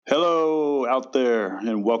out there,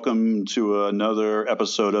 and welcome to another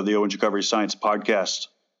episode of the Owens Recovery Science Podcast.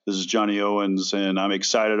 This is Johnny Owens, and I'm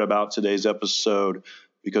excited about today's episode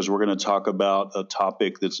because we're going to talk about a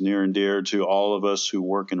topic that's near and dear to all of us who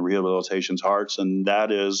work in rehabilitation's hearts, and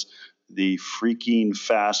that is the freaking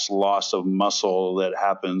fast loss of muscle that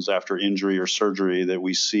happens after injury or surgery that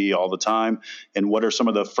we see all the time. And what are some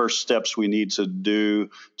of the first steps we need to do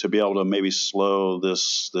to be able to maybe slow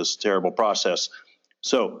this terrible process?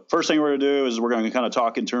 So first thing we're going to do is we're going to kind of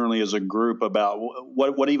talk internally as a group about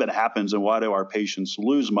what even happens and why do our patients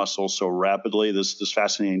lose muscle so rapidly. This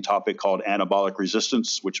fascinating topic called anabolic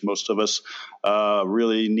resistance, which most of us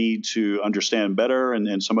really need to understand better,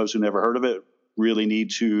 and some of us who never heard of it really need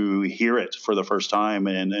to hear it for the first time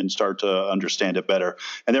and start to understand it better.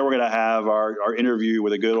 And then we're going to have our interview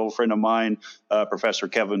with a good old friend of mine, Professor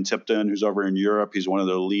Kevin Tipton, who's over in Europe. He's one of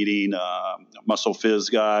the leading muscle phys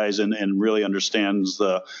guys and really understands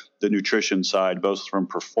the nutrition side, both from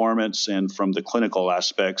performance and from the clinical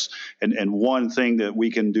aspects. And one thing that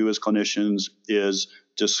we can do as clinicians is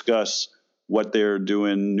discuss what they're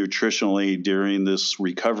doing nutritionally during this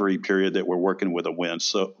recovery period that we're working with a WIN.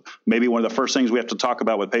 So maybe one of the first things we have to talk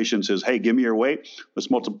about with patients is, hey, give me your weight.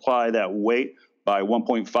 Let's multiply that weight by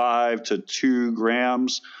 1.5 to 2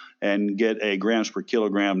 grams and get a grams per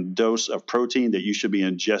kilogram dose of protein that you should be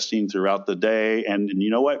ingesting throughout the day. And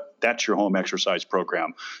you know what? That's your home exercise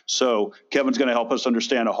program. So Kevin's going to help us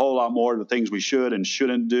understand a whole lot more of the things we should and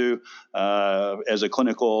shouldn't do as a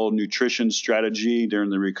clinical nutrition strategy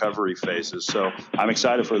during the recovery phases. So I'm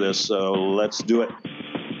excited for this. So let's do it.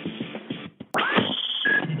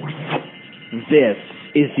 This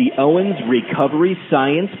is the Owens Recovery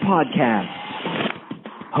Science Podcast,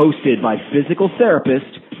 hosted by physical therapist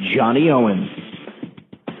Johnny Owens.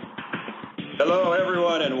 Hello,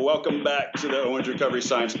 everyone, and welcome back to the Owens Recovery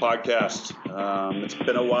Science Podcast. It's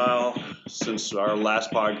been a while since our last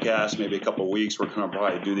podcast, maybe a couple of weeks. We're going to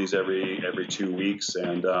probably do these every 2 weeks,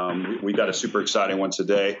 and we got a super exciting one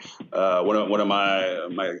today. One of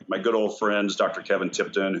my good old friends, Dr. Kevin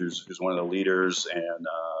Tipton, who's one of the leaders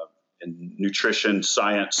in nutrition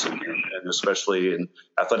science and especially in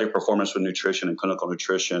athletic performance with nutrition and clinical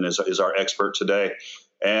nutrition, is our expert today.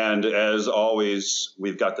 And as always,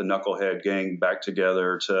 we've got the Knucklehead gang back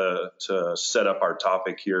together to set up our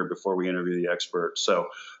topic here before we interview the expert. So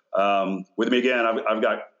with me again, I've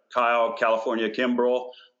got Kyle California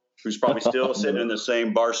Kimbrell, who's probably still sitting in the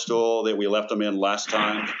same bar stool that we left him in last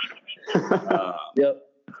time. Yep,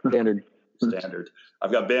 Standard.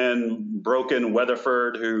 I've got Ben Broken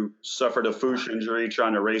Weatherford, who suffered a Fuchs injury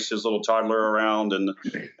trying to race his little toddler around and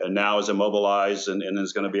now is immobilized and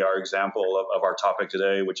is going to be our example of our topic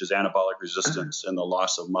today, which is anabolic resistance and the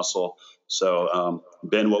loss of muscle. So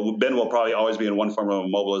Ben will probably always be in one form of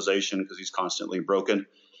immobilization because he's constantly broken.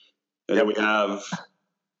 And then we have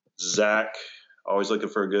Zach, always looking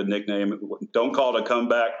for a good nickname. Don't call it a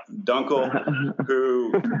comeback. Dunkel,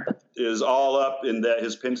 who is all up in that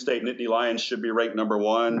his Penn State Nittany Lions should be ranked number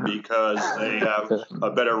 1 because they have a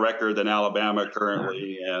better record than Alabama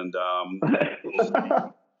currently, and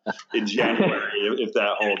in January, if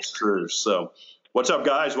that holds true. So, what's up,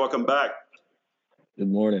 guys? Welcome back. Good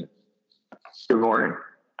morning. Good morning.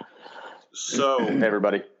 So, hey,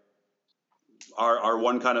 everybody. Our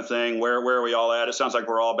one kind of thing, where are we all at? It sounds like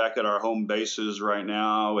we're all back at our home bases right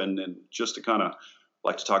now, and just to kind of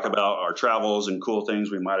like to talk about our travels and cool things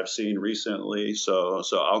we might have seen recently. So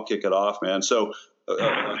I'll kick it off, man. So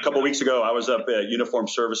a couple of weeks ago, I was up at Uniformed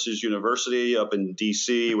Services University up in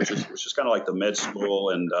D.C., which is kind of like the med school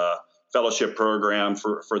and fellowship program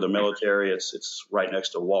for the military. It's right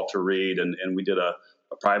next to Walter Reed, and we did a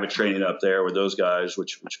private training up there with those guys,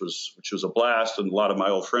 which was a blast, and a lot of my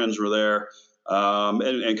old friends were there.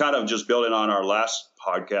 And kind of just building on our last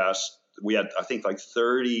podcast, we had, I think, like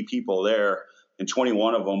 30 people there, and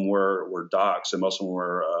 21 of them were docs, and most of them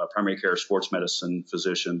were primary care sports medicine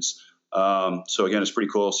physicians. So again, it's pretty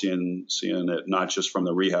cool seeing it not just from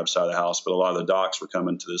the rehab side of the house, but a lot of the docs were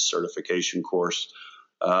coming to this certification course.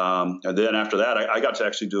 And then after that, I got to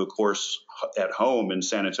actually do a course at home in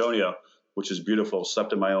San Antonio, which is beautiful.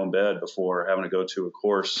 Slept in my own bed before having to go to a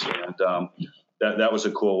course, and that was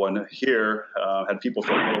a cool one. Here, had people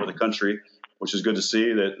from all over the country, which is good to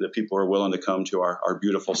see that people are willing to come to our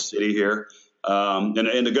beautiful city here. And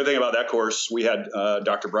the good thing about that course, we had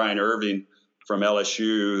Dr. Brian Irving from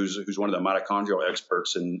LSU, who's one of the mitochondrial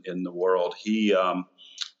experts in the world. He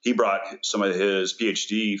brought some of his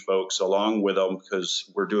PhD folks along with him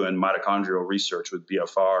because we're doing mitochondrial research with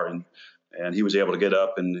BFR, and he was able to get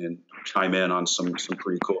up and chime in on some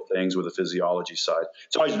pretty cool things with the physiology side.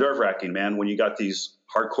 It's always nerve-wracking, man, when you got these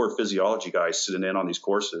hardcore physiology guys sitting in on these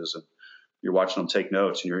courses. And you're watching them take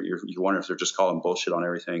notes, and you're wondering if they're just calling bullshit on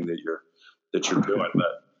everything that you're doing.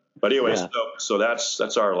 But anyway, so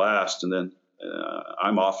that's our last, and then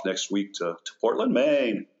I'm off next week to Portland,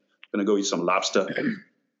 Maine. Gonna go eat some lobster.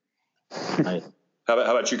 Nice. How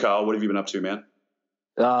about you, Kyle? What have you been up to, man?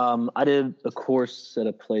 I did a course at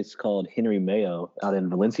a place called Henry Mayo out in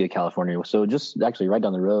Valencia, California. So just actually right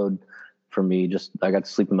down the road from me. Just I got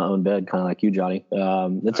to sleep in my own bed, kind of like you, Johnny.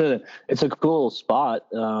 It's a cool spot.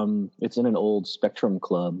 It's in an old Spectrum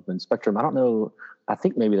club, and Spectrum, I don't know. I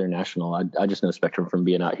think maybe they're national. I just know Spectrum from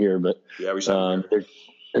being out here, but yeah, we saw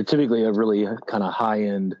they're typically a really kind of high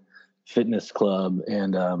end fitness club,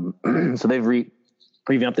 and so they've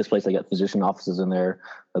revamped this place. They got physician offices in there,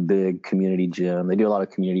 a big community gym. They do a lot of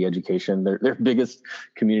community education. Their biggest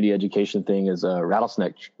community education thing is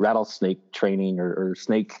rattlesnake training or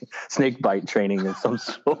snake bite training of some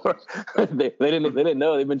sort. they didn't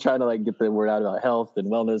know. They've been trying to like get the word out about health and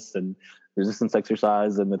wellness and resistance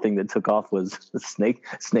exercise, and the thing that took off was the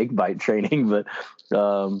snake bite training. But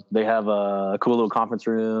they have a cool little conference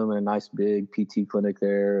room and a nice big PT clinic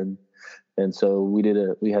there, and so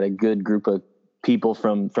we had a good group of people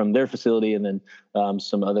from their facility, and then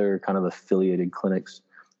some other kind of affiliated clinics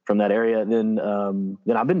from that area. Then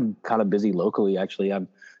I've been kind of busy locally. Actually, I'm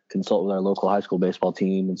consulting with our local high school baseball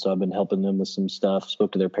team, and so I've been helping them with some stuff.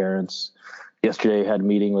 Spoke to their parents yesterday. Had a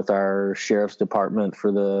meeting with our sheriff's department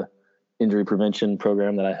for the injury prevention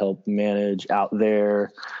program that I help manage out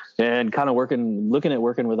there, and kind of looking at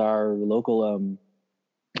working with our local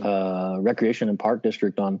recreation and park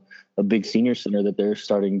district on a big senior center that they're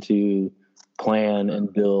starting to plan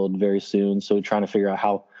and build very soon. So trying to figure out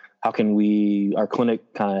how can our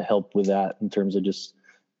clinic kind of help with that in terms of just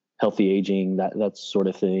healthy aging, that sort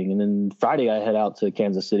of thing. And then Friday I head out to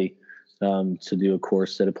Kansas City to do a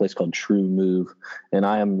course at a place called True Move. And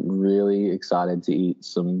I am really excited to eat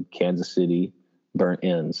some Kansas City burnt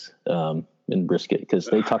ends and brisket, because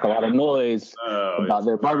they talk a lot of noise about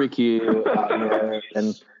their barbecue out there.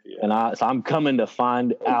 So I'm coming to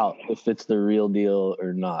find out if it's the real deal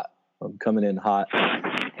or not. I'm coming in hot,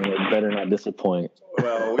 and it better not disappoint.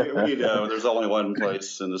 Well, we know there's only one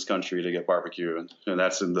place in this country to get barbecue, and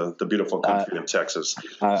that's in the beautiful country of Texas.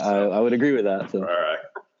 I would agree with that. So. All right.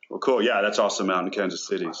 Well, cool. Yeah, that's awesome out in Kansas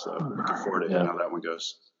City. So looking forward to hearing how that one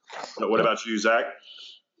goes. But what about you, Zach?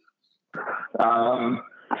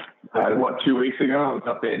 2 weeks ago, I was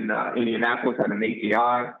up in Indianapolis at an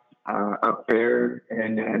ATI up there,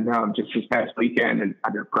 and just this past weekend, and I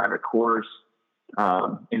did a private course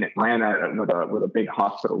in Atlanta with a big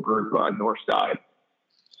hospital group on Northside.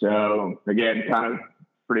 So again, kind of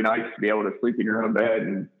pretty nice to be able to sleep in your own bed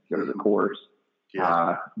and go to the course.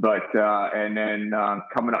 Yeah. And then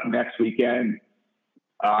coming up next weekend,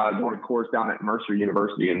 going to course down at Mercer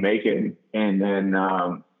University in Macon, and then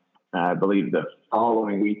I believe the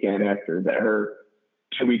following weekend after that, or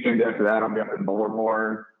 2 weekends after that, I'll be up in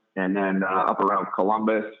Baltimore, and then up around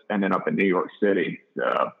Columbus, and then up in New York City.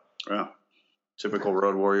 So. Yeah. Typical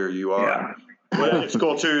road warrior you are. Yeah. Well, it's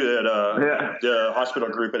cool too that the hospital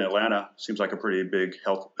group in Atlanta seems like a pretty big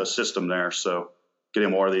health system there. So getting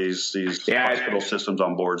more of these hospital systems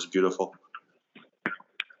on board is beautiful.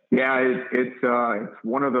 Yeah, it's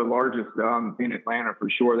one of the largest in Atlanta for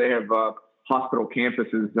sure. They have hospital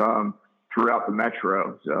campuses throughout the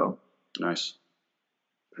metro. So nice.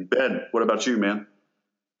 Ben, what about you, man?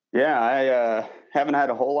 Yeah, I haven't had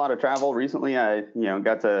a whole lot of travel recently. I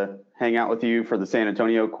got to hang out with you for the San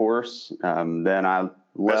Antonio course. Then I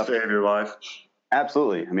left. Best day of your life.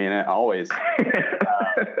 Absolutely. I mean, always.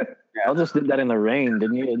 I just did that in the rain,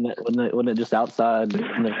 didn't you? Wasn't it just outside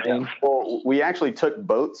in the rain? Well, we actually took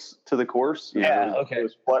boats to the course. Okay. It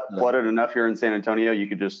was flooded enough here in San Antonio. You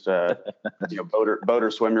could just boat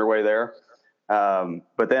or swim your way there.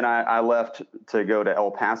 But then I left to go to El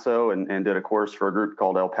Paso and did a course for a group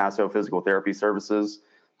called El Paso Physical Therapy Services.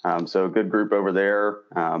 So a good group over there,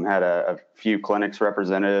 had a few clinics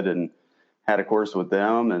represented and had a course with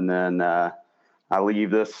them. And then I leave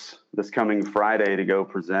this coming Friday to go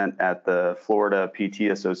present at the Florida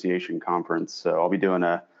PT Association conference. So I'll be doing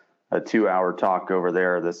a 2-hour talk over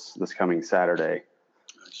there this coming Saturday.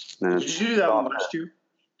 Did you do that one last year?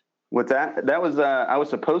 What's that? That was I was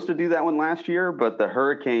supposed to do that one last year, but the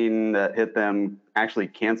hurricane that hit them actually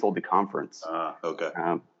canceled the conference. Okay.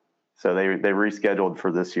 So they rescheduled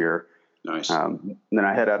for this year. Nice. Then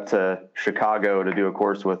I head up to Chicago to do a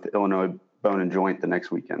course with Illinois Bone and Joint the next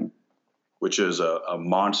weekend. Which is a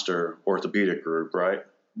monster orthopedic group, right?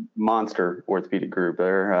 Monster orthopedic group.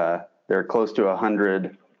 They're close to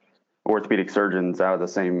 100 orthopedic surgeons out of the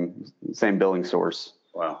same billing source.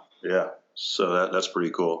 Wow. Yeah. So that's pretty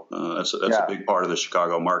cool. That's a big part of the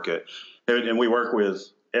Chicago market. And we work with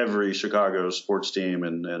every Chicago sports team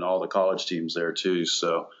and all the college teams there too.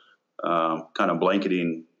 So kind of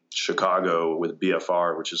blanketing Chicago with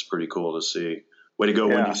BFR, which is pretty cool to see. Way to go,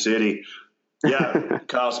 Yeah. Windy City. Yeah,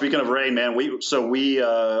 Kyle, speaking of rain, man, we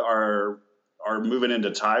are moving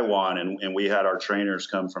into Taiwan, and we had our trainers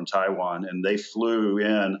come from Taiwan, and they flew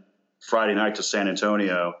in Friday night to San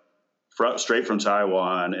Antonio straight from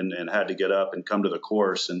Taiwan and had to get up and come to the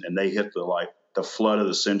course, and they hit the flood of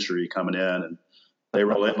the century coming in, and they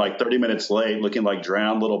were like 30 minutes late, looking like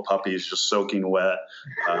drowned little puppies, just soaking wet.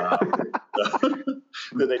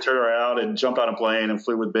 Then they turned around and jumped on a plane and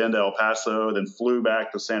flew with Ben to El Paso, then flew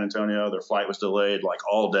back to San Antonio. Their flight was delayed like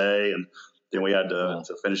all day, and then we had to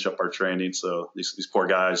finish up our training. So these poor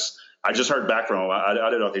guys, I just heard back from them. I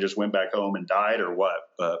don't know if they just went back home and died or what,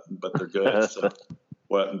 but they're good. So,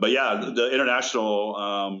 but yeah, the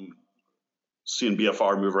international seeing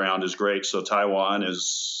BFR move around is great. So Taiwan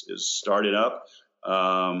is starting up.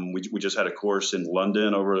 We just had a course in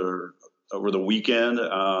London over the weekend,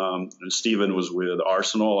 and Stephen was with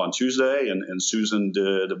Arsenal on Tuesday, and Susan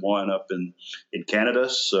did one up in Canada.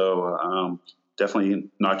 So definitely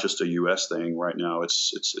not just a U.S. thing right now.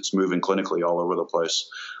 It's moving clinically all over the place.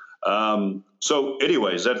 So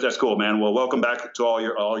anyways, that's cool, man. Well, welcome back to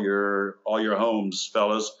all your homes,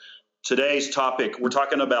 fellas. Today's topic, we're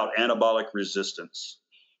talking about anabolic resistance.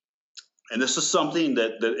 And this is something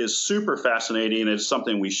that is super fascinating. It's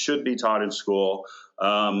something we should be taught in school.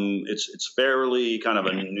 It's fairly kind of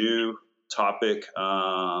a new topic.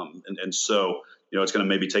 And so, it's going to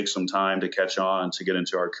maybe take some time to catch on to get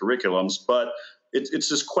into our curriculums. But it's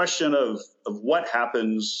this question of what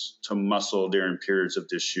happens to muscle during periods of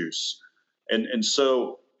disuse. And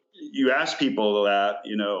so you ask people that,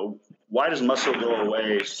 why does muscle go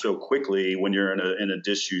away so quickly when you're in a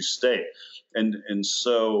disuse state? And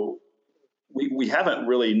so we haven't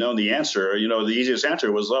really known the answer. The easiest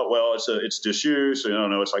answer was, it's disuse.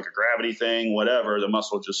 It's like a gravity thing, whatever. The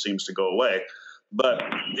muscle just seems to go away. But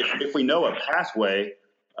if we know a pathway,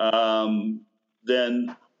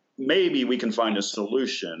 then maybe we can find a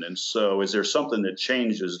solution. And so is there something that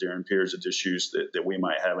changes during periods of disuse that we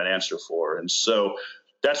might have an answer for? And so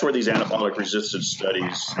that's where these anabolic resistance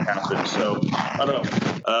studies happen. So I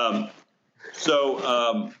don't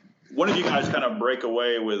know. One of you guys kind of break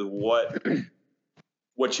away with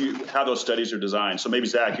how those studies are designed. So maybe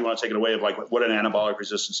Zach, you want to take it away of like what an anabolic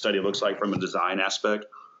resistance study looks like from a design aspect?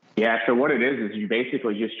 Yeah. So what it is you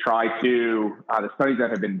basically just try to the studies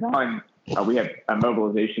that have been done. We have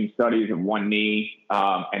immobilization studies of one knee,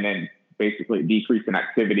 and then basically decrease in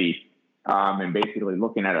activity. And basically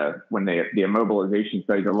looking at when the immobilization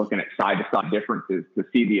studies are looking at side-to-side differences to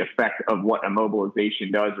see the effect of what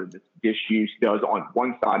immobilization does or this disuse does on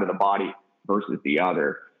one side of the body versus the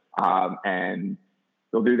other. And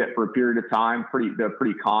they'll do that for a period of time. The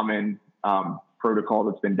pretty common protocol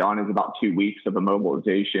that's been done is about 2 weeks of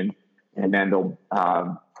immobilization. And then they'll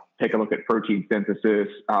take a look at protein synthesis,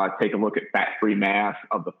 take a look at fat-free mass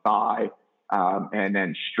of the thigh, and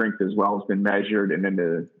then strength as well has been measured. And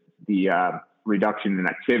then the reduction in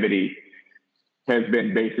activity has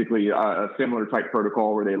been basically a similar type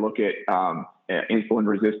protocol where they look at insulin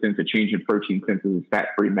resistance, a change in protein synthesis,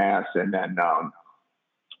 fat-free mass, and then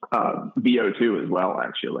VO2 as well,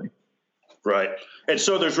 actually. Right. And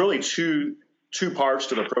so there's really two parts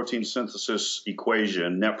to the protein synthesis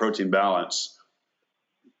equation, net protein balance,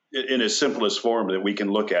 in its simplest form that we can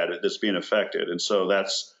look at it that's being affected. And so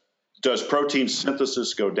does protein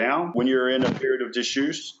synthesis go down when you're in a period of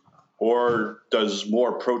disuse? Or does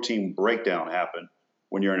more protein breakdown happen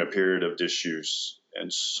when you're in a period of disuse?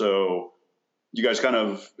 And so you guys kind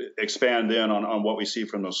of expand in on what we see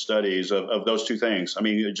from those studies of those two things. I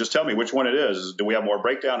mean, just tell me which one it is. Do we have more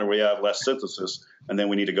breakdown or we have less synthesis? And then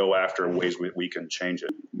we need to go after ways we can change it.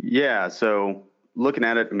 Yeah. So looking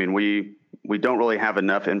at it, I mean, we don't really have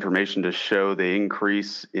enough information to show the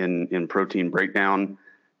increase in protein breakdown,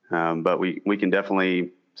 but we can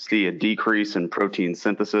definitely see a decrease in protein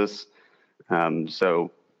synthesis.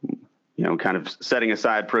 So, kind of setting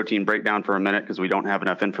aside protein breakdown for a minute because we don't have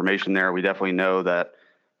enough information there. We definitely know that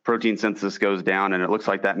protein synthesis goes down, and it looks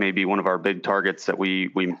like that may be one of our big targets that we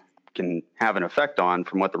can have an effect on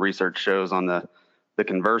from what the research shows on the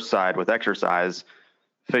converse side with exercise,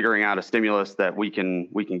 figuring out a stimulus that we can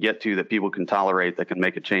get to that people can tolerate that can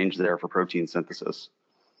make a change there for protein synthesis.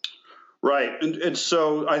 Right. And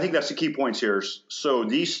so I think that's the key points here. So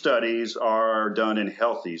these studies are done in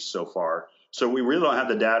healthies so far. So we really don't have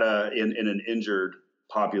the data in an injured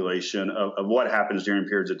population of what happens during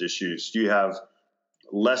periods of disuse. Do you have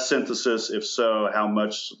less synthesis? If so, how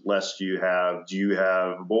much less do you have? Do you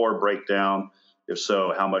have more breakdown? If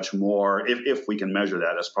so, how much more? If we can measure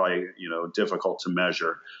that, that's probably difficult to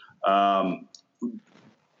measure.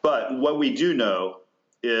 But what we do know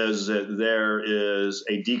is that there is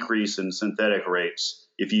a decrease in synthetic rates.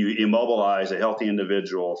 If you immobilize a healthy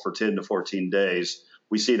individual for 10 to 14 days,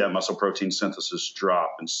 we see that muscle protein synthesis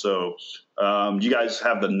drop. And so you guys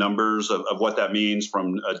have the numbers of what that means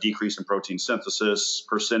from a decrease in protein synthesis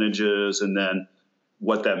percentages, and then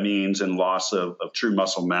what that means in loss of true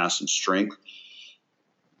muscle mass and strength?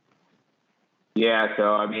 Yeah,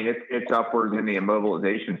 so I mean, it's upwards in the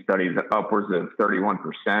immobilization studies, upwards of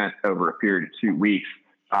 31% over a period of 2 weeks,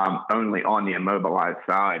 only on the immobilized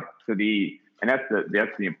side. So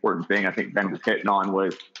that's the important thing I think Ben was hitting on,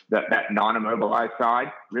 was that non-immobilized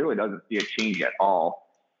side really doesn't see a change at all.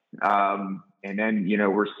 And then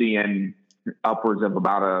we're seeing upwards of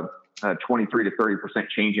about a 23 to 30%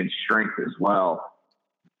 change in strength as well.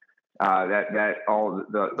 That all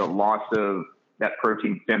the loss of that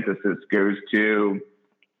protein synthesis goes to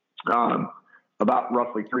about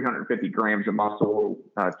roughly 350 grams of muscle,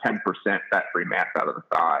 10% fat-free mass out of the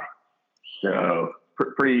thigh. So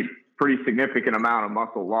pretty significant amount of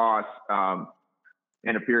muscle loss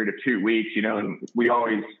in a period of 2 weeks. And we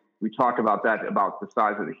talk about that, about the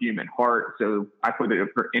size of the human heart. So I put it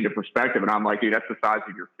into perspective, and I'm like, dude, that's the size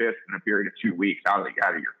of your fist in a period of 2 weeks out of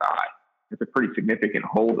your thigh. It's a pretty significant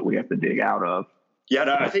hole that we have to dig out of. Yeah,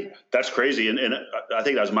 no, I think that's crazy. And I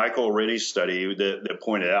think that was Michael Rennie's study that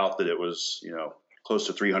pointed out that it was, close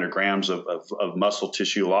to 300 grams of muscle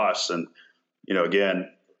tissue loss. And, again,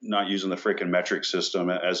 not using the freaking metric system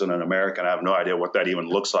as an American, I have no idea what that even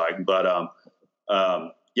looks like. But, a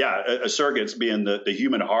surrogate's being the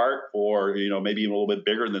human heart, or, maybe even a little bit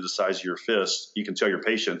bigger than the size of your fist. You can tell your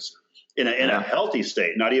patients in a healthy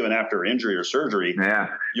state, not even after injury or surgery,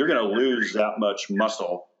 you're going to lose that much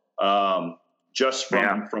muscle. Just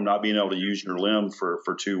from not being able to use your limb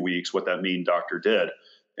for 2 weeks, what that mean doctor did.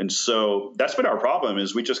 And so that's been our problem,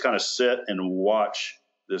 is we just kind of sit and watch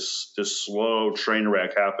this slow train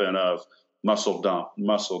wreck happen of muscle dump,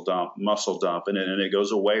 and it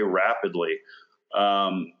goes away rapidly.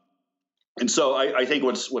 And so I think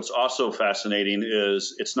what's also fascinating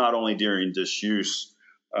is it's not only during disuse,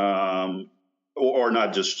 or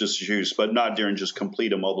not just use, but not during just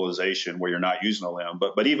complete immobilization where you're not using a limb,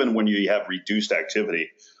 but even when you have reduced activity,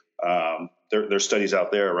 there's studies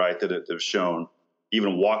out there, right, that have shown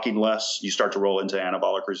even walking less, you start to roll into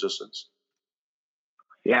anabolic resistance.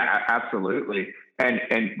 Yeah, absolutely.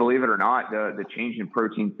 And believe it or not, the change in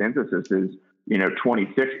protein synthesis is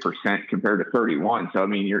 26% compared to 31. So I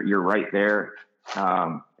mean, you're right there.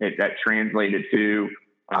 That translated to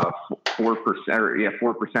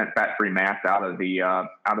 4% fat-free mass out of the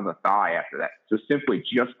thigh after that. So simply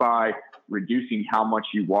just by reducing how much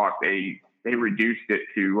you walk, they reduced it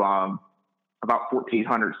to about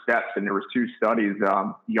 1,400 steps, and there was 2 studies,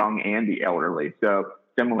 young and the elderly. So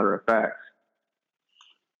similar effects.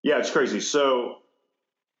 Yeah, it's crazy. So,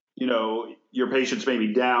 your patients may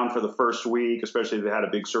be down for the first week, especially if they had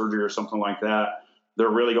a big surgery or something like that. They're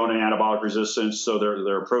really going to anabolic resistance, so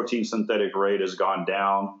their protein synthetic rate has gone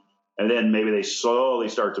down. And then maybe they slowly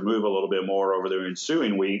start to move a little bit more over the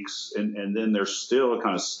ensuing weeks, and then they're still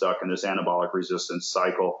kind of stuck in this anabolic resistance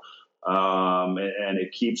cycle, and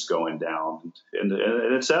it keeps going down. And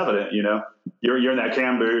it's evident, you're in that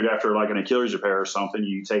cam boot after like an Achilles repair or something.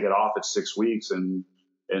 You take it off at 6 weeks, and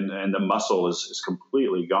the muscle is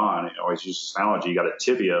completely gone. I always use this analogy: you got a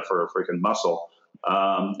tibia for a freaking muscle.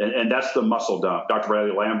 And that's the muscle dump. Dr.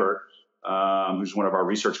 Bradley Lambert, who's one of our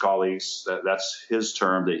research colleagues, that's his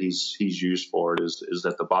term that he's used for it, is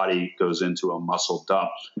that the body goes into a muscle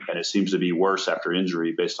dump, and it seems to be worse after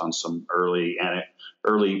injury based on some early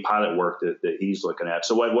pilot work that he's looking at.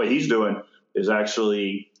 So what he's doing is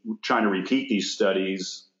actually trying to repeat these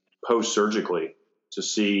studies post-surgically to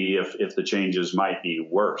see if the changes might be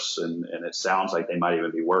worse. And it sounds like they might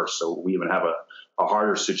even be worse. So we even have a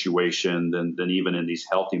harder situation than even in these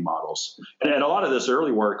healthy models. And a lot of this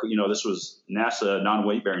early work, this was NASA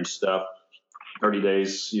non-weight bearing stuff, 30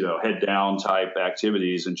 days, head down type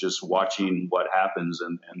activities, and just watching what happens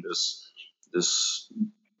and this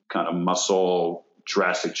kind of muscle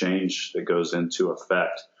drastic change that goes into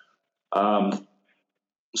effect.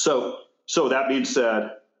 So that being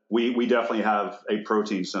said, we definitely have a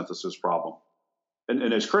protein synthesis problem.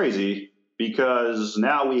 And it's crazy because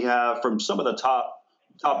now we have, from some of the top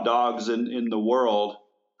dogs in the world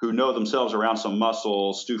who know themselves around some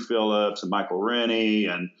muscle, Stu Phillips and Michael Rennie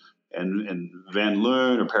and Van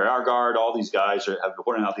Loon or Per Aagaard, all these guys have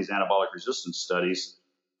reported out these anabolic resistance studies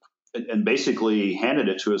and basically handed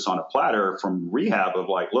it to us on a platter from rehab of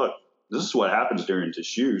like, look, this is what happens during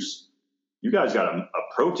disuse. you guys got a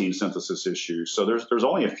protein synthesis issue. So there's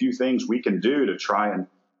only a few things we can do to try and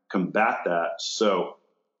combat that. So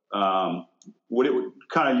would it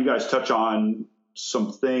kind of, you guys touch on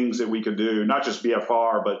some things that we could do, not just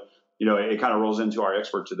BFR, but it kind of rolls into our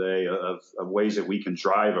expert today of ways that we can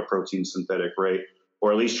drive a protein synthetic rate,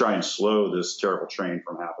 or at least try and slow this terrible train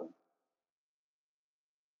from happening.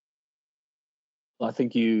 Well, I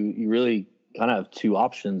think you really kind of have two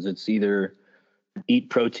options. It's either eat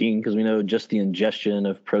protein, because we know just the ingestion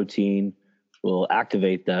of protein will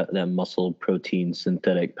activate that muscle protein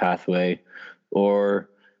synthetic pathway, or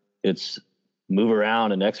it's move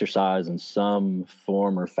around and exercise in some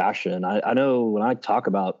form or fashion. I know when I talk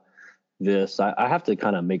about this, I have to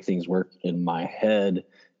kind of make things work in my head.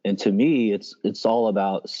 And to me, it's all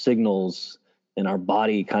about signals and our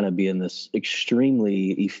body kind of being this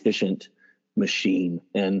extremely efficient machine.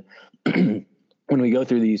 And when we go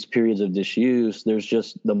through these periods of disuse, there's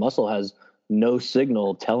just, the muscle has no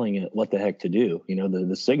signal telling it what the heck to do.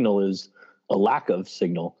 The signal is a lack of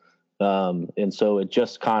signal. And so it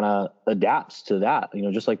just kind of adapts to that,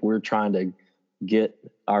 just like we're trying to get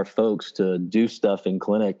our folks to do stuff in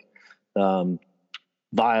clinic via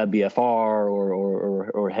BFR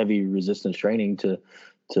or heavy resistance training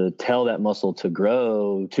to tell that muscle to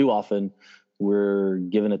grow. Too often we're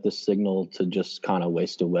giving it this signal to just kind of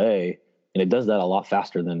waste away. And it does that a lot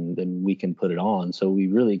faster than we can put it on. So we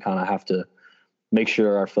really kind of have to make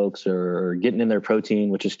sure our folks are getting in their protein,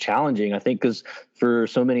 which is challenging, I think, because for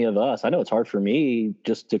so many of us, I know it's hard for me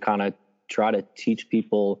just to kind of try to teach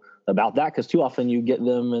people about that, because too often you get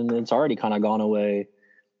them and it's already kind of gone away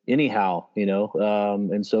anyhow,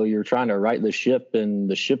 and so you're trying to right the ship, and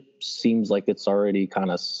the ship seems like it's already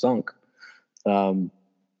kind of sunk.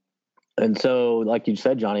 And so, like you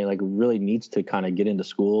said, Johnny, like really needs to kind of get into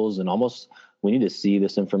schools, and almost we need to see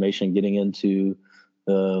this information getting into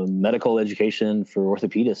medical education for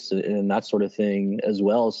orthopedists and that sort of thing as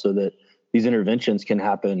well, so that these interventions can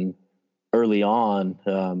happen early on,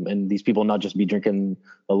 and these people not just be drinking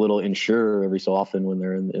a little Ensure every so often when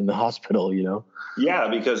they're in the hospital, Yeah,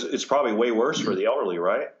 because it's probably way worse for the elderly,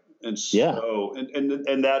 right? And so,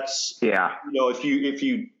 and that's, if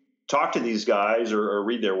you talk to these guys or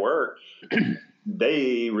read their work,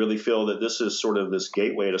 they really feel that this is sort of this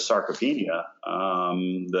gateway to sarcopenia.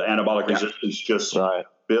 The anabolic resistance just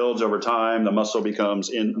builds over time. The muscle becomes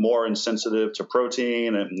more insensitive to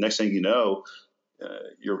protein, and next thing you know,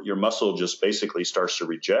 your muscle just basically starts to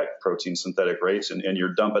reject protein synthetic rates, and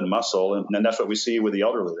you're dumping muscle. And that's what we see with the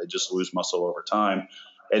elderly. They just lose muscle over time.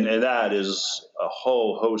 And that is a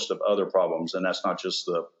whole host of other problems. And that's not just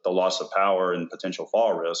the loss of power and potential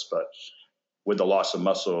fall risk, but with the loss of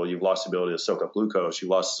muscle, you've lost the ability to soak up glucose. You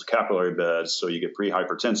lost the capillary bed, so you get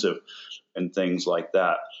pre-hypertensive and things like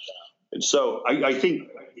that. And so I think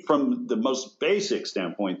from the most basic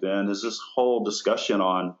standpoint then is this whole discussion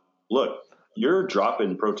on, look, you're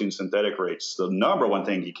dropping protein synthetic rates. The number one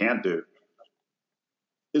thing you can't do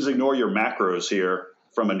is ignore your macros here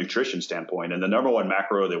from a nutrition standpoint. And the number one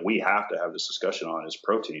macro that we have to have this discussion on is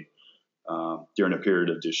protein during a period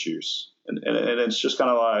of disuse. And it's just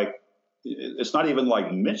kind of like, it's not even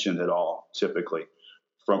like mentioned at all typically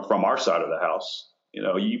from our side of the house.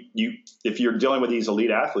 If you're dealing with these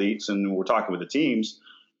elite athletes and we're talking with the teams,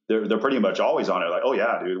 they're pretty much always on it. Like, oh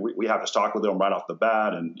yeah, dude, we have this talk with them right off the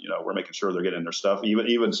bat, and we're making sure they're getting their stuff.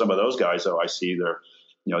 Even some of those guys, though, I see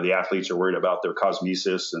the athletes are worried about their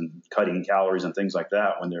cosmesis and cutting calories and things like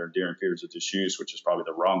that when they're during periods of disuse, which is probably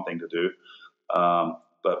the wrong thing to do.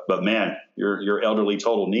 But man, your elderly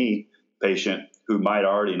total knee patient who might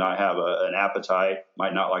already not have an appetite,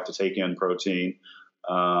 might not like to take in protein,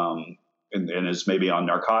 and is maybe on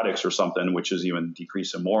narcotics or something, which is even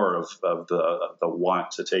decreasing more of the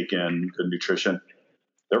want to take in good nutrition.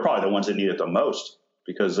 They're probably the ones that need it the most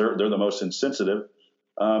because they're the most insensitive,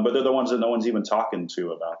 but they're the ones that no one's even talking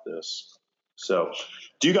to about this. So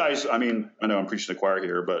do you guys, I know I'm preaching to the choir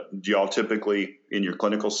here, but do y'all typically in your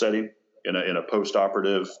clinical setting in a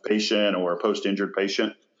post-operative patient or a post-injured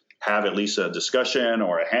patient have at least a discussion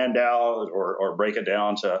or a handout or break it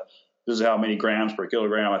down to, this is how many grams per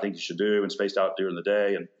kilogram I think you should do and spaced out during the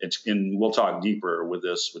day? And we'll talk deeper with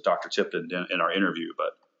this with Dr. Tipton in our interview,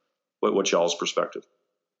 but what's y'all's perspective?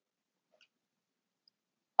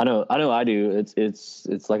 I know I do.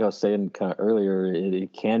 It's like I was saying kind of earlier,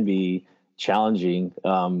 it can be challenging.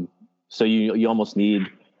 So you almost need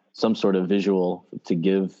some sort of visual to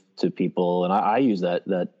give to people. And I use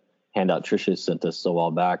that handout Tricia sent us a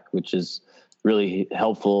while back, which is really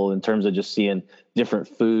helpful in terms of just seeing different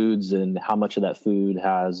foods and how much of that food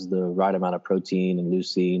has the right amount of protein and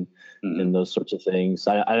leucine and those sorts of things.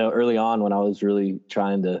 I know early on when I was really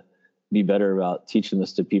trying to be better about teaching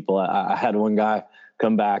this to people. I had one guy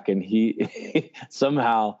come back, and he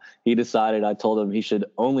somehow he decided, I told him he should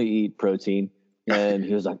only eat protein. And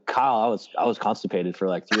he was like, Kyle, I was constipated for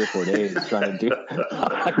like 3 or 4 days trying to do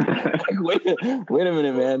wait a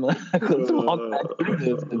minute, man. Let's walk back through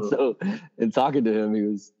this. And so, in talking to him, he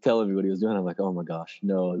was telling me what he was doing. I'm like, oh my gosh,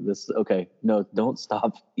 no, don't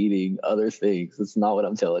stop eating other things. That's not what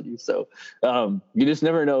I'm telling you. So you just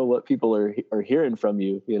never know what people are hearing from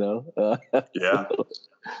you, you know? Yeah.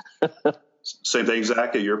 Same thing,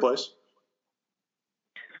 Zach, at your place?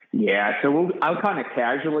 Yeah, so I'll kind of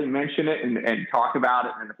casually mention it and talk about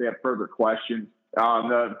it, and if we have further questions,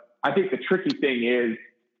 I think the tricky thing is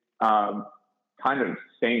kind of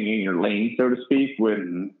staying in your lane, so to speak, with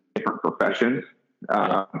different professions.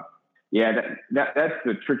 That's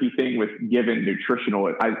the tricky thing with giving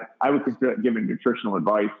nutritional. I would consider giving nutritional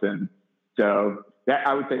advice, and so that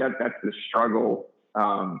I would say that's the struggle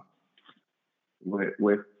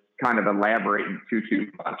with kind of elaborating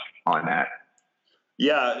too much on that.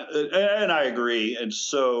 Yeah, and I agree. And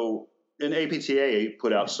so, and APTA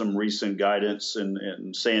put out some recent guidance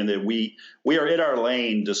and saying that we are in our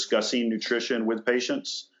lane discussing nutrition with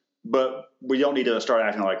patients, but we don't need to start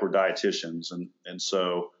acting like we're dietitians. And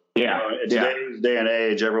so, in today's day and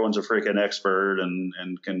age, everyone's a freaking expert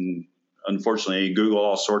and can unfortunately Google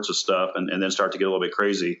all sorts of stuff and then start to get a little bit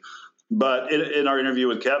crazy. But in our interview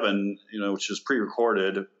with Kevin, which is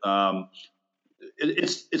pre-recorded,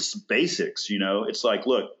 it's basics, it's like,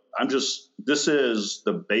 look, this is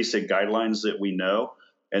the basic guidelines that we know.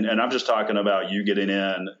 And I'm just talking about you getting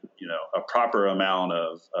in, a proper amount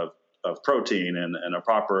of protein and a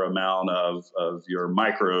proper amount of your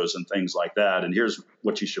micros and things like that. And here's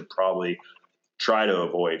what you should probably try to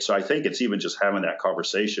avoid. So I think it's even just having that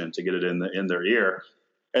conversation to get it in their ear.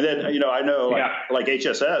 And then, I know like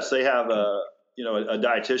HSS, they have a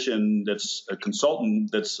dietitian that's a consultant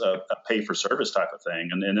that's a pay for service type of thing.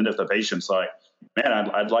 And then if the patient's like, man,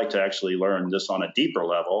 I'd like to actually learn this on a deeper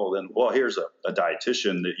level, then, well, here's a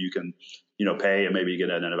dietitian that you can, pay and maybe get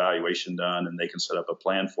an evaluation done and they can set up a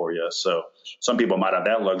plan for you. So some people might have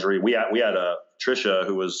that luxury. We had a Trisha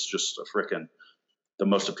who was just the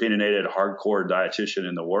most opinionated, hardcore dietitian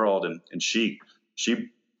in the world. And she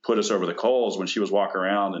put us over the coals when she was walking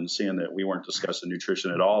around and seeing that we weren't discussing nutrition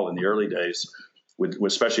at all in the early days,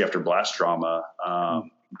 especially after blast trauma.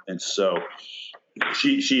 And so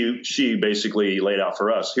she basically laid out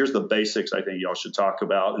for us, here's the basics I think y'all should talk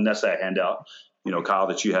about. And that's that handout, Kyle,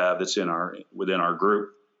 that you have that's within our group.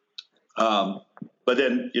 But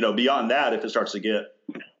then, beyond that, if it starts to get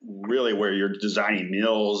really where you're designing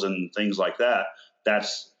meals and things like that,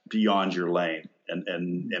 that's beyond your lane.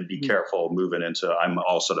 And be careful moving into, I'm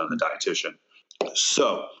also a dietitian.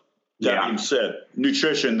 So that being said,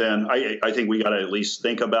 nutrition, then I think we got to at least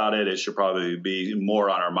think about it. It should probably be more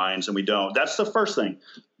on our minds, and we don't. That's the first thing,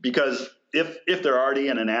 because if they're already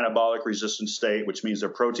in an anabolic resistant state, which means their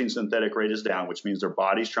protein synthetic rate is down, which means their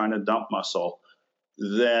body's trying to dump muscle,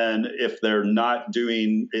 then if they're not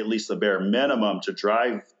doing at least the bare minimum to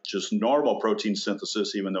drive just normal protein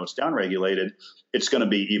synthesis, even though it's downregulated, it's going to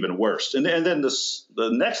be even worse. And then the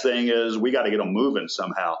next thing is we got to get them moving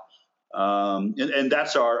somehow. And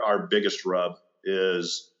that's our biggest rub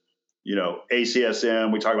is,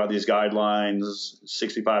 ACSM, we talk about these guidelines,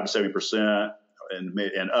 65 to 70%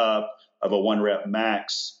 and up of a 1 rep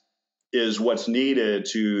max is what's needed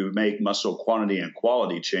to make muscle quantity and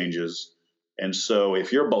quality changes. And so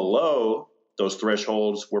if you're below those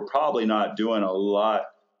thresholds, we're probably not doing a lot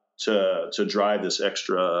to drive this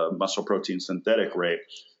extra muscle protein synthetic rate.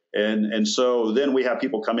 And so then we have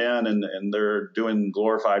people come in and they're doing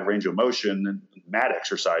glorified range of motion and mat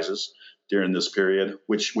exercises during this period,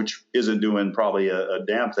 which isn't doing probably a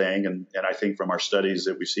damn thing. And I think from our studies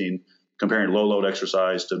that we've seen comparing low load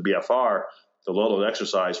exercise to BFR, the low load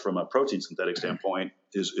exercise from a protein synthetic standpoint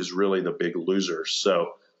is really the big loser.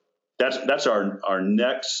 So that's our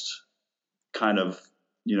next kind of,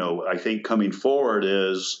 I think coming forward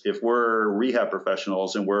is if we're rehab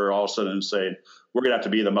professionals and we're all of a sudden saying we're going to have to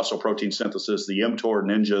be the muscle protein synthesis, the mTOR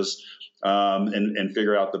ninjas, and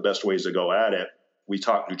figure out the best ways to go at it. We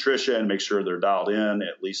talk nutrition, make sure they're dialed in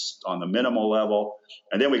at least on the minimal level,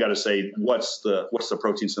 and then we got to say what's the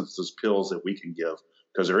protein synthesis pills that we can give,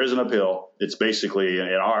 because there isn't a pill. It's basically, in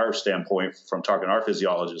our standpoint, from talking to our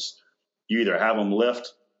physiologists, you either have them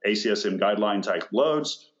lift ACSM guideline type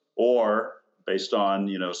loads, or based on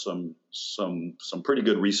some pretty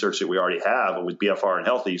good research that we already have with BFR and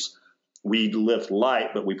healthies, we lift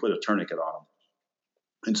light, but we put a tourniquet on them.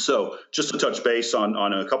 And so just to touch base on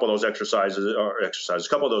a couple of those exercises, a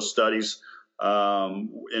couple of those studies,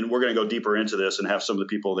 And we're going to go deeper into this and have some of the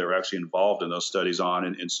people that were actually involved in those studies on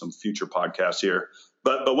in some future podcasts here.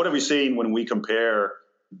 But what have we seen when we compare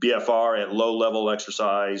BFR at low level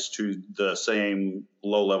exercise to the same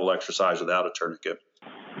low level exercise without a tourniquet?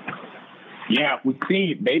 Yeah, we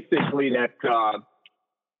see basically that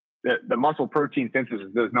the muscle protein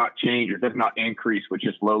synthesis does not change or does not increase with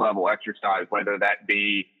just low level exercise, whether that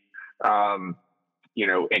be,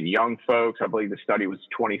 in young folks. I believe the study was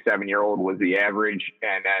 27-year-old was the average,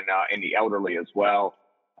 and then in the elderly as well.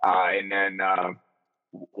 And then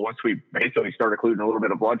once we basically start including a little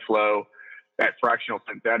bit of blood flow, that fractional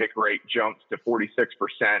synthetic rate jumps to 46%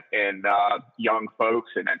 in young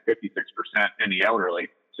folks and then 56% in the elderly.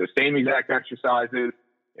 So same exact exercises,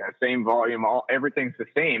 same volume, everything's the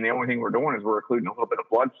same. The only thing we're doing is we're including a little bit of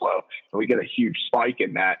blood flow, and we get a huge spike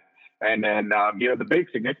in that. And then, the big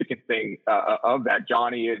significant thing of that,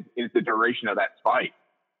 Johnny, is the duration of that spike.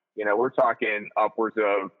 We're talking upwards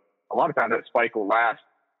of, a lot of times that spike will last,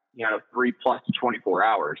 3 plus to 24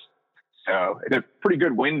 hours. So it's a pretty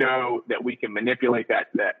good window that we can manipulate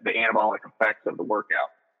the anabolic effects of the workout.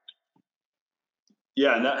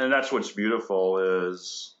 Yeah, and that's what's beautiful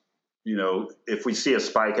is, if we see a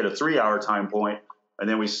spike at a 3-hour time point, and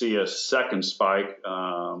then we see a second spike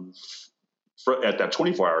at that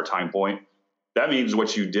 24-hour time point, that means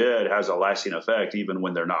what you did has a lasting effect even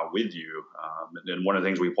when they're not with you. And one of the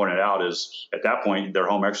things we pointed out is at that point, their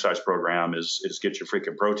home exercise program is get your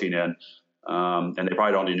freaking protein in. And they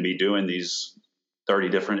probably don't need to be doing these 30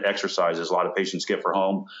 different exercises a lot of patients get for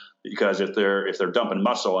home, because if they're dumping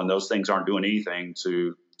muscle and those things aren't doing anything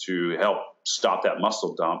to help stop that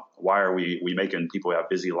muscle dump, why are we making people who have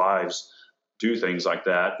busy lives do things like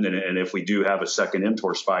that? And if we do have a second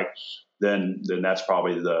mTOR spike, then that's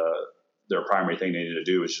probably their primary thing they need to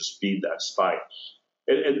do is just feed that spike.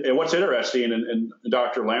 And what's interesting, and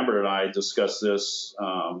Dr. Lambert and I discussed this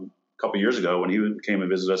a couple years ago when he came and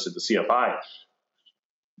visited us at the CFI,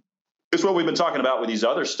 it's what we've been talking about with these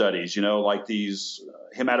other studies, like these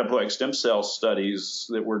hematopoietic stem cell studies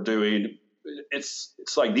that we're doing. It's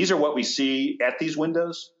like these are what we see at these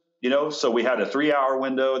windows, So we had a 3-hour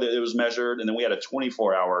window that it was measured, and then we had a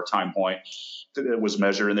 24-hour time point that it was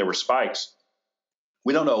measured, and there were spikes.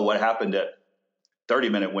 We don't know what happened at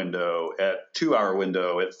 30-minute window, at 2-hour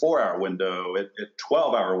window, at 4-hour window, at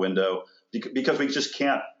 12-hour window, because we just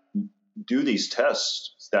can't do these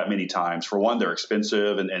tests that many times. For one, they're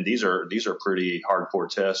expensive, and these are pretty hardcore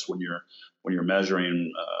tests when you're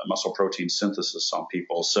measuring muscle protein synthesis on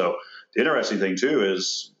people. So the interesting thing too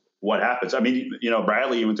is what happens. I mean,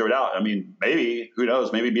 Bradley even threw it out. I mean, maybe, who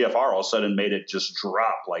knows, maybe BFR all of a sudden made it just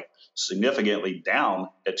drop like significantly down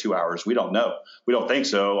at 2 hours. We don't know. We don't think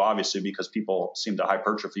so, obviously, because people seem to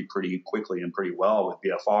hypertrophy pretty quickly and pretty well with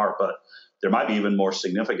BFR, but there might be even more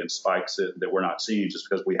significant spikes that we're not seeing just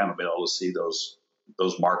because we haven't been able to see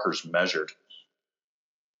those markers measured.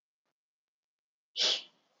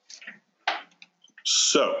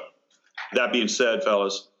 So that being said,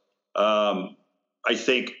 fellas, I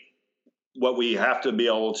think what we have to be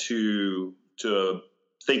able to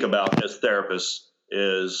think about as therapists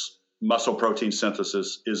is muscle protein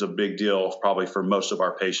synthesis is a big deal, probably for most of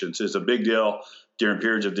our patients. It's a big deal during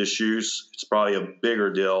periods of disuse. It's probably a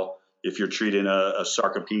bigger deal if you're treating a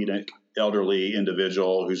sarcopenic elderly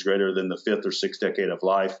individual who's greater than the 5th or 6th decade of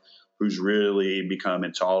life, who's really become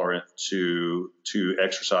intolerant to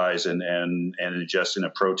exercise and ingesting a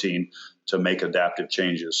protein to make adaptive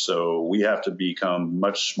changes. So we have to become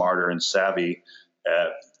much smarter and savvy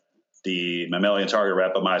at the mammalian target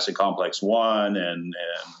rapamycin complex 1 and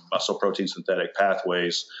muscle protein synthetic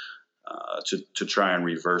pathways to try and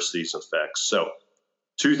reverse these effects. So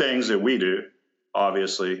 2 things that we do,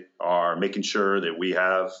 obviously, are making sure that we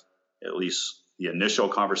have at least the initial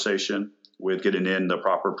conversation with getting in the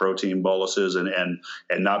proper protein boluses and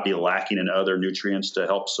not be lacking in other nutrients to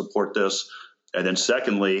help support this. And then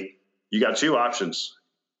secondly, you got 2 options.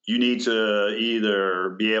 You need to either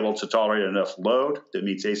be able to tolerate enough load that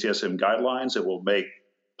meets ACSM guidelines that will make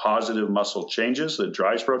positive muscle changes that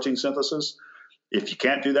drives protein synthesis. If you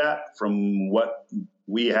can't do that, from what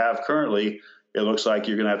we have currently, it looks like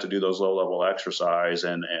you're going to have to do those low-level exercise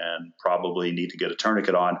and probably need to get a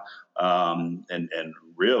tourniquet on. And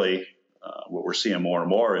really, what we're seeing more and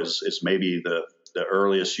more is maybe the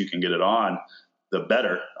earliest you can get it on, the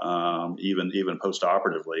better, even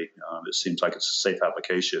post-operatively. It seems like it's a safe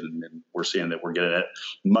application, and we're seeing that we're getting it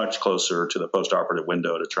much closer to the post-operative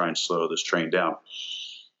window to try and slow this train down.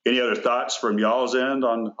 Any other thoughts from y'all's end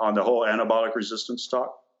on the whole anabolic resistance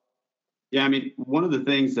talk? Yeah, I mean, one of the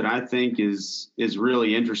things that I think is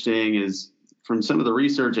really interesting is from some of the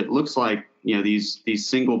research, it looks like these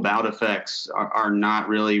single bout effects are not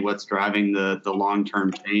really what's driving the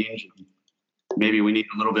long-term change. Maybe we need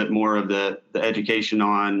a little bit more of the education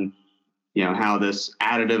on, how this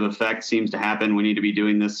additive effect seems to happen. We need to be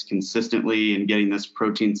doing this consistently and getting this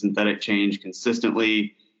protein synthetic change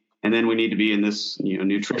consistently. And then we need to be in this,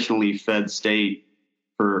 nutritionally fed state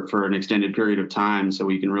for an extended period of time so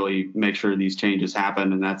we can really make sure these changes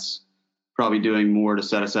happen. And that's probably doing more to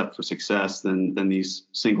set us up for success than these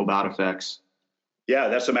single bout effects. Yeah,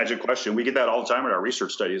 that's the magic question. We get that all the time in our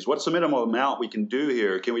research studies. What's the minimum amount we can do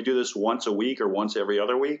here? Can we do this once a week or once every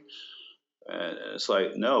other week? It's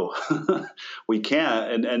like, no, we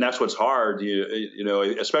can't. And that's what's hard,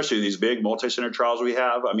 especially these big multi-center trials we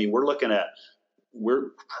have. I mean,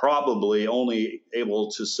 we're probably only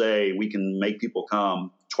able to say we can make people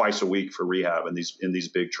come twice a week for rehab in these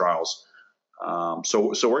big trials.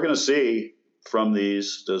 So we're going to see from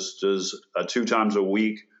these, does a 2 times a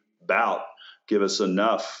week bout give us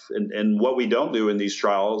enough? And what we don't do in these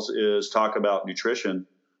trials is talk about nutrition.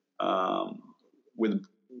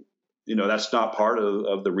 That's not part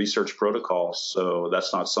of the research protocol. So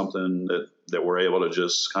that's not something that we're able to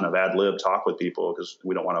just kind of ad lib talk with people, because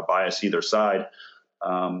we don't want to bias either side.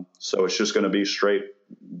 So it's just going to be straight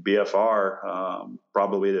BFR,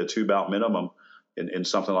 probably the 2 bout minimum in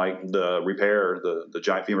something like the repair, the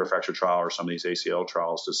giant femur fracture trial, or some of these ACL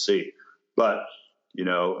trials to see. But,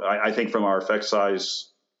 I think from our effect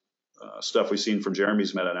size stuff we've seen from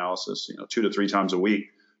Jeremy's meta-analysis, 2 to 3 times a week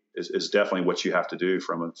is definitely what you have to do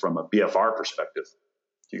from a BFR perspective.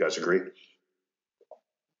 Do you guys agree?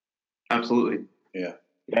 Absolutely. Yeah.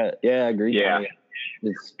 Yeah, I agree. Yeah.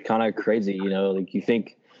 It's kind of crazy, like you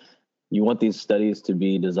think you want these studies to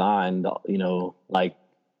be designed, like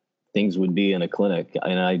things would be in a clinic,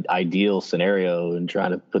 in an ideal scenario, and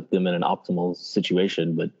trying to put them in an optimal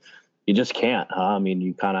situation, but you just can't, huh? I mean,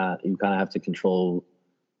 you kind of have to control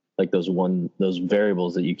like those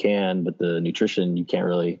variables that you can, but the nutrition you can't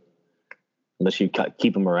really, unless you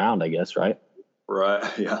keep them around, I guess, right? Right.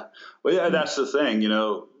 Yeah. Well, yeah, that's the thing,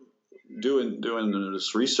 doing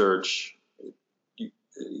this research.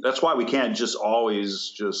 That's why we can't just always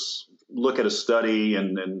just look at a study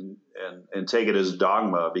and take it as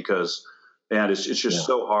dogma, because, man, it's just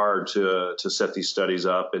so hard to set these studies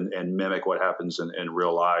up and mimic what happens in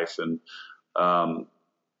real life. And,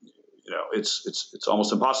 it's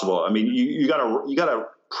almost impossible. I mean, you gotta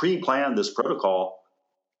pre-plan this protocol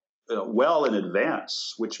well in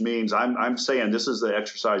advance, which means I'm saying this is the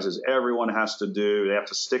exercises everyone has to do. They have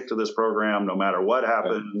to stick to this program no matter what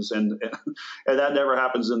happens, and that never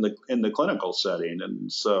happens in the clinical setting.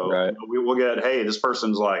 And so we will get, hey, this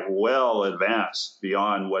person's like well advanced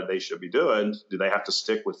beyond what they should be doing. Do they have to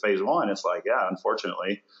stick with phase 1? It's like, yeah,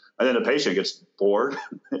 unfortunately. And then the patient gets bored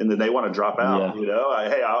and then they want to drop out.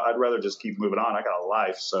 I'd rather just keep moving on. I got a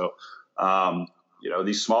life. So,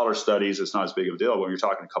 these smaller studies, it's not as big of a deal. When you're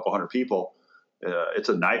talking a couple hundred people, it's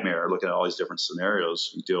a nightmare looking at all these different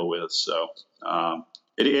scenarios you deal with. So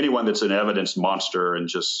anyone that's an evidence monster and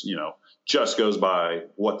just goes by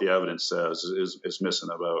what the evidence says is missing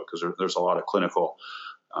the boat, because there's a lot of clinical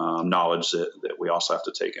knowledge that we also have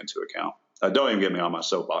to take into account. Don't even get me on my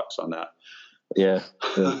soapbox on that. Yeah.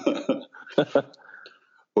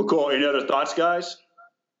 Well, cool. Any other thoughts, guys?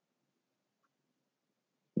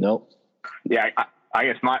 Nope. Yeah, I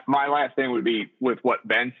guess my last thing would be with what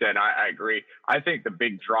Ben said. I agree. I think the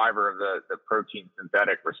big driver of the protein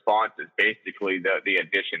synthetic response is basically the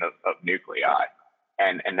addition of nuclei,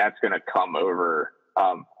 and that's going to come over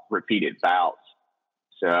repeated bouts.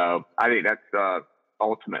 So I think that's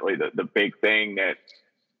ultimately the big thing that,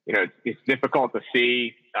 it's difficult to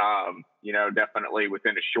see, definitely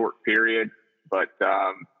within a short period, but,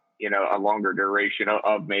 a longer duration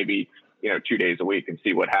of maybe, 2 days a week, and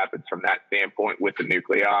see what happens from that standpoint with the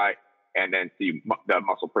nuclei, and then see the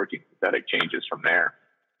muscle protein synthetic changes from there.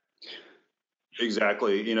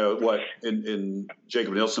 Exactly. What in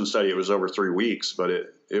Jacob Nielsen's study, it was over 3 weeks, but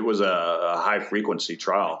it was a high frequency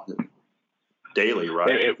trial daily,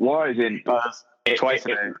 right? It was, and twice a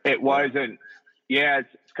day. It was, and it's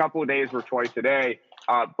a couple of days were twice a day.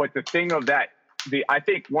 But the thing of that, I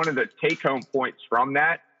think one of the take home points from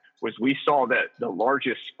that was we saw the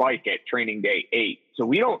largest spike at training day 8. So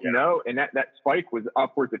we don't know, and that spike was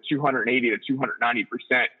upwards of 280 to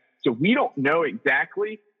 290%. So we don't know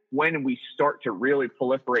exactly when we start to really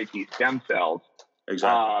proliferate these stem cells.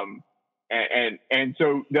 Exactly. And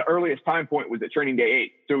so the earliest time point was at training day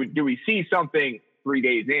 8. So do we see something 3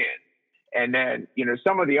 days in? And then,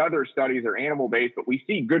 some of the other studies are animal based, but we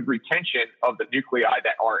see good retention of the nuclei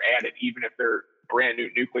that are added, even if they're brand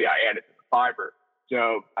new nuclei added to the fiber.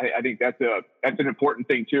 So I think that's an important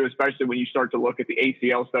thing too, especially when you start to look at the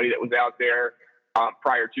ACL study that was out there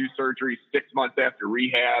prior to surgery, 6 months after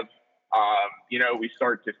rehab. We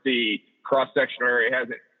start to see cross-sectional area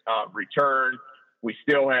hasn't returned. We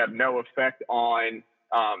still have no effect on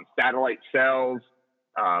satellite cells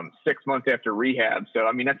 6 months after rehab. So,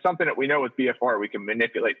 I mean, that's something that we know with BFR, we can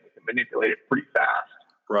manipulate it pretty fast.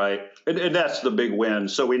 Right. And that's the big win.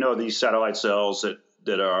 So we know these satellite cells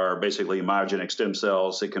that are basically myogenic stem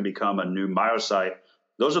cells that can become a new myocyte.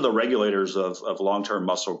 Those are the regulators of long-term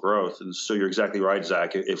muscle growth. And so you're exactly right,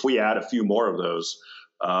 Zach. If we add a few more of those,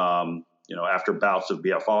 after bouts of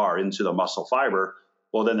BFR into the muscle fiber,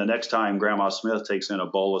 well, then the next time Grandma Smith takes in a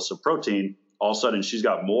bolus of protein, all of a sudden she's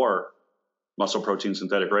got more muscle protein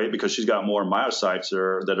synthetic rate because she's got more myocytes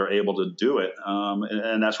that are able to do it.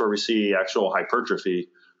 And that's where we see actual hypertrophy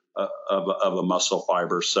of a muscle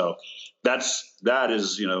fiber. So that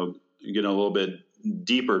is, getting a little bit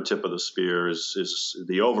deeper tip of the spear is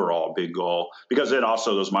the overall big goal, because then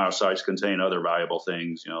also those myocytes contain other valuable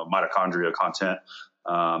things, mitochondria content.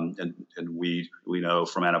 And we know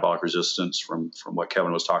from anabolic resistance, from what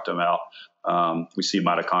Kevin was talking about, we see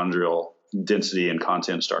mitochondrial density and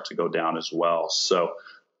content start to go down as well. So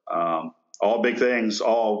all big things,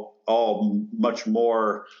 all much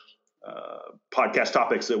more podcast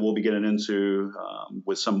topics that we'll be getting into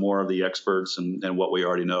with some more of the experts and what we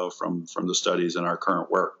already know from the studies and our current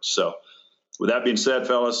work. So with that being said,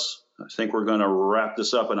 fellas, I think we're going to wrap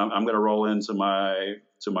this up, and I'm going to roll into my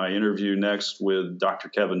interview next with Dr.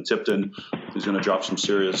 Kevin Tipton, who's going to drop some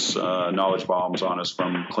serious knowledge bombs on us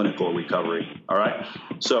from clinical recovery. All right.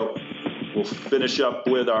 So we'll finish up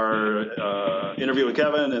with our interview with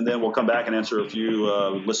Kevin, and then we'll come back and answer a few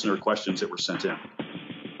listener questions that were sent in.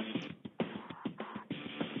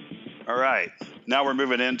 All right. Now we're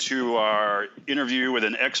moving into our interview with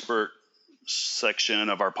an expert section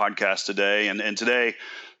of our podcast today. And today,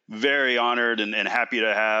 very honored and happy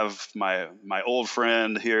to have my old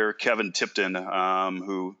friend here, Kevin Tipton,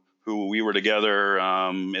 who we were together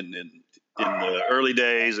in the early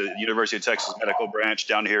days at University of Texas Medical Branch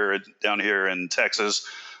down here in Texas.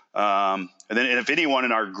 And if anyone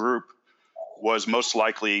in our group was most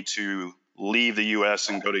likely to leave the U.S.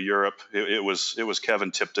 and go to Europe, it was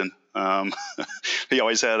Kevin Tipton. He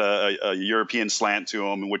always had a European slant to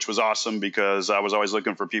him, which was awesome because I was always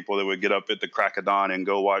looking for people that would get up at the crack of dawn and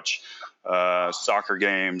go watch soccer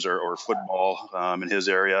games or football in his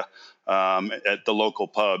area at the local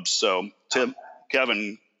pubs. So,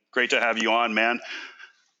 Kevin, great to have you on, man.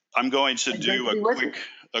 I'm going to do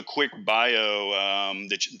a quick bio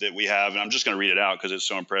that we have, and I'm just going to read it out because it's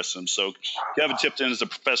so impressive. So Kevin Tipton is a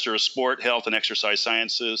professor of sport, health, and exercise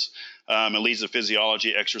sciences and leads the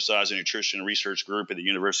physiology, exercise, and nutrition research group at the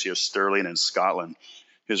University of Stirling in Scotland.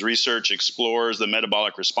 His research explores the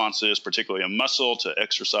metabolic responses, particularly in muscle, to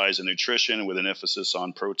exercise and nutrition, with an emphasis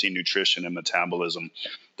on protein, nutrition, and metabolism.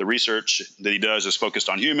 The research that he does is focused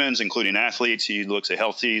on humans, including athletes. He looks at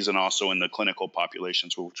healthies and also in the clinical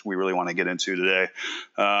populations, which we really want to get into today.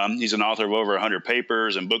 He's an author of over 100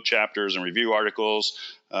 papers and book chapters and review articles.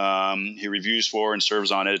 He reviews for and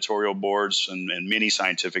serves on editorial boards and many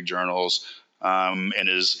scientific journals. And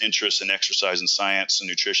his interest in exercise and science and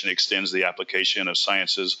nutrition extends the application of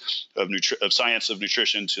science of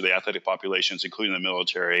nutrition to the athletic populations, including the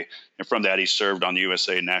military. And from that, he served on the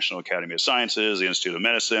USA National Academy of Sciences, the Institute of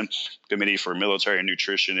Medicine, Committee for Military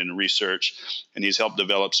Nutrition and Research, and he's helped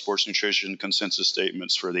develop sports nutrition consensus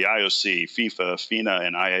statements for the IOC, FIFA, FINA,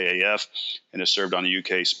 and IAAF, and has served on the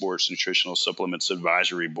UK Sports Nutritional Supplements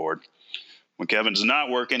Advisory Board. When Kevin's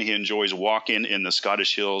not working, he enjoys walking in the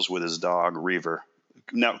Scottish Hills with his dog, Reaver.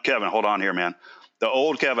 Now, Kevin, hold on here, man. The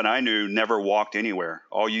old Kevin I knew never walked anywhere.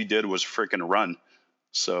 All you did was freaking run.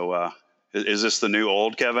 So is this the new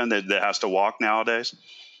old Kevin that has to walk nowadays?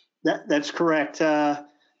 That's correct.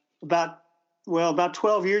 About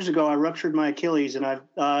 12 years ago, I ruptured my Achilles, and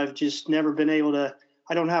I've just never been able to –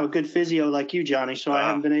 I don't have a good physio like you, Johnny, so I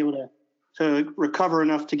haven't been able to recover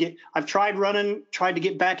enough to get – I've tried running, tried to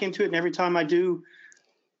get back into it, and every time I do,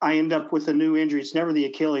 I end up with a new injury. It's never the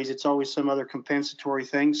Achilles. It's always some other compensatory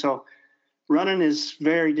thing. So running is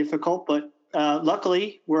very difficult, but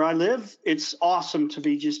luckily where I live, it's awesome to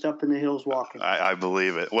be just up in the hills walking. I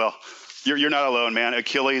believe it. Well, you're not alone, man.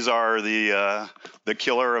 Achilles are the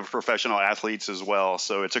killer of professional athletes as well.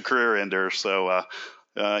 So it's a career ender. So,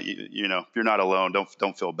 you're not alone.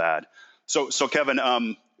 Don't feel bad. So Kevin,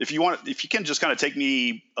 if you can just kind of take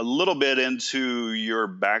me a little bit into your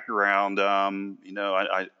background.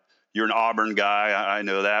 You're an Auburn guy. I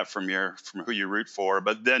know that from who you root for.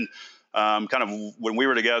 But then, kind of when we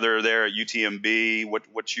were together there at UTMB,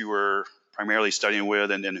 what you were primarily studying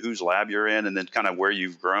with, and whose lab you're in, and then kind of where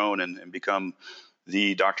you've grown and become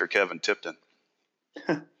the Dr. Kevin Tipton.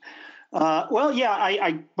 Well,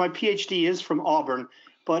 yeah, my PhD is from Auburn,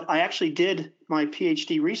 but I actually did my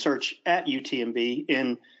PhD research at UTMB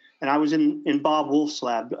and I was in Bob Wolf's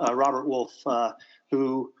lab, Robert Wolf,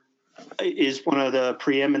 who is one of the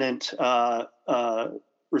preeminent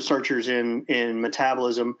researchers in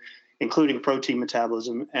metabolism, including protein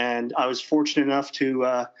metabolism. And I was fortunate enough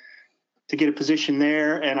to get a position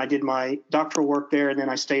there, and I did my doctoral work there, and then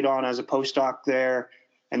I stayed on as a postdoc there,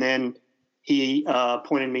 and then he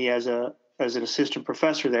appointed me as an assistant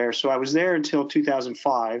professor there. So I was there until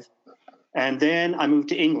 2005, and then I moved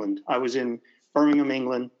to England. I was in Birmingham,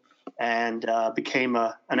 England, and became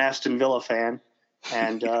an Aston Villa fan.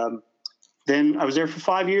 And then I was there for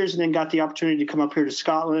 5 years, and then got the opportunity to come up here to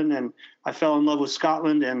Scotland, and I fell in love with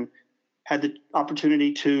Scotland and had the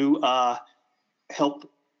opportunity to help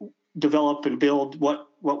develop and build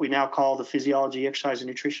what we now call the Physiology, Exercise, and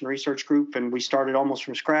Nutrition Research Group. And we started almost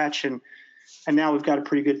from scratch, and now we've got a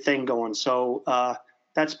pretty good thing going. So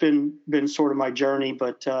that's been sort of my journey,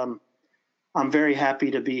 but I'm very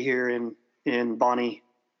happy to be here in Bonnie,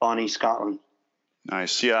 Scotland.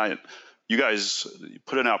 Nice. Yeah. You guys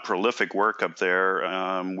putting out prolific work up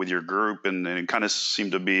there with your group, and it kind of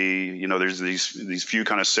seem to be, there's these few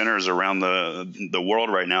kind of centers around the world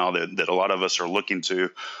right now that a lot of us are looking to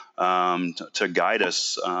guide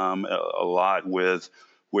us a lot with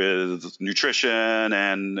nutrition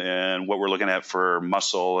and what we're looking at for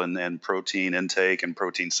muscle and protein intake and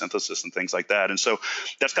protein synthesis and things like that. And so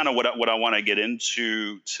that's kind of what I want to get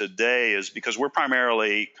into today, is because we're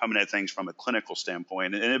primarily coming at things from a clinical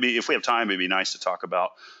standpoint. And if we have time, it'd be nice to talk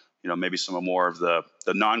about, maybe some more of the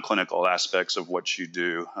non-clinical aspects of what you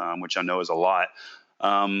do, which I know is a lot.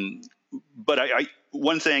 But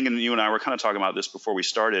one thing, and you and I were kind of talking about this before we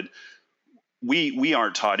started, we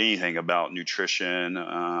aren't taught anything about nutrition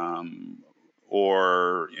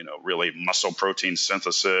or really muscle protein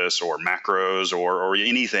synthesis or macros or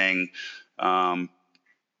anything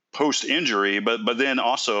post injury. But then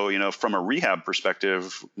also from a rehab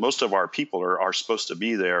perspective, most of our people are supposed to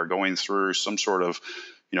be there going through some sort of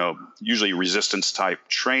usually resistance type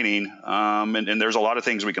training, and there's a lot of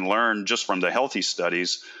things we can learn just from the healthy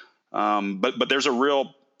studies. But there's a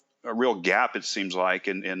real gap, it seems like,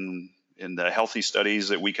 in the healthy studies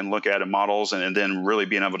that we can look at in models, and then really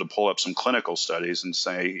being able to pull up some clinical studies and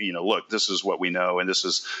say, look, this is what we know, and this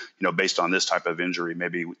is, based on this type of injury,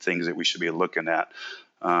 maybe things that we should be looking at.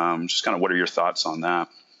 Just kind of, what are your thoughts on that?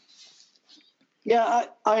 Yeah,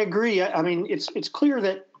 I agree. I mean, it's clear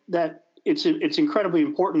that it's incredibly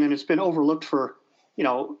important, and it's been overlooked for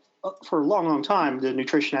a long time, the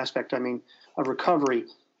nutrition aspect, of recovery.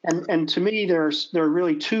 And to me, there are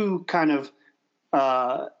really two kind of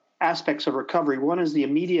aspects of recovery. One is the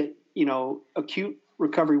immediate, acute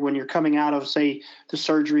recovery when you're coming out of, say, the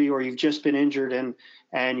surgery, or you've just been injured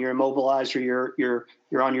and you're immobilized, or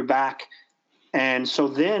you're on your back. And so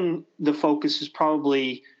then the focus is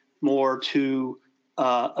probably more to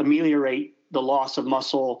ameliorate the loss of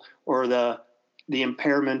muscle or the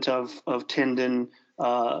impairment of tendon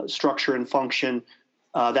structure and function,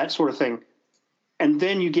 that sort of thing. And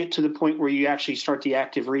then you get to the point where you actually start the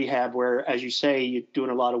active rehab, where, as you say, you're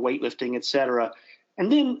doing a lot of weightlifting, et cetera.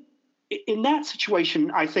 And then in that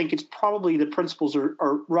situation, I think it's probably the principles are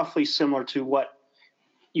roughly similar to what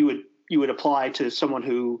you would apply to someone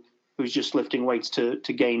who's just lifting weights to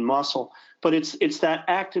gain muscle. But it's that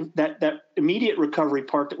active, that immediate recovery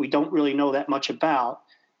part that we don't really know that much about.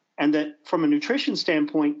 And that from a nutrition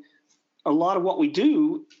standpoint, a lot of what we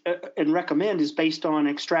do and recommend is based on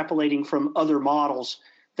extrapolating from other models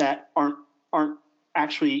that aren't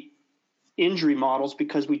actually injury models,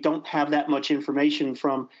 because we don't have that much information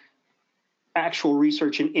from actual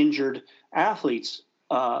research in injured athletes.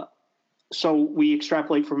 So we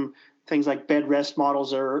extrapolate from things like bed rest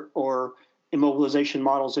models or immobilization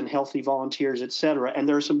models in healthy volunteers, et cetera. And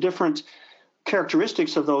there are some different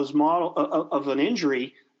characteristics of those of an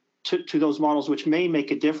injury to those models, which may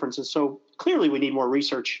make a difference. And so clearly we need more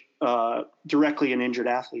research directly in injured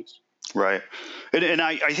athletes. Right. And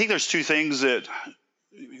I think there's two things that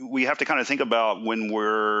we have to kind of think about when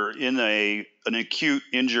we're in an acute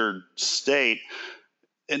injured state.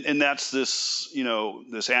 And that's this,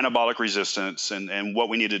 this anabolic resistance and what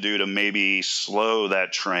we need to do to maybe slow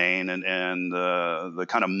that train and the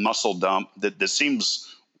kind of muscle dump that seems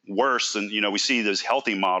worse than, we see those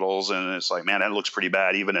healthy models, and it's like, man, that looks pretty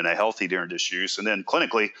bad even in a healthy during disuse. And then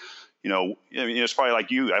clinically, it's probably like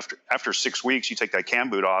you, after 6 weeks, you take that cam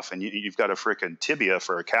boot off and you've got a freaking tibia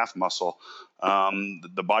for a calf muscle.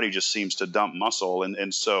 The body just seems to dump muscle.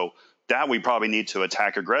 And so that we probably need to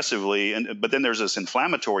attack aggressively. But then there's this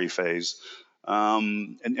inflammatory phase.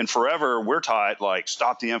 And forever we're taught, like,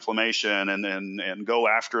 stop the inflammation and go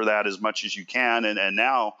after that as much as you can. And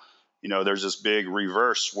now, there's this big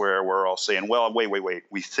reverse where we're all saying, well, wait,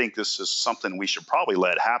 we think this is something we should probably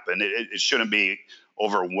let happen. It shouldn't be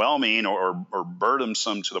overwhelming or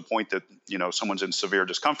burdensome to the point that, someone's in severe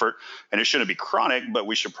discomfort, and it shouldn't be chronic, but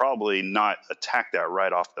we should probably not attack that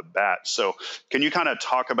right off the bat. So can you kind of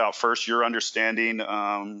talk about first your understanding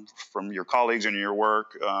from your colleagues and your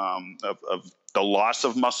work of the loss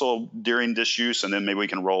of muscle during disuse, and then maybe we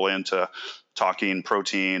can roll into talking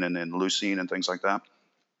protein and then leucine and things like that?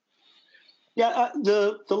 Yeah,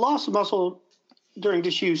 the loss of muscle during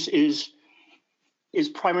disuse is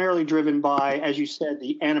primarily driven by, as you said,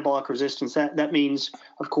 the anabolic resistance. That means,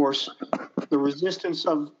 of course, the resistance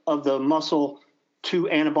of the muscle to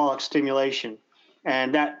anabolic stimulation,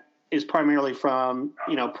 and that is primarily from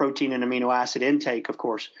protein and amino acid intake, of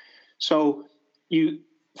course. So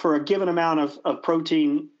for a given amount of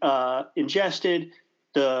protein ingested,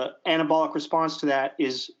 the anabolic response to that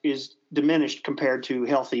is diminished compared to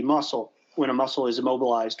healthy muscle when a muscle is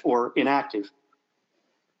immobilized or inactive.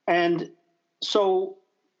 And so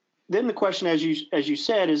then the question, as you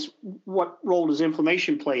said, is what role does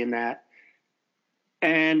inflammation play in that?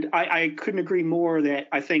 And I couldn't agree more that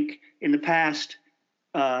I think in the past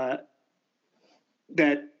that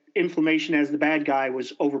inflammation as the bad guy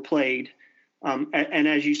was overplayed. And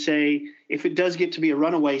as you say, if it does get to be a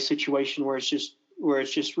runaway situation where it's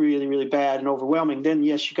just really, really bad and overwhelming, then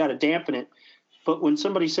yes, you got to dampen it. But when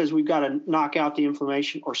somebody says we've got to knock out the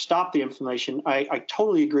inflammation or stop the inflammation, I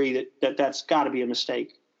totally agree that's got to be a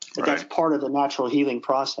mistake. That's part of the natural healing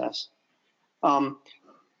process. Now,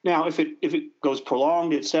 if it goes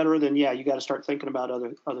prolonged, et cetera, then yeah, you got to start thinking about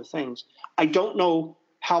other things. I don't know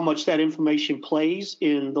how much that inflammation plays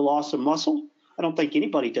in the loss of muscle. I don't think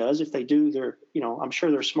anybody does. If they do, they're I'm sure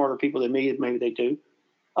they're smarter people than me. Maybe they do.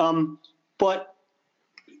 But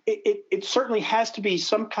it certainly has to be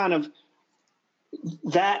some kind of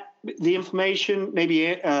that the inflammation,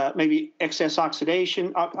 maybe excess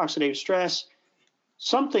oxidation, oxidative stress,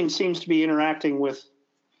 something seems to be interacting with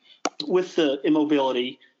the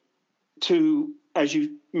immobility to, as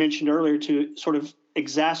you mentioned earlier, to sort of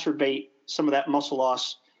exacerbate some of that muscle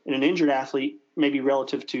loss in an injured athlete, maybe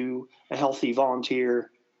relative to a healthy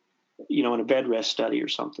volunteer, in a bed rest study or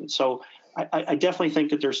something. So I definitely think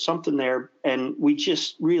that there's something there, and we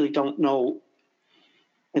just really don't know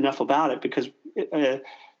enough about it because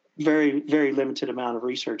very, very limited amount of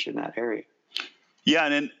research in that area. Yeah,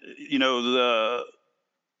 and then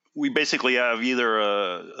we basically have either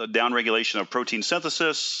a downregulation of protein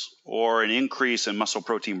synthesis or an increase in muscle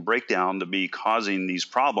protein breakdown to be causing these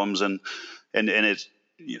problems, and it's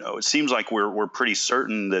it seems like we're pretty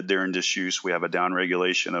certain that during disuse we have a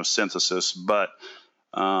downregulation of synthesis, but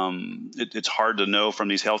it's hard to know from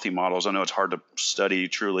these healthy models. I know it's hard to study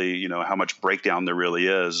truly, how much breakdown there really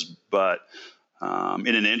is, but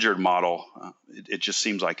in an injured model, it just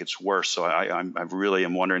seems like it's worse. So I really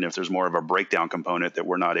am wondering if there's more of a breakdown component that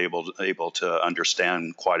we're not able to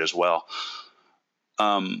understand quite as well.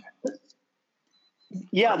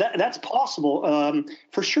 Yeah, that's possible.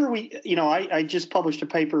 For sure. I just published a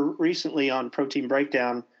paper recently on protein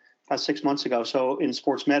breakdown 6 months ago. So in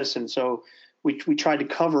sports medicine, so we tried to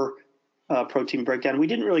cover protein breakdown. We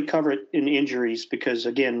didn't really cover it in injuries because,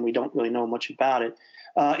 again, we don't really know much about it.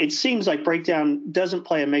 It seems like breakdown doesn't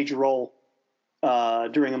play a major role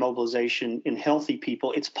during immobilization in healthy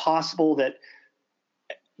people. It's possible that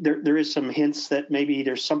there is some hints that maybe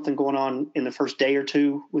there's something going on in the first day or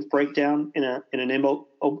two with breakdown in a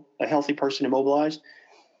healthy person immobilized,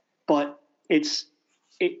 but it's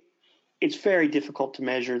very difficult to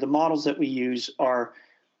measure. The models that we use are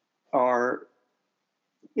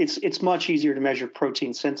it's much easier to measure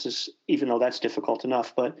protein synthesis, even though that's difficult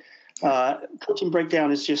enough. But protein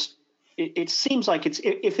breakdown is just it seems like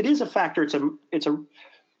if it is a factor, it's a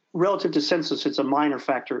relative to synthesis, it's a minor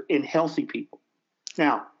factor in healthy people.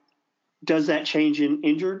 Now, does that change in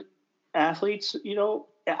injured athletes?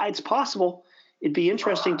 It's possible. It'd be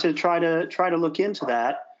interesting to try to look into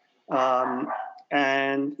that.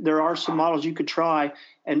 And there are some models you could try,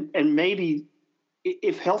 and maybe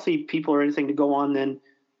if healthy people are anything to go on, then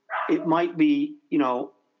it might be,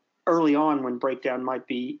 early on when breakdown might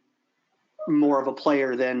be more of a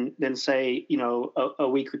player than say, a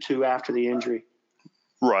week or two after the injury.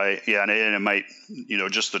 Right. Yeah. And it might,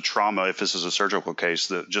 just the trauma, if this is a surgical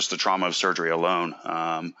case, just the trauma of surgery alone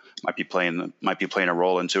might be playing a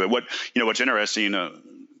role into it. What's interesting, a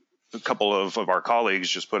couple of our colleagues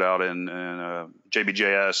just put out in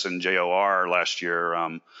JBJS and JOR last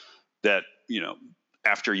year that,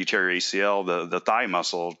 after you tear your ACL, the thigh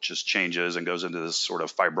muscle just changes and goes into this sort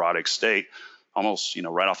of fibrotic state, almost,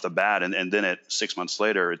 right off the bat. And then 6 months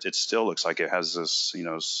later, it still looks like it has this,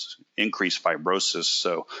 increased fibrosis.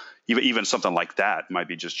 So even something like that might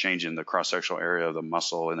be just changing the cross-sectional area of the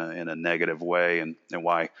muscle in a negative way, and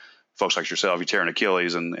why folks like yourself, you tear an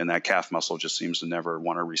Achilles and that calf muscle just seems to never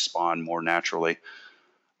want to respond more naturally.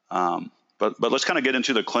 But let's kind of get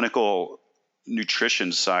into the clinical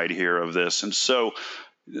nutrition side here of this. And so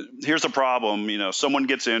here's the problem. Someone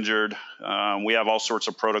gets injured. We have all sorts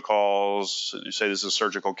of protocols. You say this is a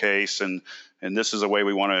surgical case, and this is a way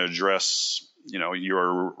we want to address,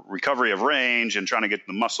 your recovery of range and trying to get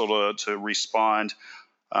the muscle to respond.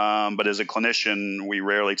 But as a clinician, we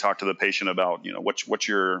rarely talk to the patient about, what's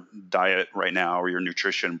your diet right now or your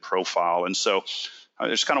nutrition profile. And so I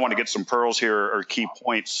just kind of want to get some pearls here or key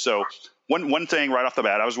points. So one thing right off the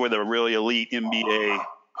bat, I was with a really elite NBA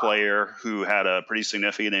player who had a pretty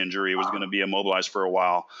significant injury, was going to be immobilized for a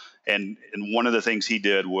while. And one of the things he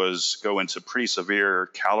did was go into pretty severe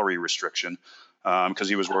calorie restriction because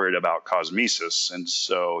he was worried about cosmesis. And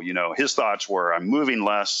so, his thoughts were, I'm moving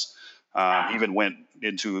less. Even went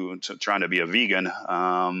into trying to be a vegan.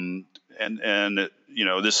 And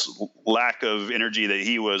this lack of energy that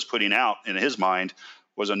he was putting out in his mind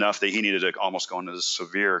was enough that he needed to almost go into this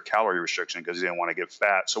severe calorie restriction because he didn't want to get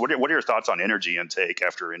fat. So what are your thoughts on energy intake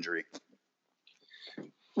after injury?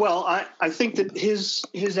 Well, I think that his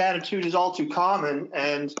attitude is all too common,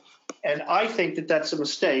 and I think that that's a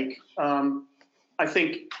mistake. I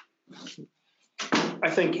think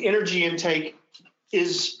energy intake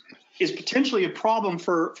is potentially a problem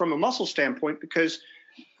from a muscle standpoint, because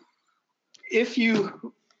if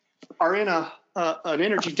you are in an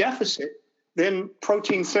energy deficit, then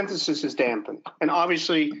protein synthesis is dampened. And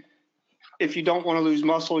obviously, if you don't want to lose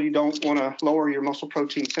muscle, you don't want to lower your muscle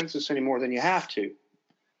protein synthesis any more than you have to.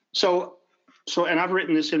 So, and I've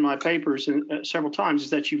written this in my papers several times, is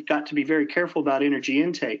that you've got to be very careful about energy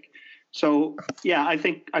intake. So, yeah, I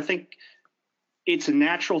think it's a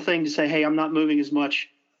natural thing to say, hey, I'm not moving as much.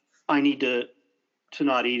 I need to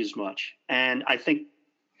not eat as much. And I think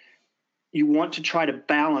you want to try to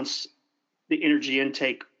balance the energy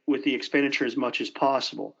intake with the expenditure as much as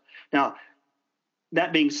possible. Now,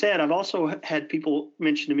 that being said, I've also had people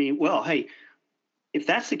mention to me, well, hey, if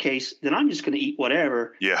that's the case, then I'm just going to eat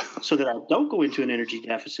whatever so that I don't go into an energy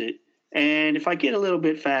deficit. And if I get a little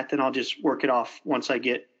bit fat, then I'll just work it off once I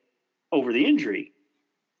get over the injury.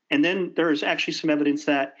 And then there's actually some evidence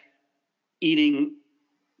that eating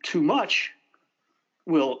too much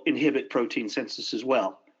will inhibit protein synthesis as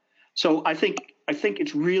well. So I think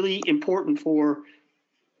it's really important for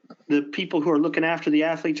the people who are looking after the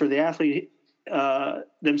athletes or the athlete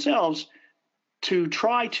themselves to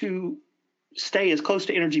try to stay as close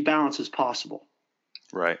to energy balance as possible.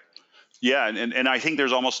 Right. Yeah. And I think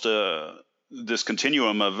there's almost this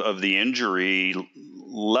continuum of the injury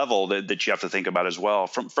level that you have to think about as well.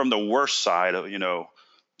 From the worst side of,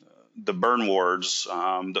 the burn wards,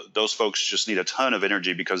 those folks just need a ton of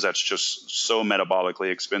energy because that's just so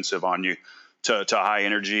metabolically expensive on you. To high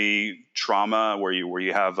energy trauma where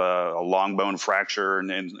you have a long bone fracture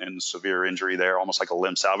and severe injury there, almost like a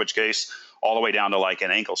limb salvage case, all the way down to like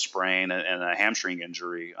an ankle sprain and a hamstring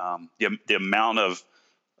injury. The amount of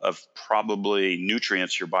probably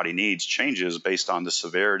nutrients your body needs changes based on the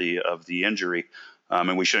severity of the injury.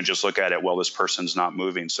 And we shouldn't just look at it, well, this person's not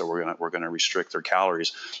moving, so we're gonna restrict their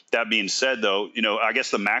calories. That being said, though, I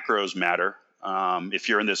guess the macros matter. If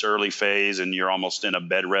you're in this early phase and you're almost in a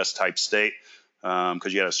bed rest type state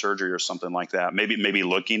because you had a surgery or something like that, maybe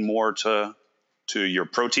looking more to your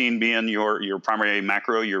protein being your primary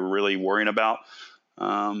macro you're really worrying about.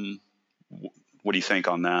 What do you think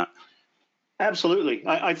on that? Absolutely.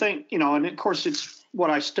 I think, and of course it's what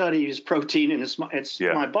I study is protein, and it's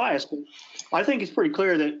my bias, but I think it's pretty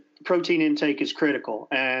clear that protein intake is critical,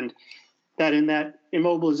 and that in that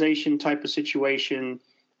immobilization type of situation,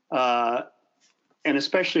 and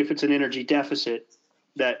especially if it's an energy deficit,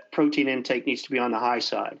 that protein intake needs to be on the high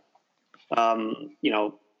side.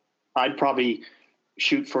 I'd probably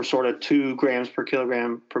shoot for sort of 2 grams per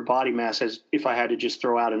kilogram per body mass, as if I had to just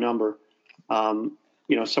throw out a number.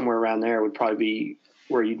 Somewhere around there would probably be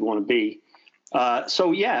where you'd want to be.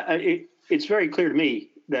 It's very clear to me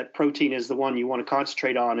that protein is the one you want to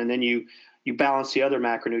concentrate on, and then you balance the other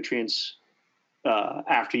macronutrients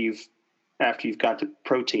after you've got the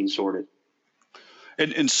protein sorted.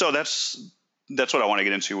 And so that's what I want to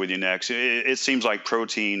get into with you next. It seems like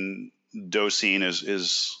protein dosing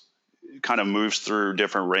is kind of moves through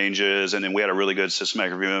different ranges, and then we had a really good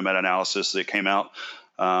systematic review and meta-analysis that came out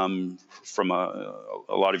from a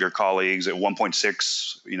lot of your colleagues at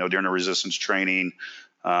 1.6, during the resistance training,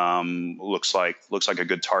 looks like a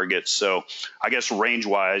good target. So I guess range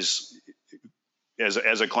wise, as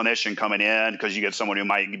a clinician coming in, because you get someone who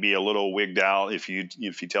might be a little wigged out if you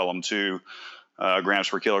tell them 2 grams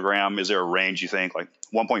per kilogram, is there a range you think like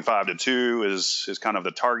 1.5 to 2 is kind of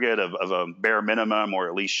the target of a bare minimum, or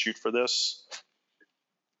at least shoot for this?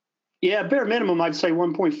 Yeah, bare minimum, I'd say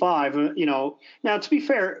 1.5. Now to be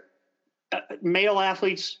fair, male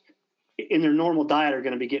athletes in their normal diet are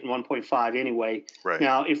going to be getting 1.5 anyway. Right.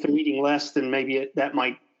 Now, if they're eating less, then maybe that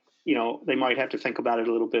might, they might have to think about it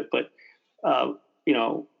a little bit. But,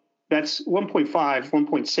 that's 1.5,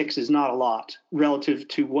 1.6 is not a lot relative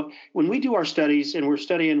to when we do our studies and we're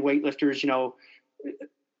studying weightlifters,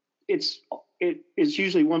 it's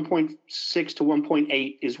usually 1.6 to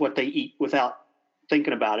 1.8 is what they eat without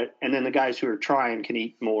thinking about it. And then the guys who are trying can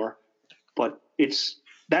eat more, but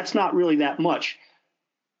that's not really that much.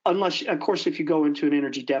 Unless, of course, if you go into an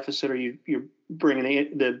energy deficit or you're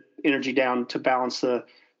bringing the energy down to balance the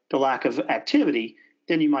lack of activity,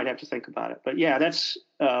 then you might have to think about it. But yeah, that's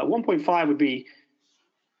 1.5 would be,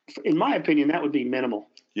 in my opinion, that would be minimal.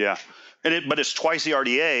 Yeah, but it's twice the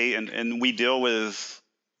RDA, and we deal with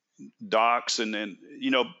docs, and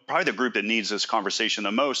probably the group that needs this conversation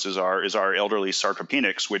the most is our elderly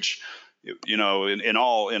sarcopenics, which in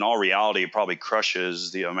all reality probably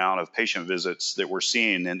crushes the amount of patient visits that we're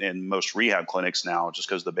seeing in most rehab clinics now, just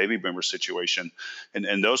because of the baby boomer situation,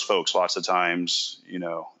 and those folks lots of times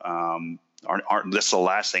aren't this the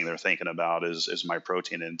last thing they're thinking about is my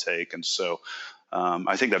protein intake. And so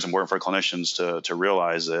I think that's important for clinicians to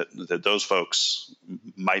realize that those folks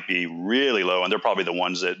might be really low, and they're probably the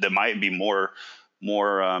ones that might be more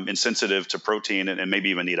insensitive to protein and maybe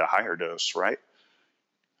even need a higher dose, right?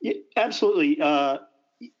 Yeah, absolutely.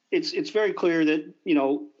 It's very clear that,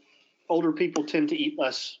 older people tend to eat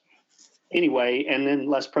less anyway, and then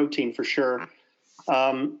less protein for sure.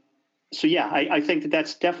 So yeah, I think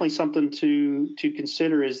that's definitely something to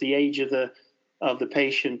consider is the age of the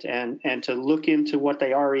patient and to look into what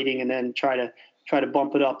they are eating and then try to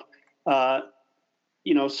bump it up.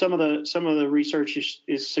 Some of the research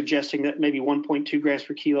is suggesting that maybe 1.2 grams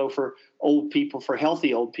per kilo for old people, for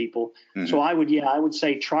healthy old people. Mm-hmm. So I would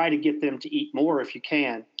say try to get them to eat more if you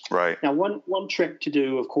can. Right. Now, one trick to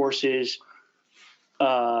do, of course, is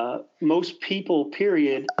most people,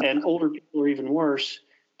 period, and older people are even worse,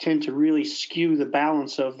 tend to really skew the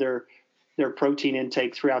balance of their protein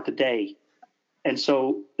intake throughout the day. And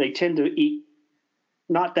so they tend to eat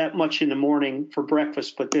not that much in the morning for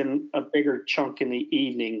breakfast, but then a bigger chunk in the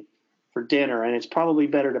evening for dinner. And it's probably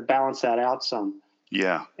better to balance that out some.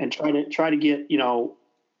 Yeah. And try to get,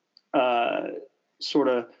 sort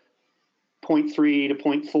of 0.3 to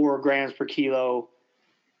 0.4 grams per kilo,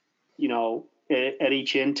 at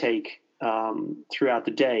each intake throughout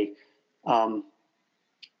the day.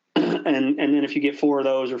 And then if you get 4 of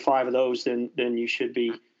those or 5 of those, then you should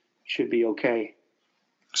be okay.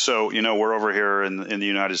 So, we're over here in the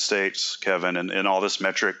United States, Kevin, and all this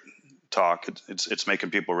metric talk, it's making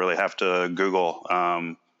people really have to Google,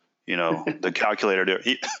 the calculator.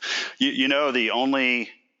 The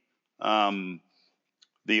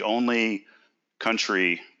only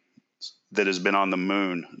country that has been on the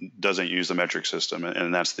moon doesn't use the metric system,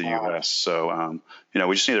 and that's the U.S. So,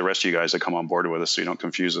 we just need the rest of you guys to come on board with us so you don't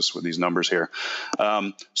confuse us with these numbers here.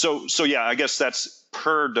 So yeah, I guess that's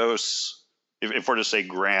per dose. If we're to say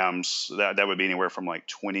grams, that would be anywhere from like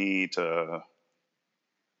 20 to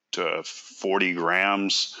 40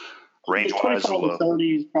 grams range wise. 25 to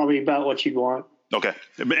 30 is probably about what you'd want. Okay,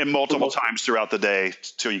 and multiple times throughout the day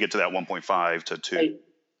till you get to that 1.5 to 2. Hey,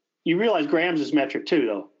 you realize grams is metric too,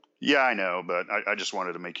 though. Yeah, I know, but I just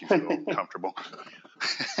wanted to make you feel comfortable.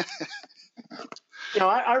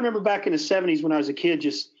 I remember back in the 70s when I was a kid,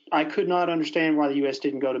 I could not understand why the U.S.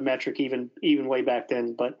 didn't go to metric even way back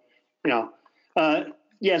then. But,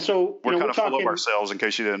 yeah, so we're kind of talking, full of ourselves, in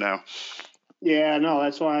case you didn't know. Yeah, no,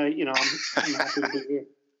 that's why, I'm happy to be here.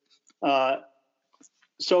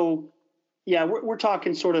 So, yeah, we're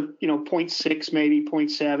talking sort of, 0.6, maybe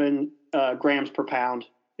 0.7 grams per pound,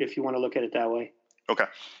 if you want to look at it that way. Okay.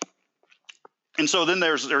 And so then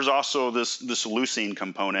there's also this leucine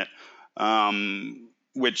component,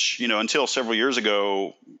 which, until several years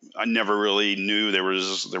ago, I never really knew there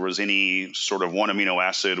was any sort of one amino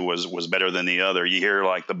acid was better than the other. You hear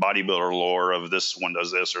like the bodybuilder lore of this one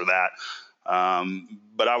does this or that.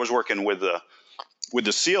 But I was working with the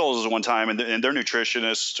SEALs one time, and their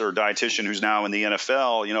nutritionist or dietitian who's now in the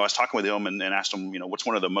NFL, I was talking with him and asked him, what's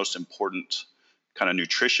one of the most important kind of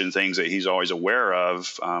nutrition things that he's always aware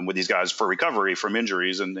of with these guys for recovery from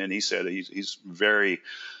injuries. And he said he's very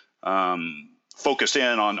focused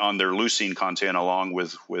in on their leucine content along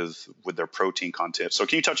with their protein content. So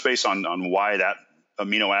can you touch base on why that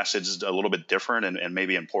amino acid is a little bit different and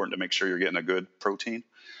maybe important to make sure you're getting a good protein?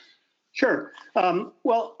 Sure.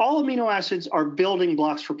 Well, all amino acids are building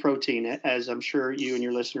blocks for protein, as I'm sure you and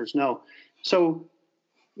your listeners know. So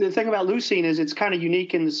the thing about leucine is it's kind of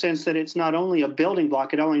unique in the sense that it's not only a building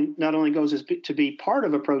block, it not only goes to be part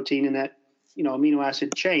of a protein in that, amino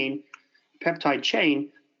acid chain, peptide chain,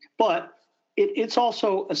 but it's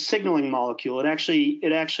also a signaling molecule. It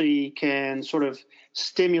actually can sort of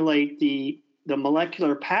stimulate the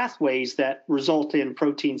molecular pathways that result in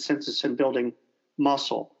protein synthesis and building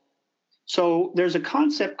muscle. So there's a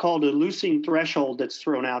concept called a leucine threshold that's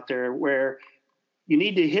thrown out there where you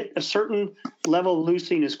need to hit a certain level of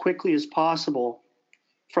leucine as quickly as possible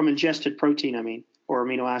from ingested protein, or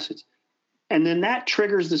amino acids. And then that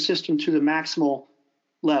triggers the system to the maximal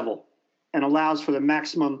level and allows for the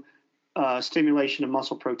maximum stimulation of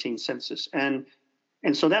muscle protein synthesis. And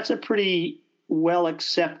so that's a pretty well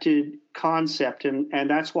accepted concept. And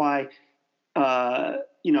that's why, a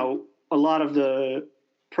lot of the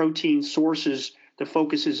protein sources, the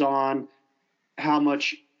focus is on how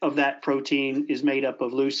much of that protein is made up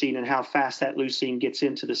of leucine and how fast that leucine gets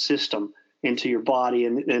into the system, into your body,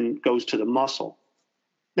 and then goes to the muscle.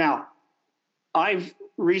 Now, I've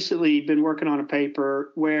recently been working on a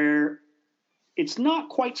paper where it's not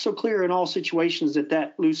quite so clear in all situations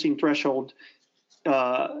that leucine threshold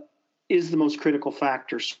is the most critical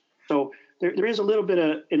factor. So there is a little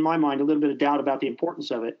bit in my mind, a little bit of doubt about the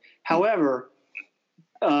importance of it. However,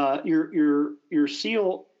 your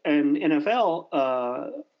SEAL and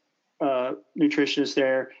NFL nutritionist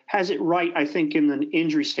there has it right, I think, in an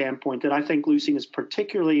injury standpoint, that I think leucine is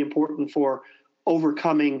particularly important for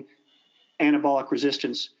overcoming anabolic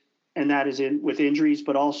resistance, and that is with injuries,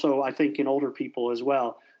 but also I think in older people as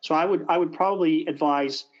well. So I would probably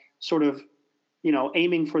advise sort of,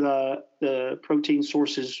 aiming for the protein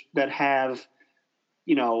sources that have,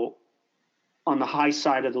 on the high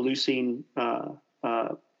side of the leucine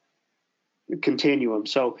continuum.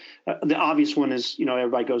 So the obvious one is,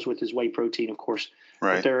 everybody goes with is whey protein, of course.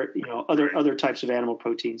 Right. But there, other types of animal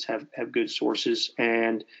proteins have good sources,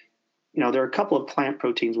 and there are a couple of plant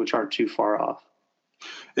proteins which aren't too far off.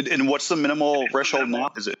 And what's the minimal threshold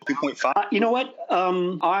now? Is it 2.5? You know what?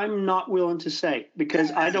 I'm not willing to say,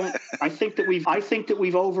 because I think that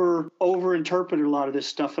we've over interpreted a lot of this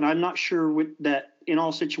stuff, and I'm not sure that in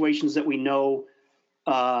all situations that we know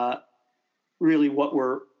really what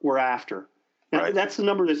we're after. Now, right. That's the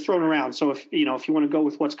number that's thrown around. So if you want to go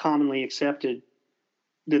with what's commonly accepted,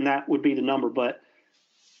 then that would be the number. But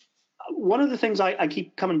one of the things I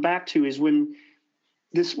keep coming back to is with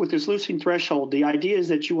this leucine threshold, the idea is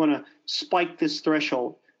that you want to spike this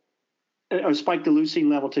threshold or spike the leucine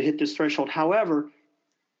level to hit this threshold. However,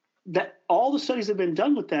 that all the studies that have been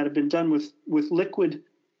done with that have been done with liquid,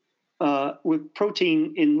 with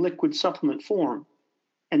protein in liquid supplement form,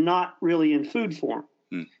 and not really in food form.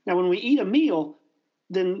 Now, when we eat a meal,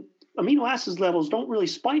 then amino acids levels don't really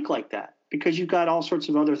spike like that, because you've got all sorts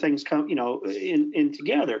of other things come, in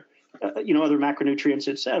together, other macronutrients,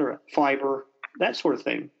 et cetera, fiber, that sort of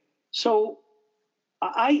thing. So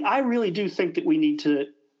I really do think that we need to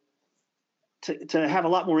have a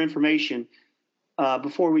lot more information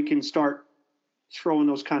before we can start throwing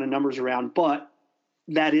those kind of numbers around. But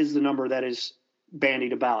that is the number that is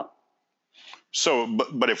bandied about. So,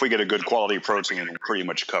 but if we get a good quality protein, we're pretty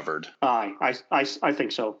much covered. I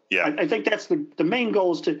think so. Yeah. I think that's the main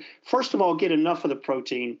goal, is to, first of all, get enough of the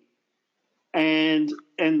protein, and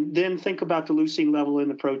then think about the leucine level in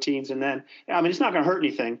the proteins. And then, it's not going to hurt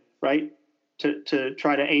anything, right? To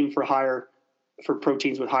try to aim for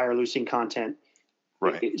proteins with higher leucine content.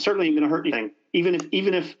 Right. It certainly ain't going to hurt anything.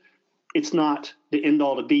 Even if it's not the end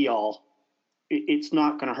all to be all, it's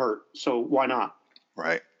not going to hurt. So why not?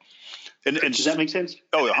 Right. And does that make sense?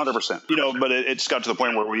 Oh, 100%. But it's got to the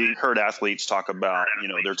point where we heard athletes talk about,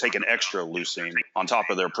 they're taking extra leucine on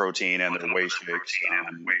top of their protein and their whey shakes.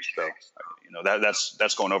 So,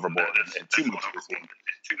 that's going overboard, and too much leucine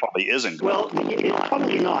probably isn't good. Well,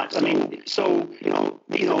 probably not. These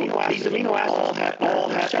amino acids all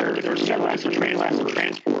have several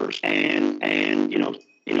transporters, and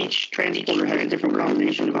in each transporter has a different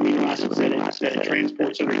combination of amino acids that it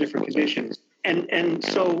transports under different conditions. And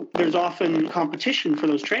so there's often competition for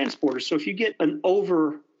those transporters. So if you get an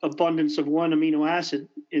overabundance of one amino acid,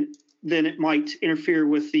 then it might interfere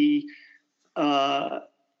with the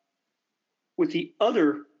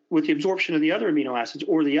other with the absorption of the other amino acids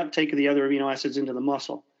or the uptake of the other amino acids into the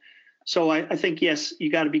muscle. So I think, yes,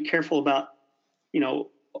 you got to be careful about,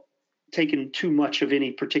 taking too much of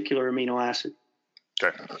any particular amino acid.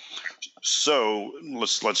 Okay. So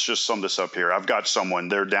let's just sum this up here. I've got someone,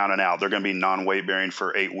 they're down and out. They're going to be non-weight bearing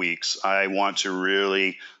for 8 weeks. I want to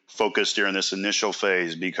really focus during this initial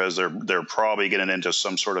phase because they're probably getting into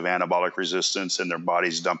some sort of anabolic resistance and their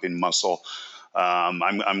body's dumping muscle.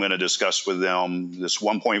 I'm going to discuss with them this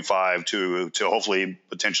 1.5 to hopefully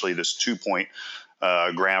potentially this 2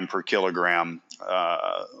 gram per kilogram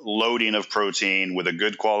loading of protein with a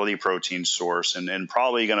good quality protein source, and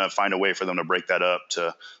probably going to find a way for them to break that up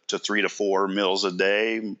to 3 to 4 meals a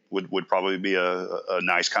day would probably be a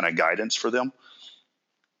nice kind of guidance for them.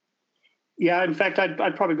 Yeah, in fact,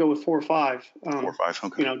 I'd probably go with 4 or 5. 4 or 5,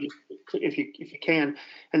 okay. Just if you can,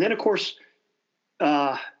 and then of course,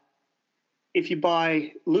 if you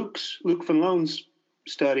buy Luke Van Loon's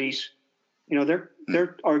studies,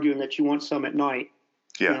 they're arguing that you want some at night,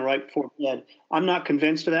 right before bed. I'm not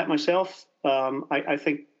convinced of that myself. I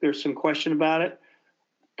think there's some question about it.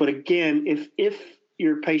 But again, if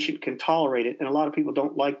your patient can tolerate it, and a lot of people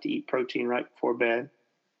don't like to eat protein right before bed,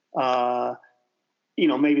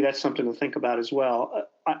 maybe that's something to think about as well.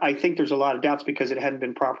 I think there's a lot of doubts because it hadn't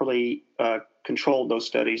been properly controlled, those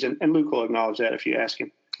studies, and Luke will acknowledge that if you ask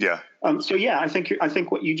him. Yeah. I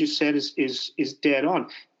think what you just said is dead on.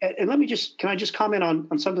 And can I just comment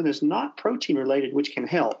on something that's not protein related, which can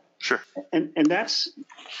help. Sure. And that's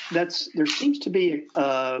there seems to be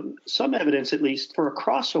some evidence, at least, for a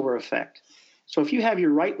crossover effect. So if you have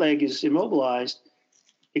your right leg is immobilized,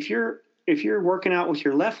 if you're working out with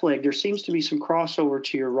your left leg, there seems to be some crossover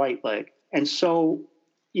to your right leg. And so,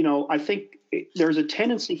 I think there's a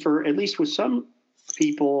tendency for, at least with some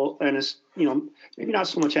people, and it's, maybe not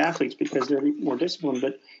so much athletes because they're more disciplined,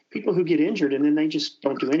 but people who get injured and then they just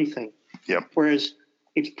don't do anything. Yep. Whereas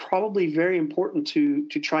it's probably very important to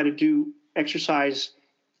try to do exercise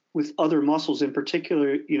with other muscles, in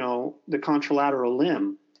particular, the contralateral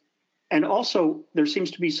limb. And also there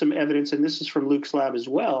seems to be some evidence, and this is from Luke's lab as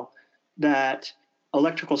well, that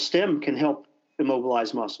electrical stim can help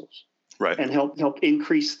immobilize muscles. Right. And help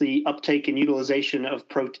increase the uptake and utilization of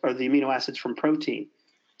or the amino acids from protein.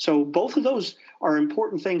 So both of those are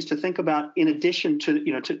important things to think about in addition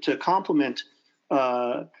to, to complement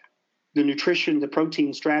the nutrition, the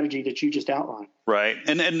protein strategy that you just outlined. Right.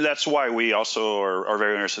 And that's why we also are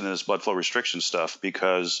very interested in this blood flow restriction stuff,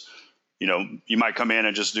 because, you might come in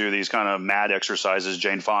and just do these kind of mad exercises,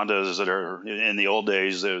 Jane Fonda's, that are in the old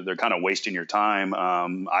days, they're kind of wasting your time.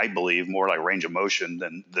 I believe more like range of motion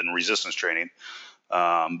than resistance training.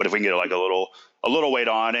 But if we can get like a little weight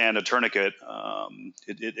on and a tourniquet,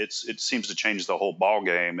 it seems to change the whole ball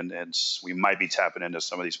game, and we might be tapping into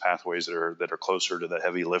some of these pathways that are closer to the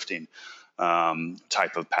heavy lifting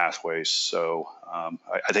type of pathways. So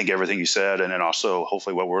I think everything you said, and then also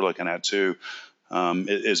hopefully what we're looking at too,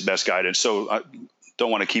 is best guidance. So I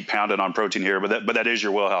don't want to keep pounding on protein here, but that is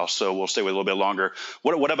your wheelhouse. So we'll stay with a little bit longer.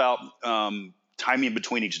 What about timing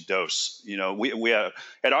between each dose? We have,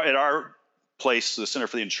 at our place, the Center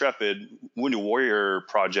for the Intrepid, Wounded Warrior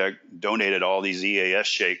Project donated all these EAS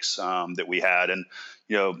shakes that we had, and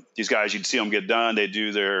these guys, you'd see them get done. They do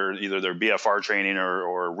either their BFR training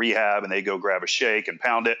or rehab, and they go grab a shake and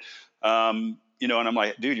pound it. And I'm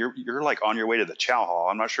like, dude, you're like on your way to the chow hall.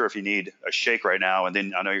 I'm not sure if you need a shake right now, and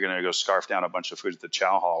then I know you're going to go scarf down a bunch of food at the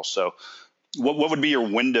chow hall. So, what would be your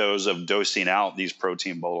windows of dosing out these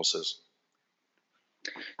protein boluses?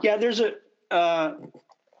 Yeah, there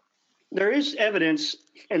is evidence,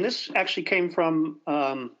 and this actually came from.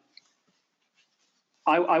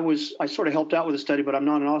 I sort of helped out with a study, but I'm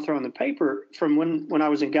not an author on the paper, from when I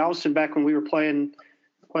was in Galveston back when we were playing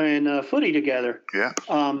footy together. Yeah.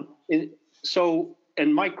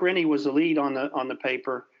 And Mike Rennie was the lead on the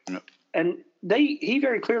paper, yep. And he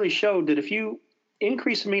very clearly showed that if you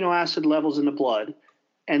increase amino acid levels in the blood,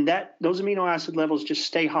 and that those amino acid levels just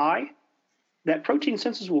stay high, that protein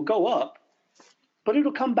synthesis will go up, but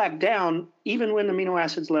it'll come back down even when amino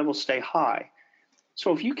acids levels stay high.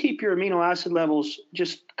 So if you keep your amino acid levels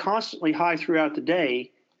just constantly high throughout the day,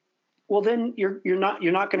 well, then you're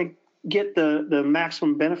not going to get the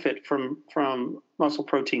maximum benefit from muscle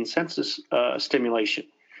protein synthesis stimulation.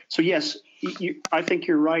 So yes, I think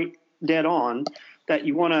you're right, dead on, that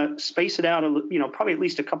you want to space it out, probably at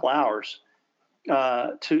least a couple hours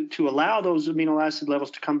to allow those amino acid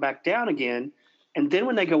levels to come back down again. And then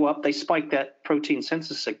when they go up, they spike that protein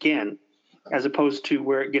synthesis again, as opposed to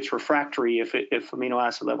where it gets refractory if amino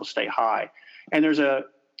acid levels stay high. And there's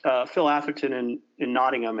Phil Atherton in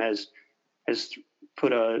Nottingham has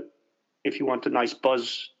put if you want the nice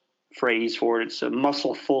buzz phrase for it. It's a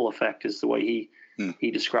muscle full effect is the way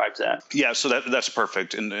he describes that. Yeah, so that's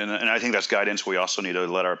perfect, and I think that's guidance we also need to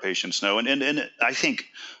let our patients know. And I think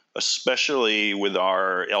especially with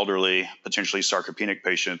our elderly, potentially sarcopenic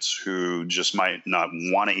patients who just might not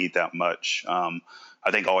want to eat that much,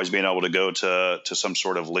 I think always being able to go to some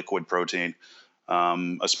sort of liquid protein,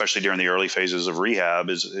 especially during the early phases of rehab,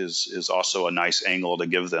 is also a nice angle to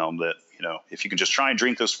give them. That, if you can just try and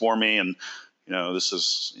drink this for me, and this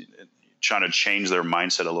is trying to change their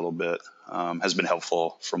mindset a little bit, has been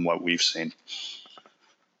helpful from what we've seen.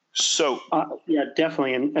 So yeah,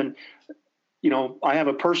 definitely, and I have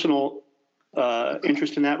a personal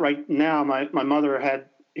interest in that right now. My mother had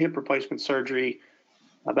hip replacement surgery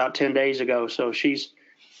about 10 days ago, so she's,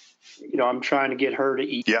 I'm trying to get her to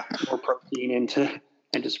eat more protein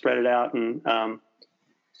and to spread it out, and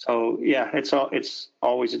so yeah, it's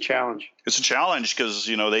always a challenge. It's a challenge because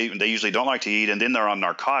they usually don't like to eat, and then they're on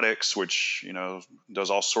narcotics, which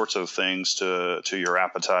does all sorts of things to your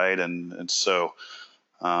appetite, and so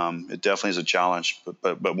it definitely is a challenge,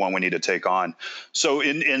 but one we need to take on. So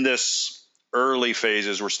in this early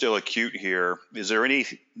phases, we're still acute here. Is there any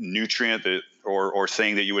nutrient or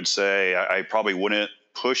thing that you would say I probably wouldn't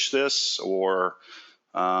push this, or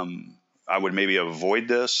I would maybe avoid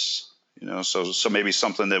this? So maybe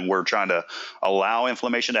something that we're trying to allow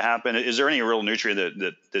inflammation to happen. Is there any real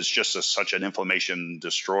nutrient that's just such an inflammation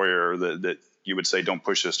destroyer that you would say don't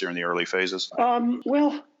push this during the early phases?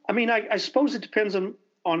 Well, I mean, I suppose it depends on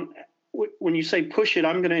when you say push it,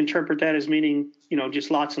 I'm going to interpret that as meaning,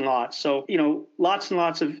 just lots and lots. So, lots and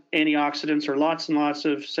lots of antioxidants, or lots and lots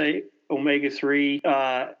of, say,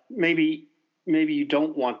 omega-3. Maybe you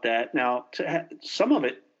don't want that. Now, some of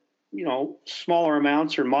it, smaller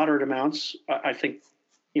amounts or moderate amounts, I think,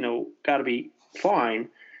 got to be fine.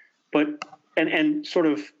 But, and sort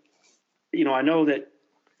of, I know that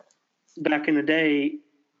back in the day,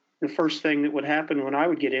 the first thing that would happen when I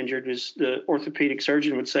would get injured was the orthopedic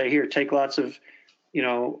surgeon would say, here, take lots of,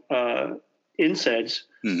 NSAIDs.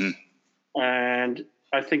 Mm-hmm. And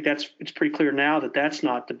I think it's pretty clear now that that's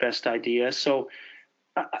not the best idea. So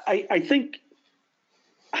I think,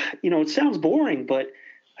 it sounds boring, but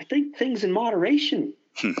I think things in moderation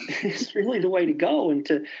is really the way to go, and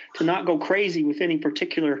to not go crazy with any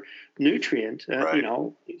particular nutrient, right.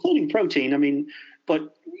 Including protein. I mean,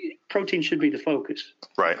 but protein should be the focus.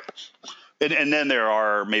 Right. And then there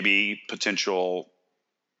are maybe potential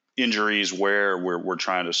injuries where we're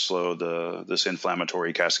trying to slow this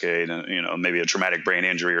inflammatory cascade, and maybe a traumatic brain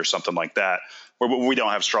injury or something like that, where we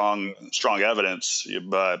don't have strong evidence,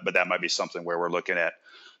 but that might be something where we're looking at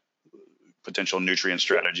potential nutrient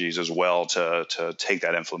strategies as well to take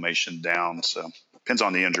that inflammation down. So depends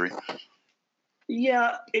on the injury.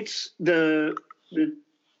 Yeah, it's the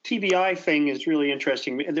TBI thing is really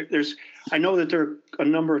interesting. I know that there are a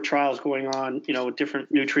number of trials going on, with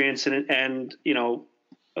different nutrients, and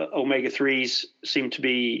omega-3s seem to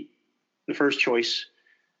be the first choice,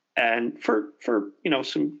 and for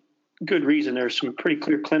some good reason. There's some pretty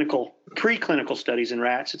clear preclinical studies in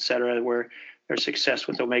rats, et cetera, where there's success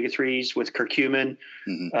with omega-3s, with curcumin.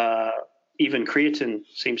 Mm-hmm. Even creatine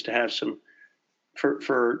seems to have some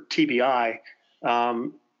for TBI.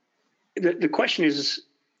 The question is,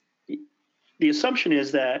 the assumption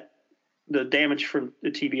is that the damage from the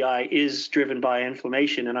TBI is driven by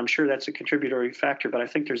inflammation, and I'm sure that's a contributory factor, but I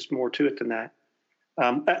think there's more to it than that.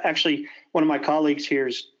 Actually, one of my colleagues here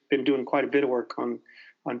has been doing quite a bit of work on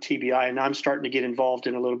TBI, and I'm starting to get involved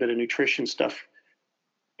in a little bit of nutrition stuff.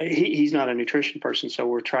 He's not a nutrition person, so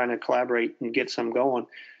we're trying to collaborate and get some going.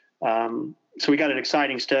 So we got an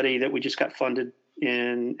exciting study that we just got funded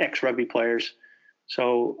in ex-rugby players.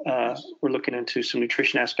 So we're looking into some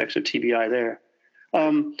nutrition aspects of TBI there.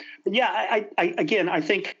 But yeah, I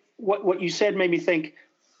think what you said made me think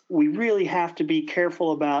we really have to be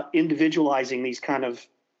careful about individualizing these kind of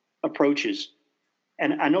approaches.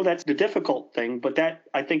 And I know that's the difficult thing, but that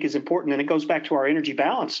I think is important. And it goes back to our energy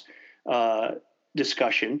balance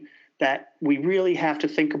discussion, that we really have to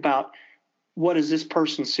think about what is this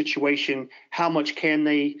person's situation? How much can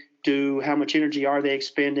they do? How much energy are they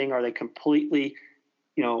expending? Are they completely,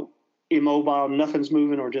 immobile, nothing's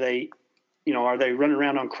moving, or do they, are they running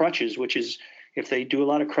around on crutches, which is, if they do a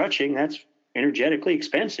lot of crutching, that's energetically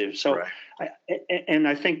expensive. So, right.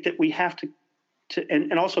 I think that we have to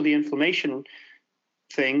and also the inflammation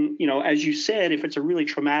thing, as you said, if it's a really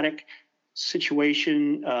traumatic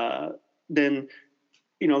situation, then,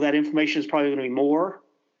 that inflammation is probably going to be more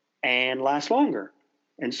and last longer.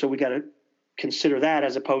 And so we got to consider that,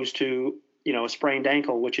 as opposed to, a sprained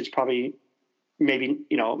ankle, which is probably maybe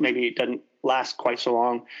it doesn't last quite so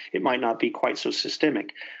long. It might not be quite so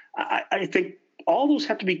systemic. I think all those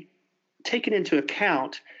have to be taken into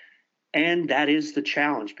account, and that is the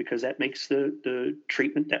challenge, because that makes the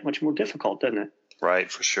treatment that much more difficult, doesn't it?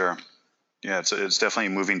 Right, for sure. Yeah, it's definitely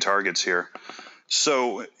moving targets here.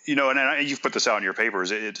 So, and you've put this out in your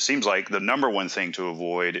papers, it seems like the number one thing to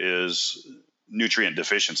avoid is nutrient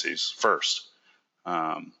deficiencies first,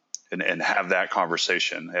 and have that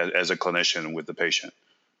conversation as a clinician with the patient.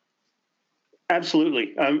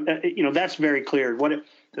 Absolutely. That's very clear.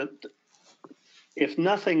 If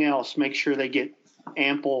nothing else, make sure they get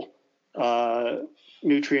ample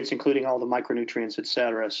nutrients, including all the micronutrients, et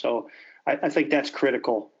cetera. So I think that's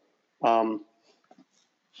critical. But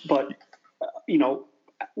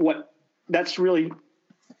that's really,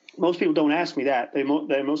 most people don't ask me that. They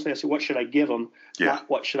mostly ask me, what should I give them? Yeah. Not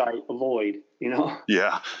what should I avoid,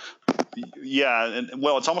 Yeah. Yeah. And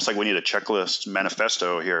well, it's almost like we need a checklist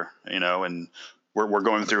manifesto here, and we're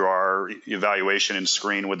going through our evaluation and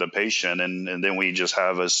screen with the patient. And then we just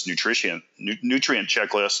have this nutrient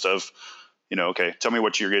checklist of, okay, tell me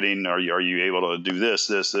what you're getting. Are you able to do this,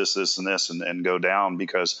 and this, and go down?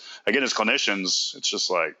 Because again, as clinicians, it's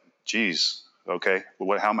just like, geez, okay,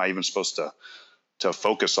 how am I even supposed to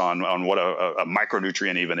focus on what a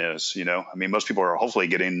micronutrient even is? I mean, most people are hopefully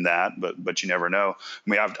getting that, but you never know. I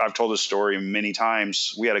mean, I've told this story many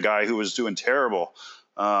times. We had a guy who was doing terrible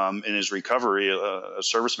in his recovery, a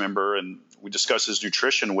service member, and we discussed his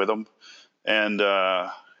nutrition with him, and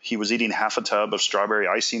he was eating half a tub of strawberry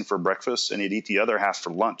icing for breakfast, and he'd eat the other half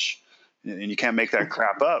for lunch. And you can't make that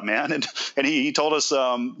crap up, man. And he told us,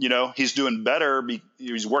 he's doing better.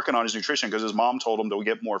 He's working on his nutrition because his mom told him to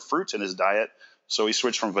get more fruits in his diet. So he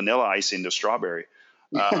switched from vanilla icing to strawberry.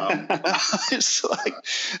 It's like,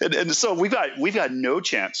 and so we've got no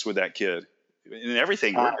chance with that kid in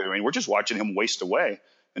everything we're doing. We're just watching him waste away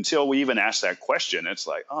until we even ask that question. It's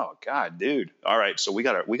like, oh God, dude. All right. So we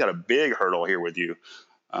got a big hurdle here with you.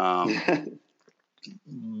 But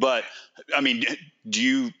I mean, do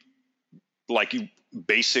you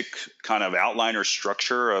basic kind of outline or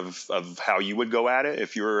structure of how you would go at it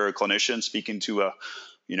if you were a clinician speaking to a,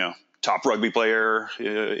 top rugby player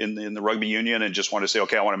in the rugby union and just want to say,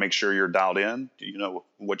 okay, I want to make sure you're dialed in? Do you know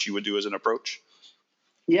what you would do as an approach?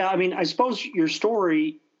 Yeah. I mean, I suppose your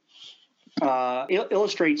story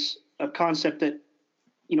illustrates a concept that,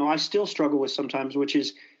 I still struggle with sometimes, which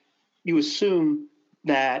is you assume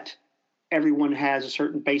that everyone has a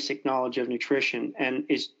certain basic knowledge of nutrition, and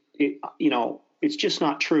it's just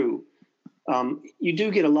not true. You do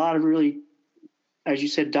get a lot of really, as you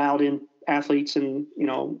said, dialed in athletes, and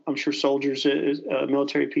I'm sure soldiers,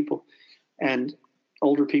 military people, and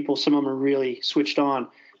older people. Some of them are really switched on,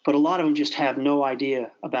 but a lot of them just have no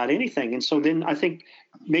idea about anything. And so then I think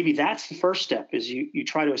maybe that's the first step, is you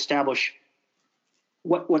try to establish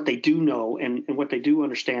what they do know and what they do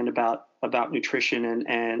understand about nutrition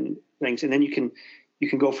and things, and then you can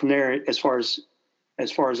go from there as far as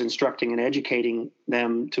instructing and educating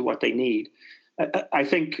them to what they need. I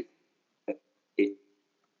think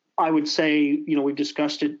I would say, we've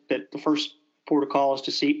discussed it, that the first protocol is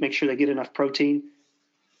to make sure they get enough protein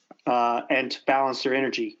and to balance their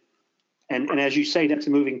energy. And as you say, that's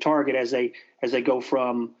a moving target as they go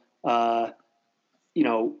from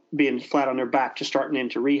being flat on their back to starting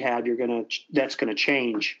into rehab. That's gonna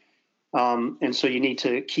change, and so you need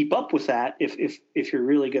to keep up with that if you're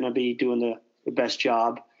really going to be doing the best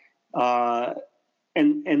job,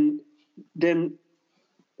 and then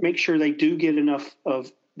make sure they do get enough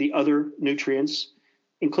of the other nutrients,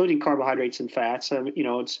 including carbohydrates and fats.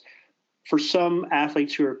 It's for some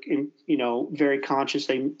athletes who are very conscious,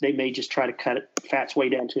 they may just try to cut fats way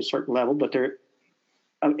down to a certain level, but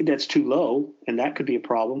that's too low, and that could be a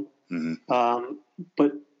problem. Mm-hmm.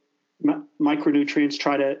 But micronutrients,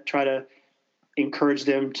 try to encourage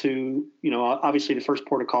them to, obviously the first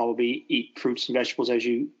protocol will be eat fruits and vegetables, as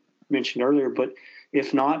you mentioned earlier, but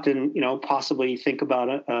if not, then, possibly think about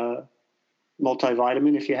a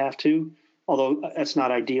multivitamin if you have to, although that's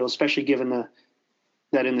not ideal, especially given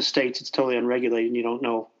that in the States it's totally unregulated and you don't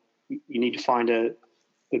know. You need to find a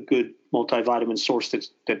good multivitamin source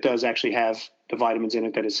that does actually have the vitamins in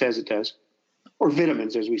it that it says it does, or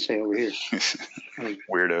vitamins, as we say over here.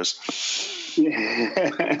 Weirdos.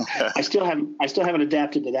 Yeah. I still haven't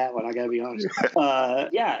adapted to that one. I got to be honest.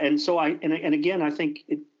 And so again, I think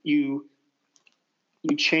you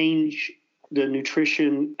change the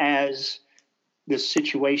nutrition as the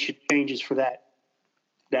situation changes for that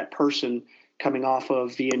person coming off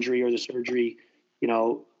of the injury or the surgery.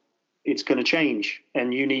 It's going to change,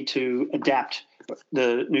 and you need to adapt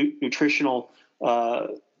the nutritional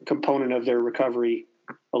component of their recovery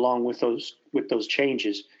along with those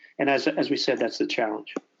changes. And as we said, that's the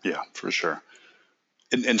challenge. Yeah, for sure.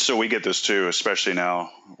 And so we get this too, especially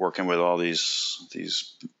now working with all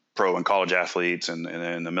these pro and college athletes, and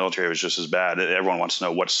in the military it was just as bad. Everyone wants to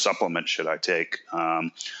know, what supplement should I take?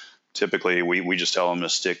 Typically, we just tell them to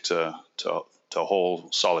stick to whole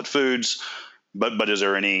solid foods. But is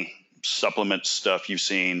there any supplement stuff you've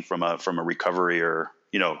seen from a recovery, or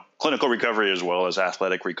clinical recovery as well as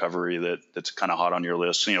athletic recovery, that's kind of hot on your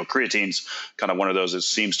list? Creatine's kind of one of those that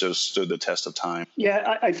seems to have stood the test of time.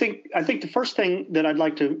 Yeah, I think the first thing that I'd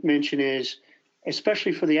like to mention is,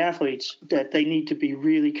 especially for the athletes, that they need to be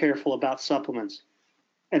really careful about supplements,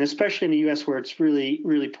 and especially in the U.S. where it's really,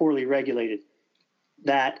 really poorly regulated,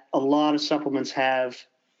 that a lot of supplements have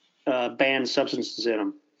banned substances in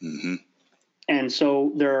them. Mm-hmm. And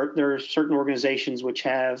so there are certain organizations which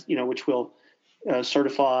have, which will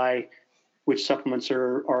certify which supplements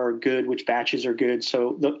are good, which batches are good.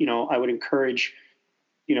 So, I would encourage,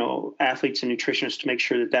 athletes and nutritionists to make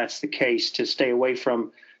sure that that's the case, to stay away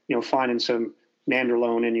from, finding some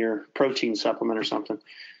nandrolone in your protein supplement or something,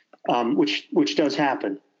 which does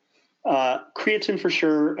happen. Creatine for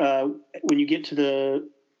sure. When you get to the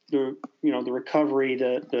recovery,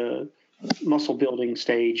 the muscle building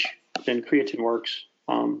stage, then creatine works.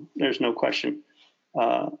 There's no question.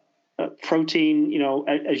 Protein,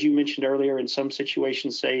 as you mentioned earlier, in some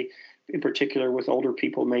situations, say in particular with older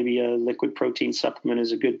people, maybe a liquid protein supplement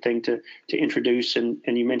is a good thing to introduce. And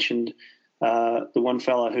you mentioned the one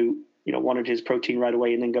fella who wanted his protein right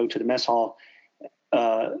away and then go to the mess hall.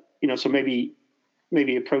 So maybe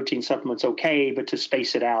a protein supplement's okay, but to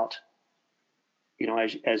space it out,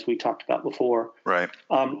 as we talked about before. Right.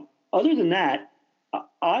 Other than that,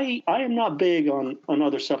 I am not big on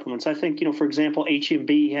other supplements. I think, for example,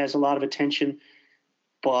 HMB has a lot of attention,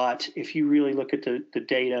 but if you really look at the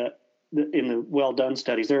data in the well-done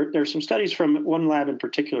studies, there are some studies from one lab in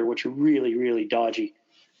particular which are really, really dodgy.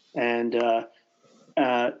 And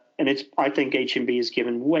I think HMB is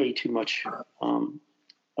given way too much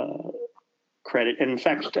credit. And in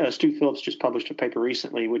fact, Stu Phillips just published a paper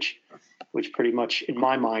recently, which pretty much, in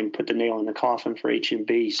my mind, put the nail in the coffin for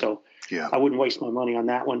HMB. So yeah, I wouldn't waste my money on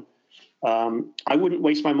that one. I wouldn't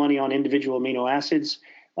waste my money on individual amino acids.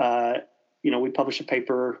 We published a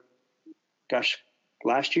paper,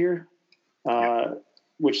 last year,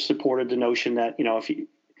 which supported the notion that,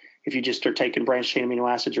 if you just are taking branched chain amino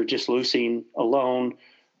acids or just leucine alone,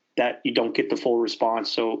 that you don't get the full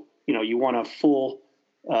response. So, you want a full,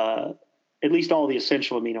 at least all the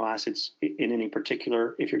essential amino acids in any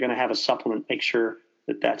particular. If you're going to have a supplement, make sure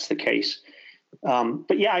that that's the case.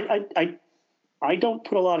 But yeah, I don't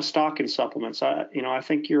put a lot of stock in supplements. I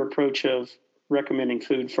think your approach of recommending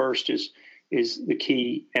food first is the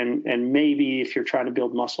key. And maybe if you're trying to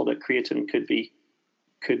build muscle, that creatine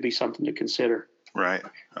could be something to consider. Right.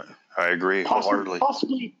 I agree wholeheartedly.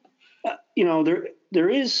 Possibly, there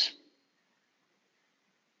is,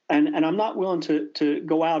 and I'm not willing to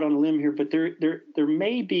go out on a limb here, but there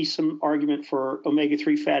may be some argument for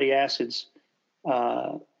omega-3 fatty acids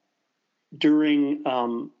during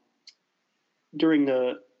the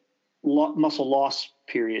muscle loss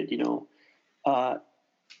period.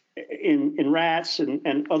 In rats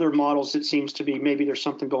and other models, it seems to be maybe there's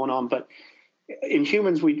something going on, but in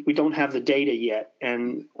humans we don't have the data yet,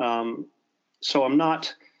 and so I'm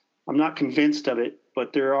not convinced of it.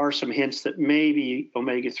 But there are some hints that maybe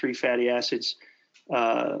omega-3 fatty acids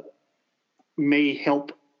may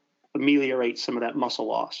help ameliorate some of that muscle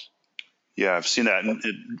loss. Yeah, I've seen that. And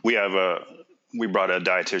we brought a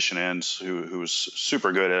dietitian in who was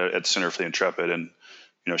super good at Center for the Intrepid, and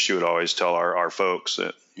she would always tell our folks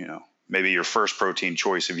that maybe your first protein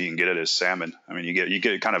choice, if you can get it, is salmon. I mean, you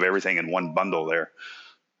get kind of everything in one bundle there: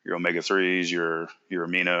 your omega-3s, your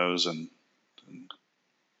aminos, and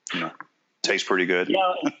tastes pretty good.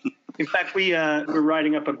 Yeah. In fact, we're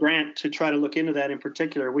writing up a grant to try to look into that in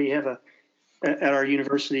particular. We have at our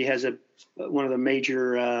university has one of the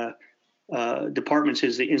major departments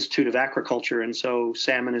is the Institute of Agriculture, and so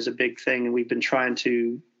salmon is a big thing. And we've been trying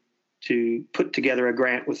to put together a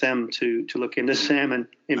grant with them to look into salmon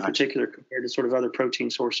in particular compared to sort of other protein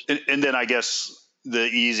sources. And then I guess the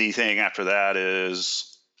easy thing after that is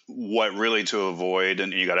what really to avoid,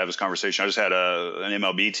 and you got to have this conversation. I just had an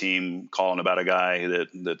MLB team calling about a guy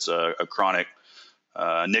that's a chronic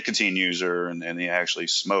nicotine user, and he actually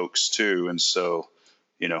smokes too. And so,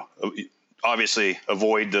 obviously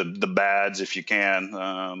avoid the bads if you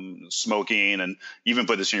can, smoking, and even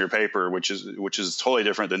put this in your paper, which is totally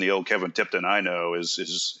different than the old Kevin Tipton I know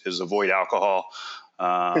is avoid alcohol.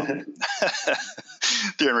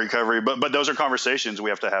 During recovery, but those are conversations we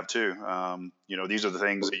have to have too. These are the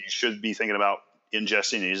things that you should be thinking about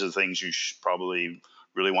ingesting. These are the things you should probably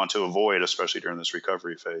really want to avoid, especially during this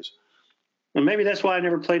recovery phase. And maybe that's why I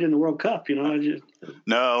never played in the World Cup. No,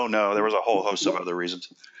 there was a whole host of other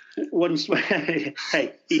reasons. Wasn't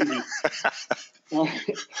hey, easy.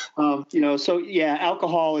 So yeah,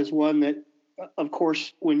 alcohol is one that, of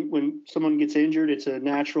course, when someone gets injured, it's a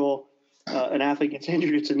natural. An athlete gets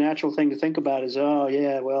injured, it's a natural thing to think about. Is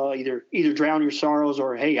either drown your sorrows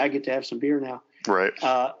or hey, I get to have some beer now. Right.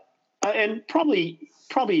 And probably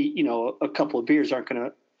a couple of beers aren't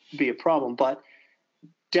going to be a problem, but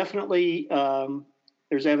definitely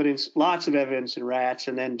there's lots of evidence in rats.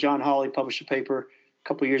 And then John Hawley published a paper a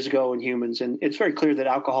couple of years ago in humans, and it's very clear that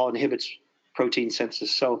alcohol inhibits protein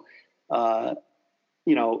synthesis. So,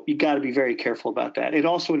 you got to be very careful about that. It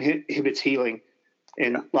also inhibits healing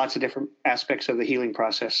in lots of different aspects of the healing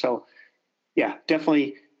process. So, yeah,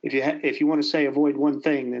 definitely, if you want to say avoid one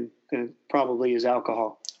thing, then it probably is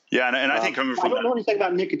alcohol. Yeah, and I think coming from I don't know anything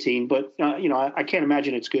about nicotine, but I can't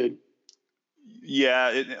imagine it's good.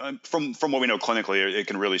 Yeah, from what we know clinically, it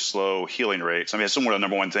can really slow healing rates. I mean, it's one of the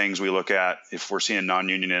number one things we look at if we're seeing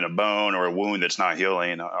non-union in a bone or a wound that's not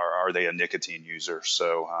healing. Are they a nicotine user?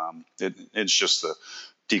 So it's just the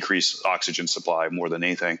decreased oxygen supply more than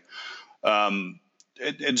anything.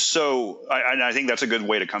 And so I think that's a good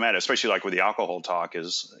way to come at it, especially like with the alcohol talk,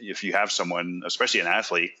 is if you have someone, especially an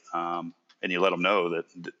athlete, and you let them know that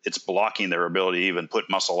it's blocking their ability to even put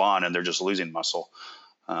muscle on and they're just losing muscle.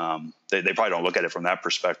 They probably don't look at it from that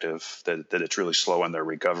perspective, that it's really slowing their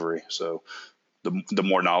recovery. So the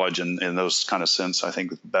more knowledge in those kind of sense, I think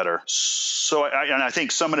the better. So I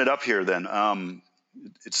think summing it up here then,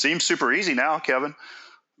 it seems super easy now, Kevin.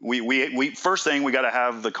 We first thing, we got to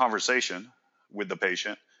have the conversation with the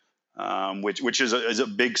patient, which is a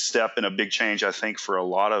big step and a big change, I think, for a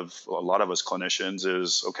lot of us clinicians.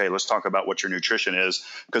 Is okay, let's talk about what your nutrition is,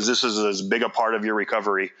 because this is as big a part of your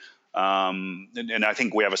recovery. And I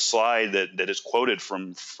think we have a slide that is quoted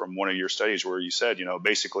from one of your studies where you said,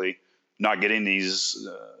 basically not getting these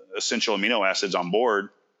essential amino acids on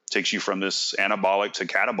board takes you from this anabolic to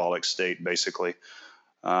catabolic state, basically.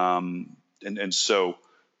 And so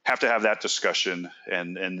have to have that discussion,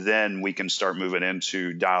 and then we can start moving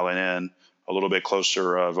into dialing in a little bit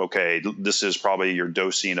closer of, okay, this is probably your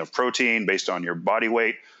dosing of protein based on your body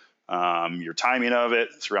weight, your timing of it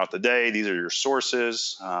throughout the day. These are your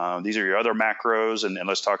sources. These are your other macros. And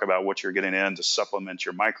let's talk about what you're getting in to supplement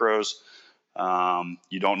your micros.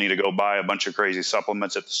 You don't need to go buy a bunch of crazy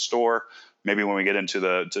supplements at the store. Maybe when we get into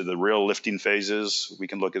the real lifting phases, we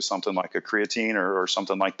can look at something like a creatine or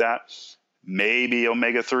something like that. Maybe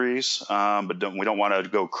omega-3s, but we don't want to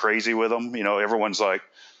go crazy with them. Everyone's like,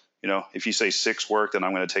 if you say 6 work, then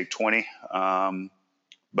I'm going to take 20.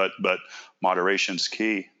 But moderation's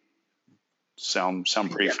key. Sound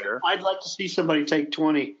pretty fair? I'd like to see somebody take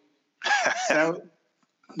 20. That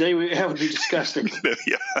would be disgusting.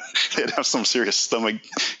 Yeah, they'd have some serious stomach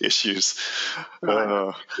issues.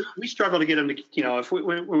 We struggle to get them to,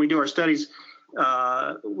 when we do our studies,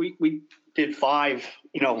 we did 5,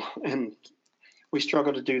 and we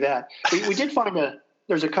struggle to do that. We did find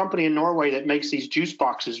there's a company in Norway that makes these juice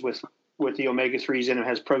boxes with the omega-3s in it. It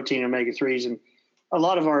has protein omega-3s, and a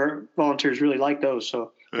lot of our volunteers really like those.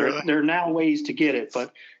 So there are now ways to get it.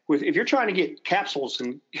 But if you're trying to get capsules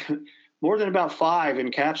and more than about 5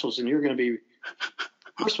 in capsules, and you're going to be,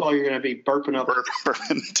 first of all, you're going to be burping up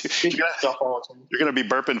stuff all the time. You're going to be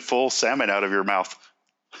burping full salmon out of your mouth.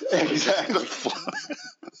 Exactly.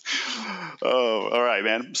 Oh, all right,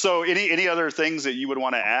 man. So any other things that you would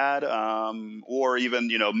want to add, or even,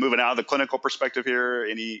 moving out of the clinical perspective here,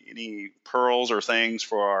 any pearls or things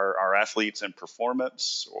for our athletes and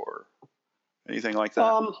performance or anything like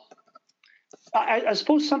that? I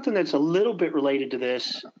suppose something that's a little bit related to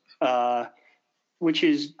this, which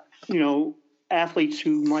is, athletes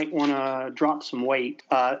who might want to drop some weight.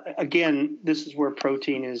 Again, this is where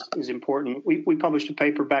protein is important. We published a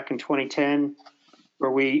paper back in 2010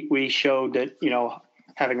 where we showed that,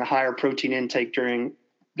 having a higher protein intake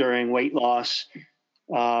during weight loss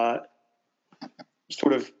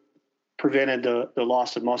sort of prevented the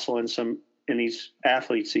loss of muscle in these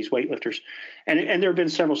athletes, these weightlifters. And there have been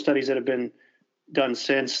several studies that have been done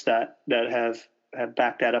since that have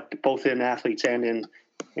backed that up, both in athletes and in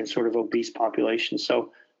sort of obese populations.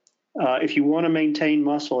 So if you want to maintain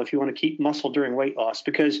muscle, if you want to keep muscle during weight loss,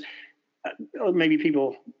 because maybe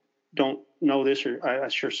people don't know this, or I'm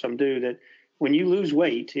sure some do, that when you lose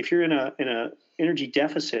weight, if you're in a energy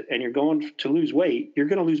deficit and you're going to lose weight, you're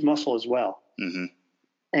going to lose muscle as well. Mm-hmm.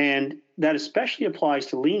 And that especially applies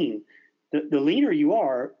to lean. The leaner you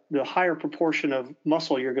are, the higher proportion of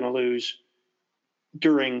muscle you're going to lose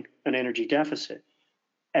during an energy deficit.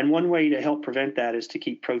 And one way to help prevent that is to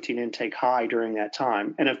keep protein intake high during that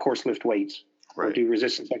time. And of course, lift weights or do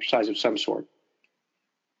resistance exercise of some sort.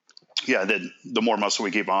 Yeah. The more muscle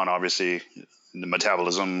we keep on, obviously the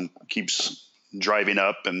metabolism keeps driving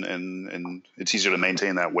up and it's easier to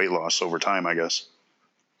maintain that weight loss over time, I guess.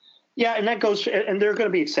 Yeah. And that goes, and there are going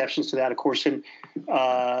to be exceptions to that, of course. And,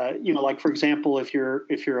 like for example, if you're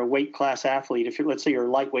a weight class athlete, let's say you're a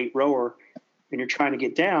lightweight rower and you're trying to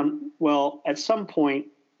get down, well, at some point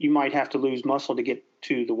you might have to lose muscle to get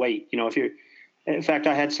to the weight. In fact,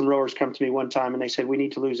 I had some rowers come to me one time and they said, we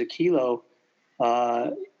need to lose a kilo.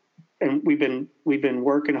 And we've been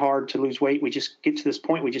working hard to lose weight. We just get to this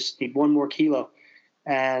point. We just need 1 more kilo.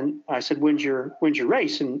 And I said, when's your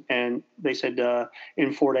race? And they said,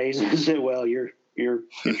 in 4 days. I said, well, you're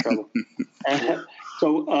in trouble.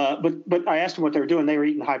 But I asked them what they were doing. They were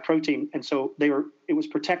eating high protein. And so it was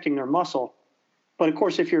protecting their muscle. But of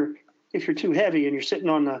course, if you're too heavy and you're sitting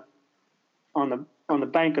on the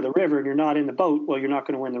bank of the river and you're not in the boat, well, you're not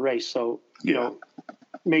going to win the race. So,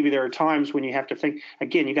 maybe there are times when you have to think,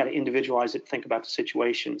 again, you got to individualize it, think about the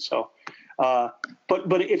situation. So,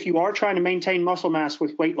 but if you are trying to maintain muscle mass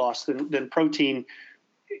with weight loss, then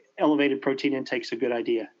elevated protein intake is a good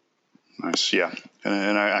idea. Nice. Yeah.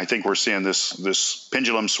 And I think we're seeing this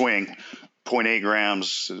pendulum swing. 0.8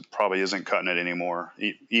 grams probably isn't cutting it anymore.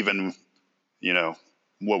 Even,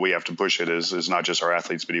 what we have to push it is not just our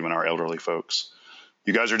athletes, but even our elderly folks.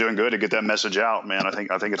 You guys are doing good to get that message out, man. I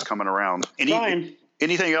think it's coming around.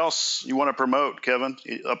 Anything else you want to promote, Kevin?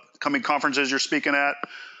 Upcoming conferences you're speaking at?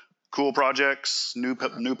 Cool projects? New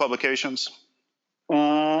publications?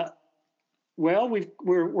 Well,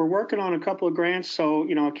 we're working on a couple of grants, so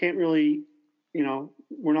I can't really,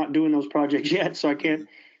 we're not doing those projects yet, so I can't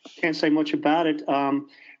say much about it.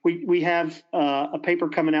 We have a paper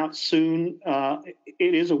coming out soon.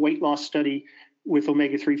 It is a weight loss study with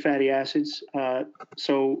omega-3 fatty acids,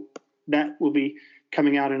 so that will be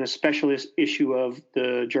coming out in a specialist issue of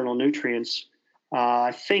the journal Nutrients.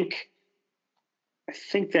 I think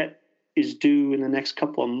that is due in the next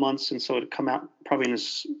couple of months, and so it'll come out probably in the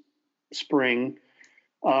spring.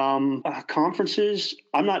 Conferences,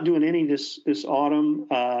 I'm not doing any this autumn.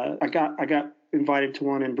 I got invited to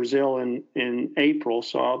one in Brazil in April,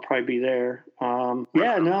 so I'll probably be there.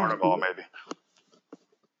 Carnival, maybe.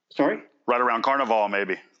 Sorry? Right around Carnival,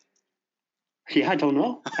 maybe. Yeah, I don't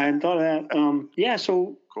know. I hadn't thought of that.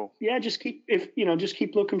 So cool. Yeah, just keep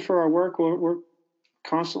looking for our work. We're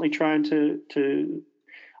constantly trying to.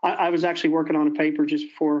 I was actually working on a paper just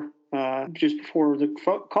before the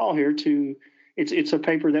call here. It's a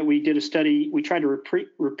paper that we did a study. We tried to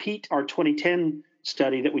repeat our 2010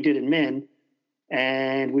 study that we did in men,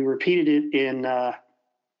 and we repeated it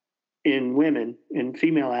in women, in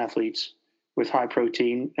female athletes with high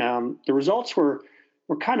protein. The results were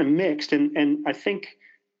kind of mixed, and I think,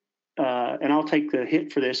 and I'll take the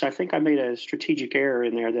hit for this, I think I made a strategic error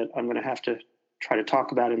in there that I'm going to have to try to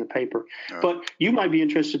talk about in the paper. But you might be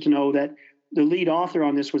interested to know that the lead author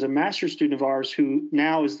on this was a master's student of ours who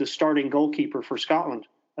now is the starting goalkeeper for Scotland,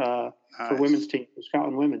 for women's team, for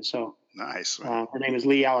Scotland women. So nice. Her name is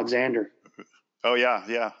Lee Alexander. Oh, yeah.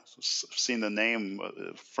 I've seen the name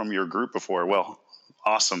from your group before. Well,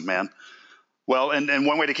 awesome, man. Well, and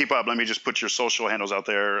one way to keep up, let me just put your social handles out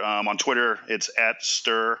there. On Twitter, it's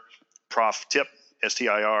 @StirProfTip,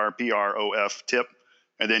 STIRPROF tip.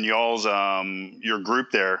 And then y'all's, your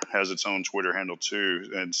group there has its own Twitter handle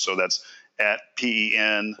too. And so that's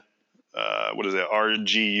 @PEN, RGUSTIR.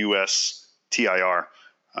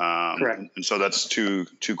 Correct. And so that's two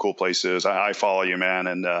cool places. I follow you, man.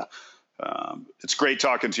 And it's great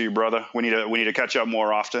talking to you, brother. We need to catch up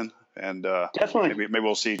more often. And definitely, maybe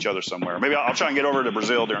we'll see each other somewhere. Maybe I'll try and get over to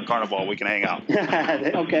Brazil during Carnival. We can hang out.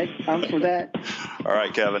 Okay, I'm for that. All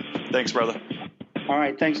right, Kevin. Thanks, brother. All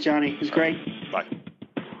right, thanks, Johnny. It was great. Bye.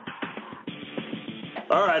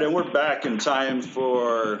 All right, and we're back in time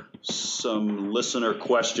for some listener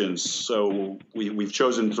questions. So we've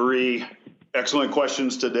chosen 3 excellent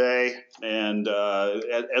questions today. And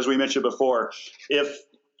as we mentioned before, if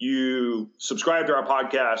you subscribe to our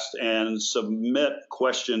podcast and submit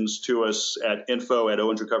questions to us at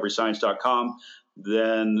info@owensrecoveryscience.com,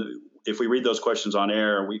 then if we read those questions on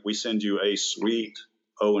air, we send you a sweet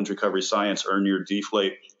Owens Recovery Science Earn Your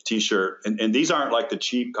Deflate t-shirt. And these aren't like the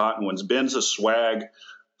cheap cotton ones. Ben's a swag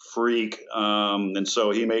freak. And so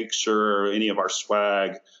he makes sure any of our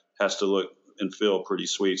swag has to look and feel pretty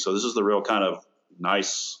sweet. So this is the real kind of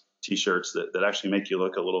nice t-shirts that actually make you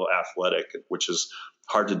look a little athletic, which is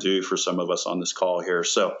hard to do for some of us on this call here.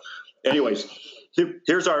 So anyways,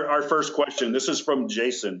 here's our first question. This is from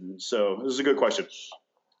Jason. So this is a good question.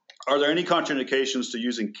 Are there any contraindications to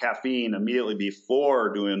using caffeine immediately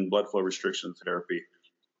before doing blood flow restriction therapy?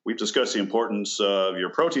 We've discussed the importance of your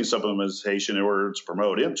protein supplementation in order to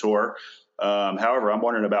promote mTOR. However, I'm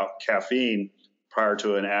wondering about caffeine prior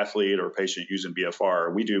to an athlete or patient using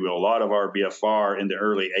BFR. We do a lot of our BFR in the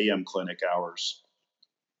early AM clinic hours.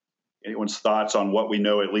 Anyone's thoughts on what we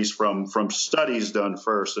know, at least from studies done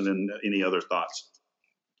first, and then any other thoughts?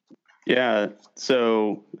 Yeah.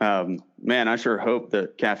 So, man, I sure hope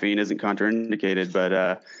that caffeine isn't contraindicated, but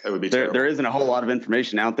that would be there isn't a whole lot of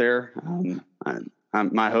information out there.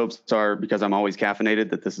 My hopes are, because I'm always caffeinated,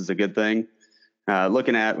 that this is a good thing.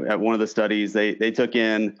 Looking at one of the studies, they took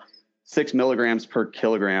in 6 milligrams per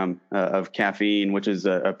kilogram of caffeine, which is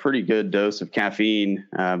a pretty good dose of caffeine,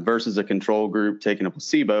 versus a control group taking a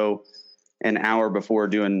placebo an hour before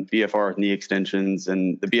doing BFR with knee extensions.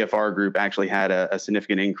 And the BFR group actually had a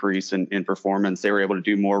significant increase in performance. They were able to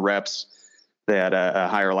do more reps. They had a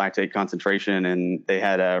higher lactate concentration, and they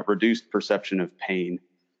had a reduced perception of pain.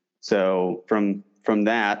 So from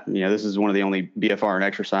that, this is one of the only BFR and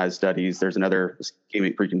exercise studies. There's another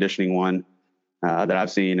ischemic preconditioning one that I've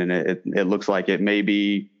seen, and it looks like it may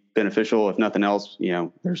be beneficial. If nothing else,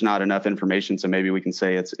 there's not enough information, so maybe we can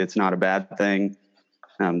say it's not a bad thing.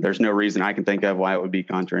 There's no reason I can think of why it would be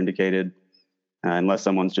contraindicated, unless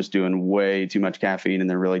someone's just doing way too much caffeine and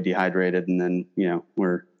they're really dehydrated, and then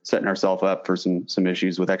we're setting ourselves up for some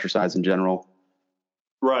issues with exercise in general.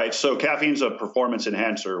 Right. So caffeine's a performance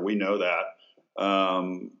enhancer. We know that.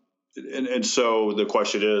 And so the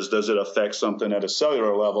question is, does it affect something at a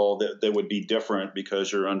cellular level that would be different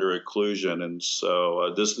because you're under occlusion? And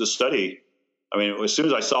so this study, I mean, as soon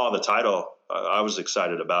as I saw the title, I was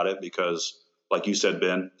excited about it because, like you said,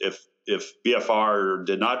 Ben, if BFR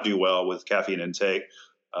did not do well with caffeine intake,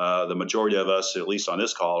 the majority of us, at least on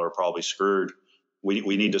this call, are probably screwed. We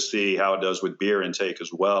need to see how it does with beer intake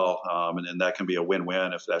as well, and that can be a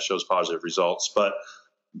win-win if that shows positive results.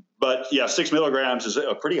 But yeah, 6 milligrams is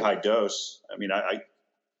a pretty high dose. I mean,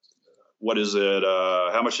 what is it?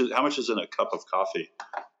 How much is in a cup of coffee?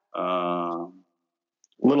 A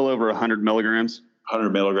little over 100 milligrams.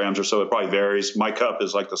 100 milligrams or so. It probably varies. My cup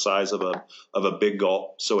is like the size of a big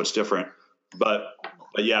gulp, so it's different. But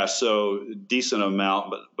yeah, so decent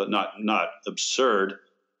amount, but not absurd.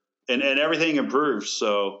 And everything improves.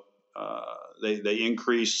 So they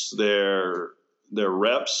increase their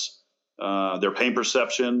reps. Their pain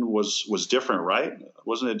perception was different, right?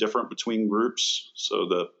 Wasn't it different between groups?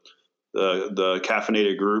 So the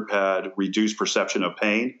caffeinated group had reduced perception of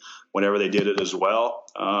pain whenever they did it as well,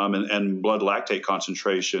 and blood lactate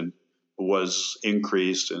concentration was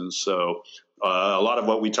increased. And so a lot of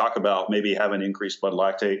what we talk about, maybe having increased blood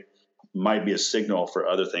lactate, might be a signal for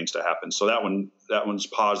other things to happen. So that one's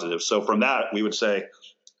positive. So from that, we would say,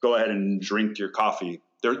 go ahead and drink your coffee.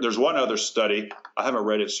 There's one other study. I haven't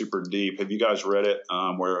read it super deep. Have you guys read it?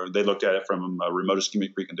 Where they looked at it from a remote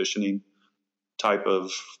ischemic preconditioning type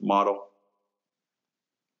of model?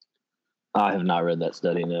 I have not read that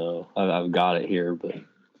study. No, I've got it here, but.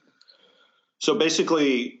 So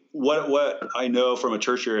basically, what I know from a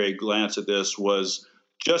tertiary glance at this was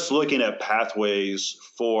just looking at pathways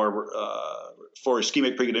for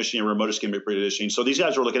ischemic preconditioning and remote ischemic preconditioning. So these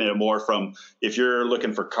guys were looking at it more from if you're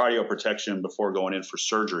looking for cardio protection before going in for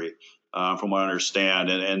surgery, from what I understand.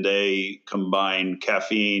 And they combine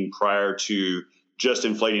caffeine prior to just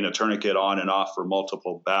inflating a tourniquet on and off for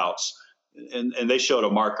multiple bouts. And they showed a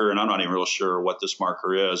marker, and I'm not even real sure what this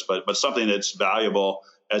marker is, but something that's valuable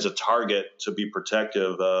as a target to be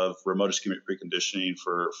protective of remote ischemic preconditioning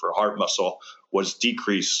for heart muscle was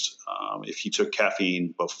decreased if you took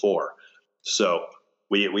caffeine before. So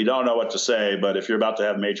we don't know what to say, but if you're about to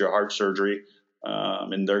have major heart surgery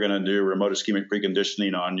and they're going to do remote ischemic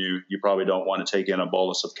preconditioning on you, you probably don't want to take in a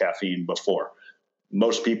bolus of caffeine before.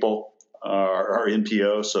 Most people are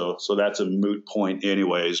NPO, so that's a moot point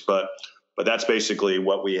anyways. But that's basically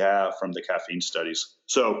what we have from the caffeine studies.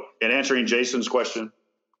 So in answering Jason's question,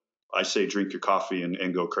 I say drink your coffee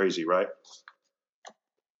and go crazy, right?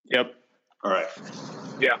 Yep. All right.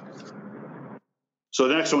 Yeah. So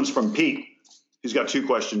the next one's from Pete. He's got two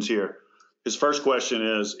questions here. His first question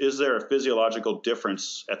is there a physiological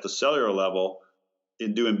difference at the cellular level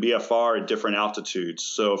in doing BFR at different altitudes?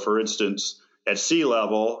 So for instance, at sea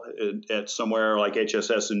level, at somewhere like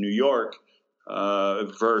HSS in New York,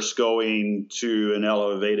 versus going to an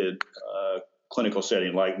elevated clinical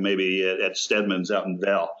setting, like maybe at Stedman's out in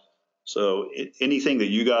Vail. So anything that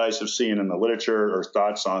you guys have seen in the literature or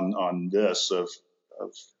thoughts on this of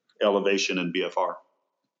elevation in BFR?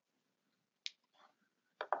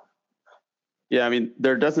 Yeah, I mean,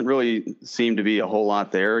 there doesn't really seem to be a whole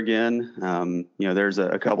lot there again. There's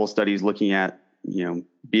a couple studies looking at,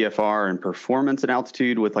 BFR and performance at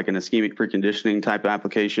altitude with like an ischemic preconditioning type of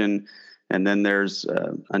application. And then there's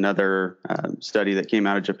another study that came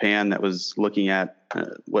out of Japan that was looking at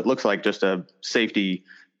what looks like just a safety,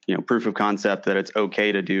 proof of concept that it's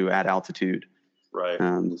okay to do at altitude. Right.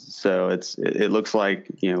 So it looks like,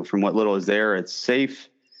 from what little is there, it's safe.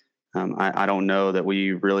 I don't know that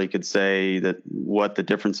we really could say that what the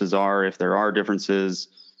differences are, if there are differences.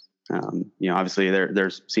 Obviously there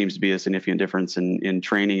seems to be a significant difference in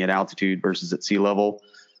training at altitude versus at sea level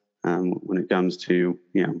when it comes to,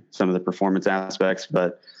 some of the performance aspects,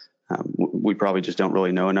 but we probably just don't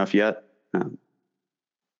really know enough yet.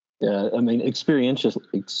 Yeah, I mean,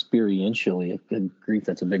 experientially, good grief,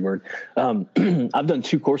 that's a big word. I've done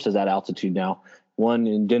 2 courses at altitude now. One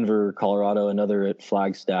in Denver, Colorado, another at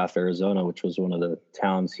Flagstaff, Arizona, which was one of the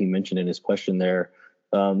towns he mentioned in his question there.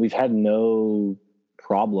 We've had no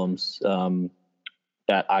problems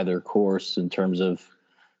at either course in terms of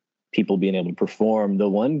people being able to perform. The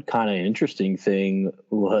one kind of interesting thing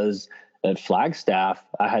was at Flagstaff,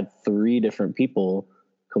 I had 3 different people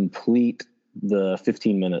complete the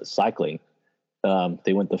 15-minute cycling.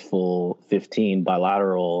 They went the full 15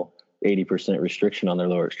 bilateral, 80% restriction on their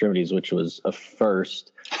lower extremities, which was a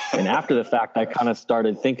first. And after the fact, I kind of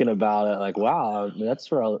started thinking about it like, wow,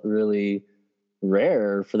 that's really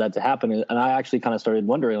rare for that to happen. And I actually kind of started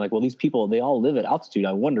wondering like, well, these people, they all live at altitude.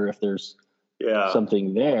 I wonder if there's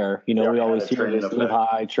something there. We always hear this, live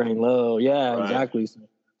high, train low. Yeah, right. Exactly.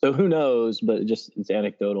 So who knows, but it's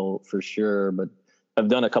anecdotal for sure. But I've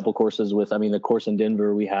done a couple courses the course in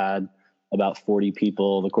Denver, we had about 40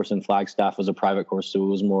 people. The course in Flagstaff was a private course, so it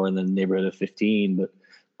was more in the neighborhood of 15, but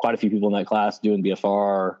quite a few people in that class doing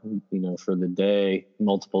BFR, for the day,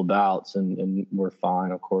 multiple bouts, and we're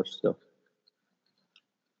fine, of course, still.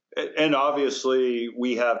 And obviously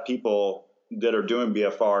we have people that are doing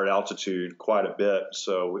BFR at altitude quite a bit.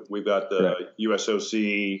 So we've got the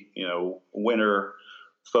USOC, winter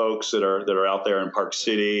folks that are out there in Park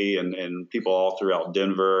City and people all throughout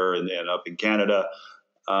Denver and up in Canada.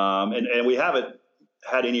 And we haven't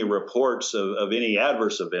had any reports of any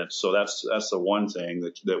adverse events. So that's the one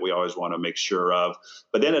thing that we always want to make sure of.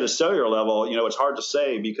 But then at a cellular level, it's hard to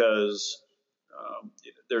say because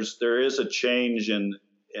there is a change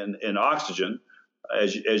in oxygen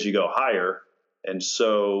as you go higher. And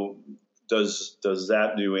so does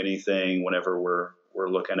that do anything whenever we're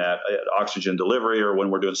looking at oxygen delivery or when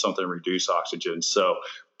we're doing something to reduce oxygen? So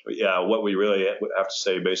what we really have to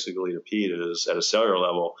say basically to Pete is at a cellular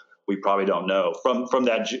level, we probably don't know. From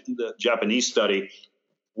the Japanese study,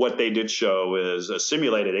 what they did show is a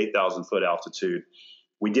simulated 8,000 foot altitude.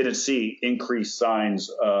 We didn't see increased signs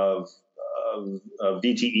of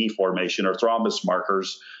VTE formation or thrombus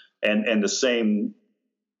markers and the same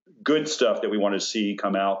good stuff that we want to see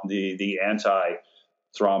come out, the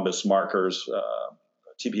anti-thrombus markers,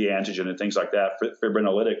 TPA antigen and things like that,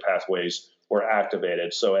 fibrinolytic pathways were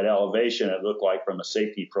activated. So at elevation, it looked like from a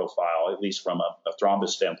safety profile, at least from a thrombus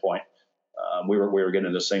standpoint, we were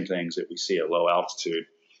getting the same things that we see at low altitude.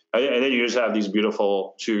 And then you just have these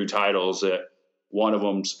beautiful 2 titles that one of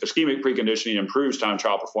them's ischemic preconditioning improves time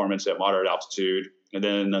trial performance at moderate altitude. And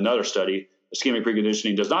then another study, ischemic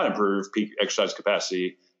preconditioning does not improve peak exercise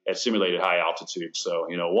capacity at simulated high altitude. So,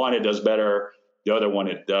 one, it does better. The other one,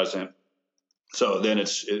 it doesn't. So then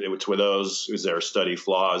it's with those, is there study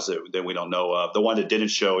flaws that we don't know of? The one that didn't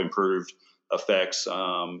show improved effects,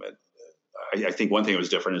 I think one thing that was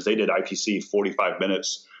different is they did IPC 45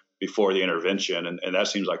 minutes before the intervention, and that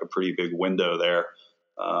seems like a pretty big window there.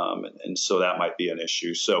 And so that might be an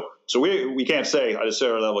issue. So we can't say at a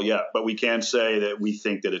cellular level yet, but we can say that we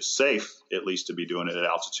think that it's safe at least to be doing it at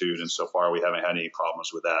altitude. And so far we haven't had any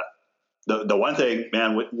problems with that. The one thing,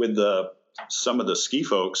 man, with some of the ski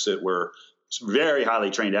folks that were very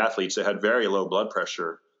highly trained athletes that had very low blood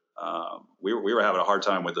pressure, we were having a hard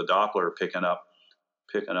time with the Doppler picking up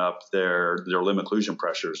their limb occlusion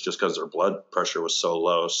pressures just because their blood pressure was so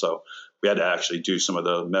low. So we had to actually do some of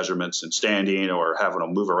the measurements in standing or having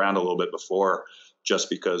them move around a little bit before,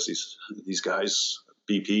 just because these guys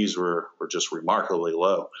BPs were just remarkably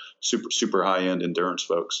low, super high end endurance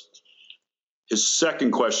folks. His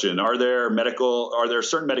second question, are there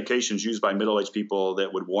certain medications used by middle-aged people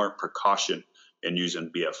that would warrant precaution in using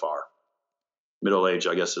BFR? Middle age,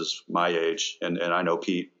 I guess, is my age, and I know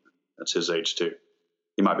Pete, that's his age too.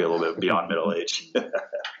 He might be a little bit beyond middle age.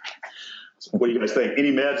 So what do you guys think?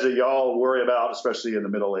 Any meds that y'all worry about, especially in the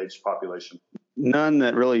middle-aged population? None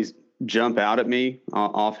that really jump out at me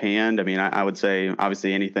offhand. I mean, I would say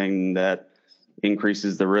obviously anything that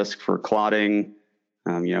increases the risk for clotting.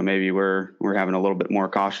 Maybe we're having a little bit more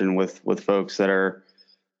caution with folks that are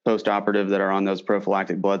post-operative that are on those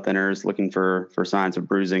prophylactic blood thinners, looking for signs of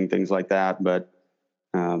bruising, things like that. But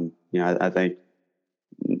I think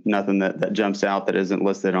nothing that jumps out that isn't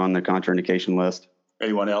listed on the contraindication list.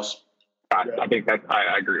 Anyone else? I think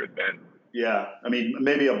I agree with Ben. Yeah, I mean,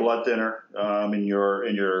 maybe a blood thinner in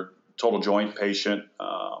your total joint patient.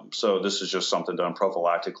 So this is just something done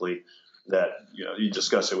prophylactically that you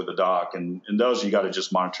discuss it with the doc, and those you got to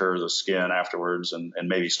just monitor the skin afterwards, and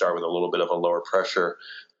maybe start with a little bit of a lower pressure.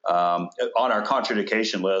 On our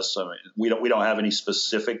contraindication list, I mean, we don't have any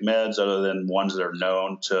specific meds other than ones that are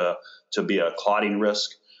known to be a clotting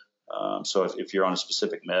risk. So if you're on a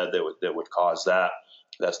specific med that would cause that,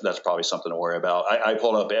 that's probably something to worry about. I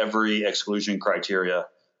pulled up every exclusion criteria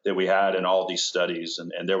that we had in all these studies,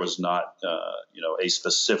 and there was not a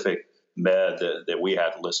specific med that we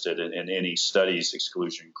had listed in any studies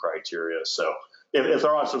exclusion criteria. So if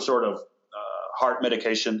they're on some sort of heart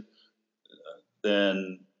medication,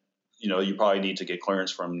 then you probably need to get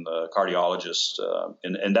clearance from the cardiologist,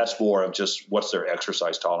 and that's more of just what's their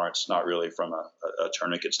exercise tolerance, not really from a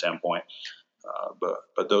tourniquet standpoint.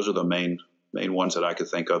 But those are the main ones that I could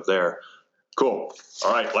think of there. Cool.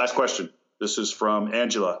 All right, last question. This is from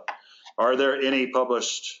Angela. Are there any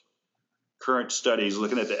published current studies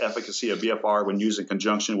looking at the efficacy of BFR when used in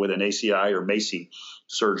conjunction with an ACI or MACI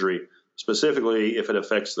surgery, specifically if it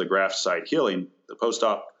affects the graft site healing, the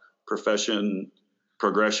post-op progression,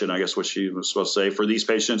 I guess what she was supposed to say, for these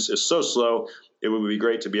patients is so slow, it would be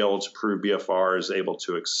great to be able to prove BFR is able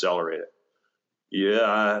to accelerate it.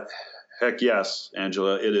 Yeah, heck yes,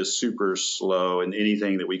 Angela. It is super slow, and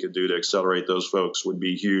anything that we could do to accelerate those folks would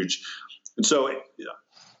be huge. And so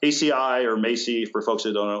ACI or MACI, for folks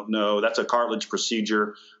that don't know, that's a cartilage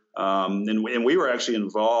procedure. And we were actually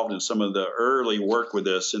involved in some of the early work with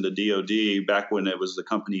this in the DOD back when it was the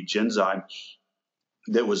company Genzyme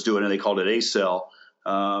that was doing it. They called it ACell.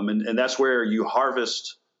 And that's where you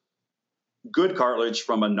harvest good cartilage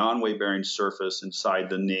from a non-weight bearing surface inside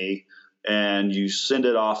the knee, and you send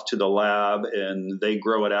it off to the lab, and they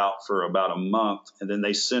grow it out for about a month, and then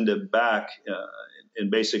they send it back in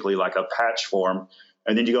basically like a patch form.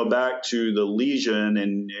 And then you go back to the lesion,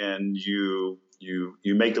 and you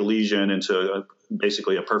make the lesion into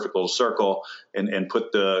basically a perfect little circle, and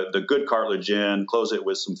put the good cartilage in, close it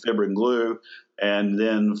with some fibrin glue, and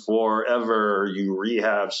then forever you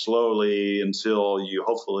rehab slowly until you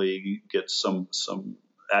hopefully get some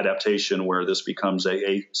adaptation where this becomes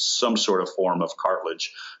some sort of form of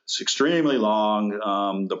cartilage. It's extremely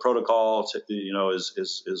long. The protocol,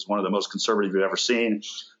 is one of the most conservative you've ever seen.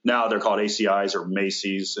 Now they're called ACIs or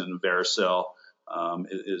MACIs, and Vericel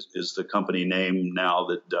is the company name now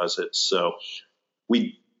that does it. So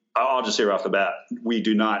I'll just say right off the bat, we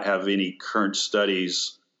do not have any current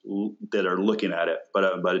studies that are looking at it,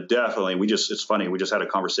 but definitely it's funny. We just had a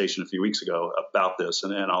conversation a few weeks ago about this,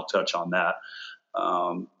 and I'll touch on that.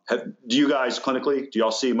 Do you guys clinically, do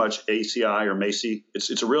y'all see much ACI or MACI?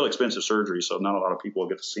 It's a real expensive surgery, so not a lot of people will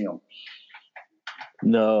get to see them.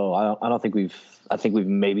 No, I don't think I think we've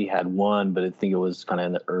maybe had one, but I think it was kind of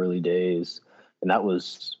in the early days. And that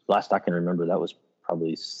was, last I can remember, that was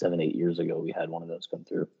probably 7-8 years ago. We had one of those come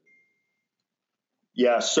through.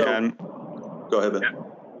 Yeah. So go ahead, Ben.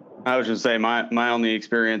 I was just saying my only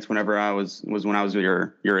experience whenever I was when I was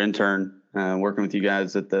your intern, working with you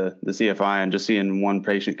guys at the CFI, and just seeing one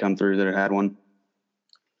patient come through that had one.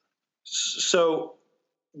 So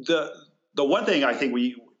the one thing I think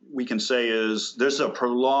we can say is there's a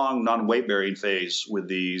prolonged non-weight bearing phase with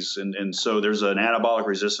these, and so there's an anabolic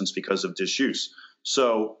resistance because of disuse.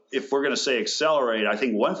 So if we're going to say accelerate, I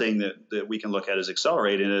think one thing that we can look at is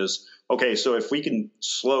accelerating is, okay, so if we can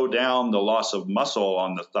slow down the loss of muscle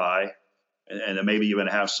on the thigh, and then maybe even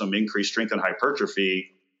have some increased strength and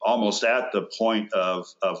hypertrophy almost at the point of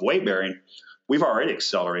weight bearing, we've already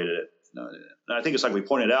accelerated it. And I think it's like we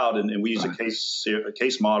pointed out, and we use a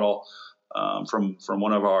case model from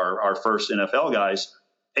one of our first NFL guys.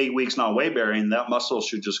 8 weeks non-weight bearing, that muscle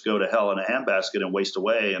should just go to hell in a handbasket and waste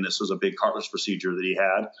away. And this was a big cartilage procedure that he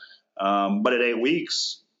had. But at 8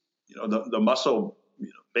 weeks, the muscle,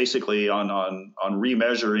 basically on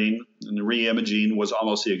remeasuring and re-imaging was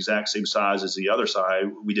almost the exact same size as the other side.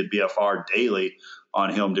 We did BFR daily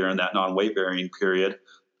on him during that non-weight bearing period.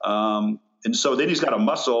 And so then he's got a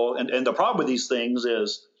muscle. And the problem with these things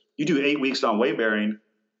is you do 8 weeks non-weight bearing,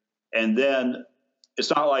 and then it's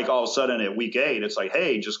not like all of a sudden at week 8, it's like,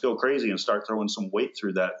 hey, just go crazy and start throwing some weight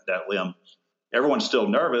through that limb. Everyone's still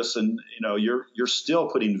nervous, and you're still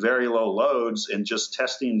putting very low loads and just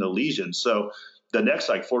testing the lesion. So the next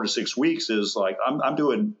like 4 to 6 weeks is like, I'm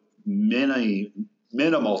doing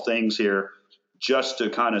minimal things here just to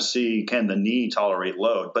kind of see, can the knee tolerate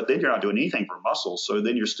load? But then you're not doing anything for muscles. So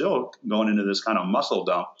then you're still going into this kind of muscle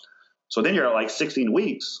dump. So then you're at like 16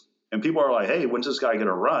 weeks and people are like, hey, when's this guy going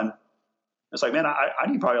to run? It's like, man, I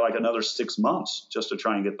need probably like another 6 months just to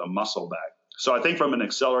try and get the muscle back. So I think from an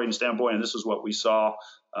accelerating standpoint, and this is what we saw,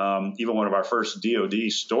 even one of our first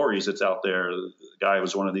DOD stories that's out there, the guy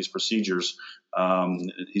was one of these procedures.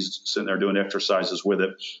 He's sitting there doing exercises with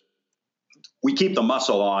it. We keep the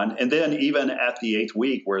muscle on. And then even at the 8th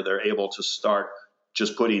week where they're able to start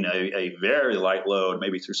just putting a very light load,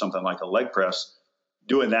 maybe through something like a leg press,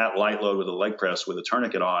 doing that light load with a leg press with a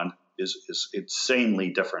tourniquet on is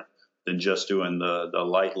insanely different than just doing the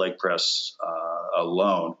light leg press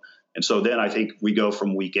alone. And so then I think we go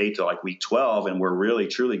from week 8 to like week 12, and we're really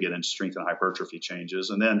truly getting strength and hypertrophy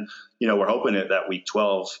changes. And then, we're hoping at that week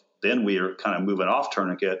 12, then we are kind of moving off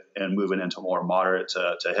tourniquet and moving into more moderate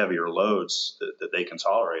to heavier loads that they can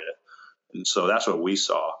tolerate it. And so that's what we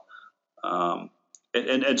saw.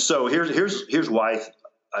 And so here's why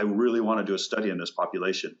I really want to do a study in this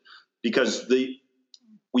population, because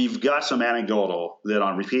we've got some anecdotal that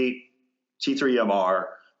on repeat T3MR,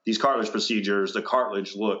 these cartilage procedures, the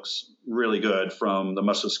cartilage looks really good from the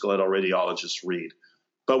musculoskeletal radiologist's read.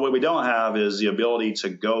 But what we don't have is the ability to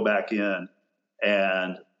go back in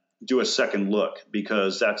and do a second look,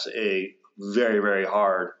 because that's a very, very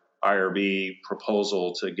hard IRB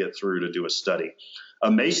proposal to get through to do a study. A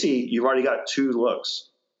MACI, you've already got 2 looks,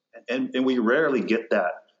 and we rarely get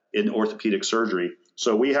that in orthopedic surgery.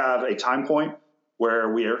 So we have a time point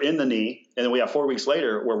where we are in the knee, and then we have 4 weeks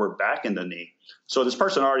later where we're back in the knee. So this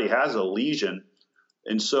person already has a lesion.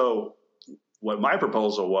 And so what my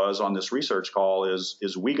proposal was on this research call is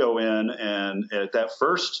we go in and at that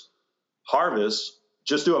first harvest,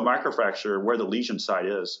 just do a microfracture where the lesion site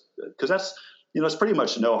is. Because that's, it's pretty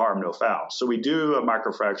much no harm, no foul. So we do a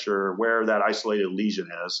microfracture where that isolated lesion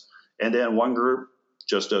is. And then one group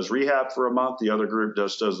just does rehab for a month. The other group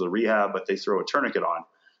just does the rehab, but they throw a tourniquet on.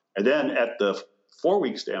 And then at the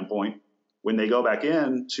 4-week standpoint, when they go back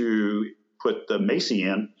in to put the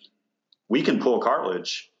MACI in, we can pull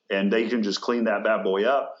cartilage and they can just clean that bad boy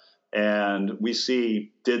up. And we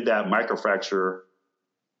see, did that microfracture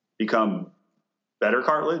become better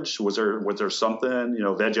cartilage? Was there something,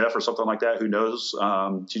 VEGF or something like that? Who knows?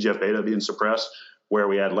 TGF beta being suppressed, where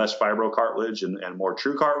we had less fibrocartilage and more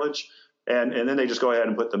true cartilage. And then they just go ahead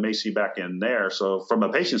and put the MACI back in there. So from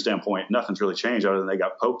a patient standpoint, nothing's really changed other than they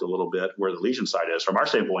got poked a little bit where the lesion site is. From our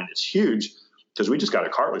standpoint, it's huge because we just got a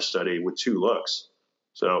cartilage study with 2 looks.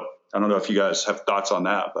 So I don't know if you guys have thoughts on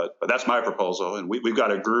that, but that's my proposal. And we've got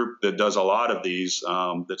a group that does a lot of these.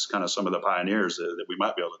 That's kind of some of the pioneers that we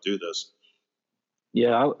might be able to do this.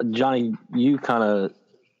 Yeah, Johnny, you kind of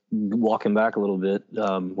walking back a little bit,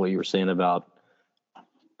 what you were saying about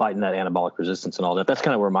fighting that anabolic resistance and all that. That's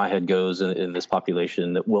kind of where my head goes in this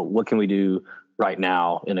population. That what can we do right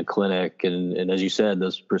now in a clinic? And as you said,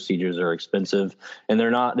 those procedures are expensive and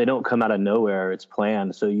they don't come out of nowhere. It's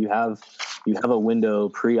planned. So you have a window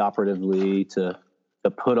preoperatively to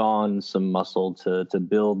put on some muscle to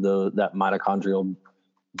build that mitochondrial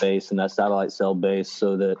base and that satellite cell base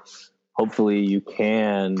so that hopefully you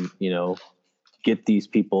can, get these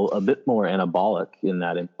people a bit more anabolic in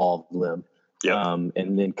that involved limb. Yeah.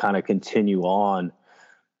 And then kind of continue on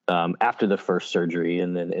after the first surgery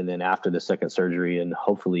and then after the second surgery, and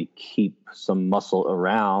hopefully keep some muscle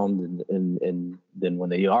around and then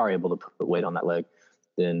when they are able to put weight on that leg,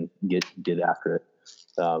 then get after it.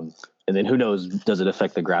 And then who knows, does it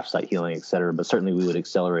affect the graft site healing, et cetera? But certainly we would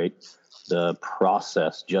accelerate the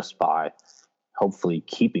process just by hopefully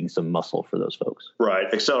keeping some muscle for those folks. Right.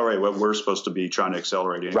 Accelerate what we're supposed to be trying to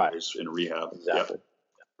accelerate anyways in rehab. Exactly. Yep.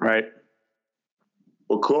 Right.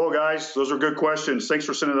 Well, cool, guys. Those are good questions. Thanks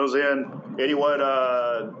for sending those in. Anyone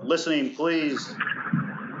listening, please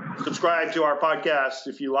subscribe to our podcast.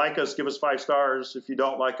 If you like us, give us 5 stars. If you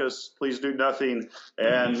don't like us, please do nothing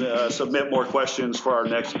and submit more questions for our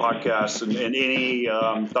next podcast. And any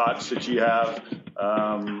thoughts that you have,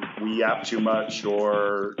 we yap too much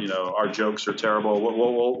or, our jokes are terrible.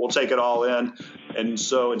 We'll take it all in. And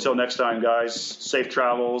so until next time, guys, safe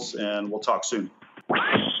travels and we'll talk soon.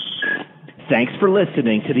 Thanks for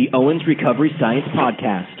listening to the Owens Recovery Science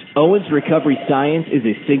Podcast. Owens Recovery Science is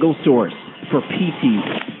a single source for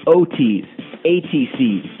PTs, OTs,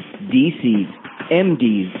 ATCs, DCs,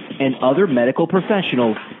 MDs, and other medical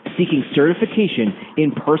professionals seeking certification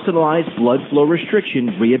in personalized blood flow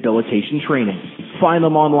restriction rehabilitation training. Find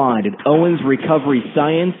them online at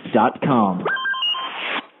owensrecoveryscience.com.